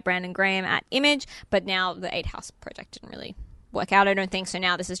controlled by Brandon Graham at Image, but now the 8 House project didn't really work out, I don't think, so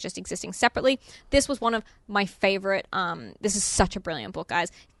now this is just existing separately. This was one of my favorite, this is such a brilliant book,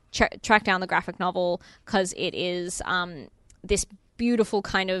 guys. Track down the graphic novel, because it is this beautiful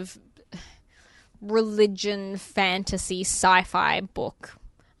kind of religion, fantasy, sci-fi book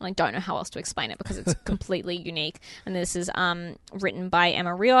and I don't know how else to explain it because it's completely unique. And this is written by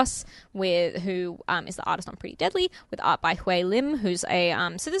Emma Rios, who is the artist on Pretty Deadly, with art by Hui Lim, who's a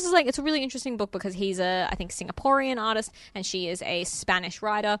so this is it's a really interesting book because he's a, I think, Singaporean artist and she is a Spanish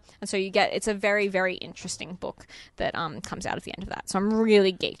writer, and so it's a very, very interesting book that comes out at the end of that. So I'm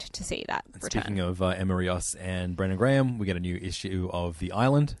really geeked to see that return. Speaking of Emma Rios and Brendan Graham, we get a new issue of The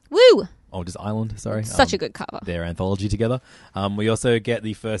Island. Woo! Oh, just Island, sorry. Such a good cover. Their anthology together. We also get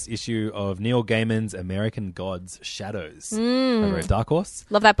the first issue of Neil Gaiman's American Gods Shadows over at Dark Horse.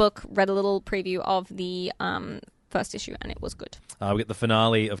 Love that book. Read a little preview of the first issue and it was good. We get the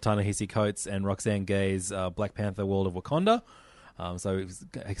finale of Ta-Nehisi Coates and Roxane Gay's Black Panther World of Wakanda. So it's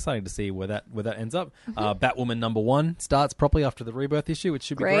exciting to see where that ends up. Batwoman #1 starts properly after the Rebirth issue, which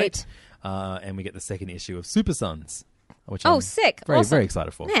should be great. And we get the second issue of Super Sons. Which I'm sick. Very, awesome. very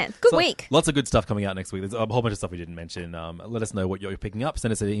excited for. Man, good week. Lots of good stuff coming out next week. There's a whole bunch of stuff we didn't mention. Let us know what you're picking up.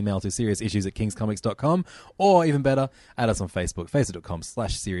 Send us an email to seriousissues@kingscomics.com, or even better, add us on Facebook,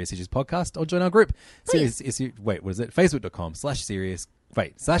 facebook.com/seriousissuespodcast, or join our group.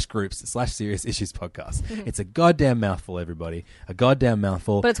 Facebook.com/groups/Serious Issues Podcast. It's a goddamn mouthful, everybody. A goddamn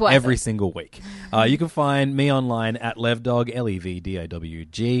mouthful. But it's worth every it. single week. You can find me online at Levdog,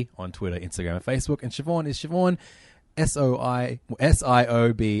 LEVDAWG, on Twitter, Instagram, and Facebook. And Siobhan is Siobhan, SIOBHAN.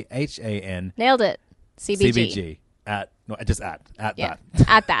 Nailed it. CBG. At that. At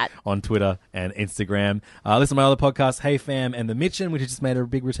that. On Twitter and Instagram. Listen to my other podcast, Hey Fam and The Mitchin, which has just made a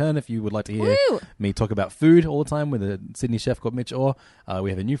big return. If you would like to hear me talk about food all the time with a Sydney chef called Mitch Orr, we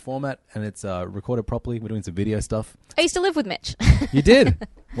have a new format and it's recorded properly. We're doing some video stuff. I used to live with Mitch. You did?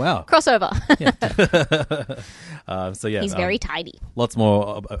 Wow. Crossover. He's very tidy. Lots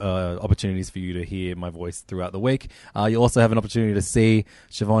more opportunities for you to hear my voice throughout the week. You'll also have an opportunity to see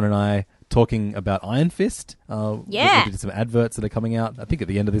Siobhan and I talking about Iron Fist. We did some adverts that are coming out, I think, at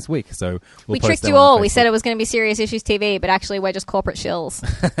the end of this week. So we tricked you all. We said it was going to be Serious Issues TV, but actually we're just corporate shills.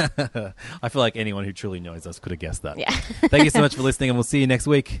 I feel like anyone who truly knows us could have guessed that. Yeah. Thank you so much for listening, and we'll see you next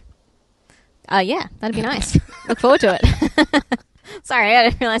week. Yeah, that'd be nice. Look forward to it. Sorry, I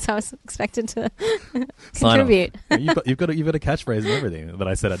didn't realize I was expected to contribute. You've got a catchphrase and everything that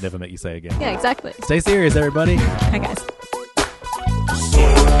I said I'd never make you say again. Yeah, exactly. Stay serious, everybody. Hi, guys.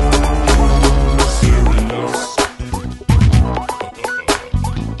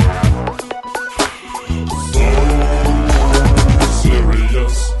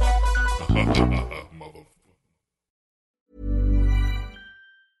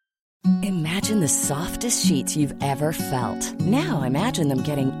 Imagine the softest sheets you've ever felt. Now imagine them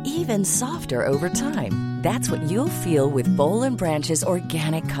getting even softer over time. That's what you'll feel with Boll & Branch's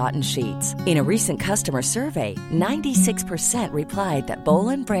organic cotton sheets. In a recent customer survey, 96% replied that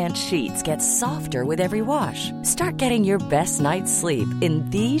Boll & Branch sheets get softer with every wash. Start getting your best night's sleep in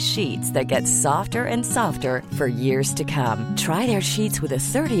these sheets that get softer and softer for years to come. Try their sheets with a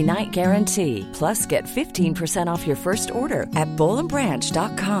 30-night guarantee. Plus, get 15% off your first order at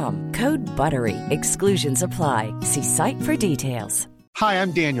bollandbranch.com. Code BUTTERY. Exclusions apply. See site for details. Hi,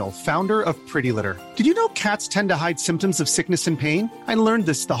 I'm Daniel, founder of Pretty Litter. Did you know cats tend to hide symptoms of sickness and pain? I learned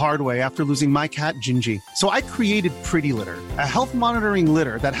this the hard way after losing my cat, Gingy. So I created Pretty Litter, a health monitoring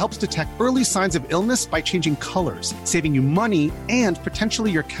litter that helps detect early signs of illness by changing colors, saving you money and potentially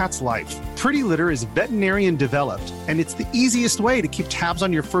your cat's life. Pretty Litter is veterinarian developed, and it's the easiest way to keep tabs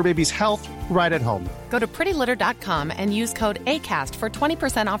on your fur baby's health right at home. Go to prettylitter.com and use code ACAST for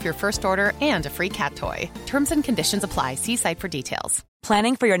 20% off your first order and a free cat toy. Terms and conditions apply. See site for details.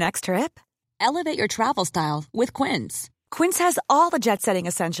 Planning for your next trip? Elevate your travel style with Quince. Quince has all the jet-setting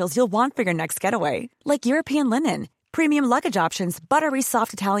essentials you'll want for your next getaway, like European linen, premium luggage options, buttery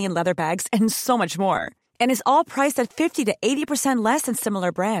soft Italian leather bags, and so much more. And is all priced at 50 to 80% less than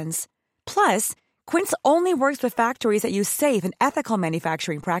similar brands. Plus, Quince only works with factories that use safe and ethical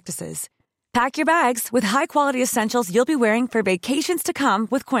manufacturing practices. Pack your bags with high-quality essentials you'll be wearing for vacations to come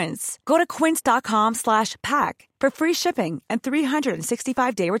with Quince. Go to quince.com/pack for free shipping and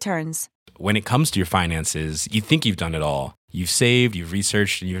 365-day returns. When it comes to your finances, you think you've done it all. You've saved, you've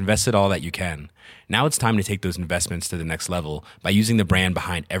researched, and you've invested all that you can. Now it's time to take those investments to the next level by using the brand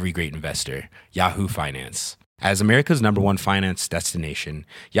behind every great investor, Yahoo Finance. As America's #1 finance destination,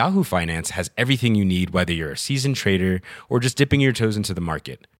 Yahoo Finance has everything you need, whether you're a seasoned trader or just dipping your toes into the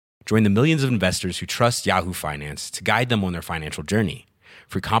market. Join the millions of investors who trust Yahoo Finance to guide them on their financial journey.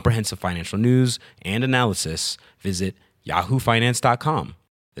 For comprehensive financial news and analysis, visit yahoofinance.com,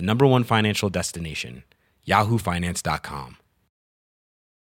 the #1 financial destination, yahoofinance.com.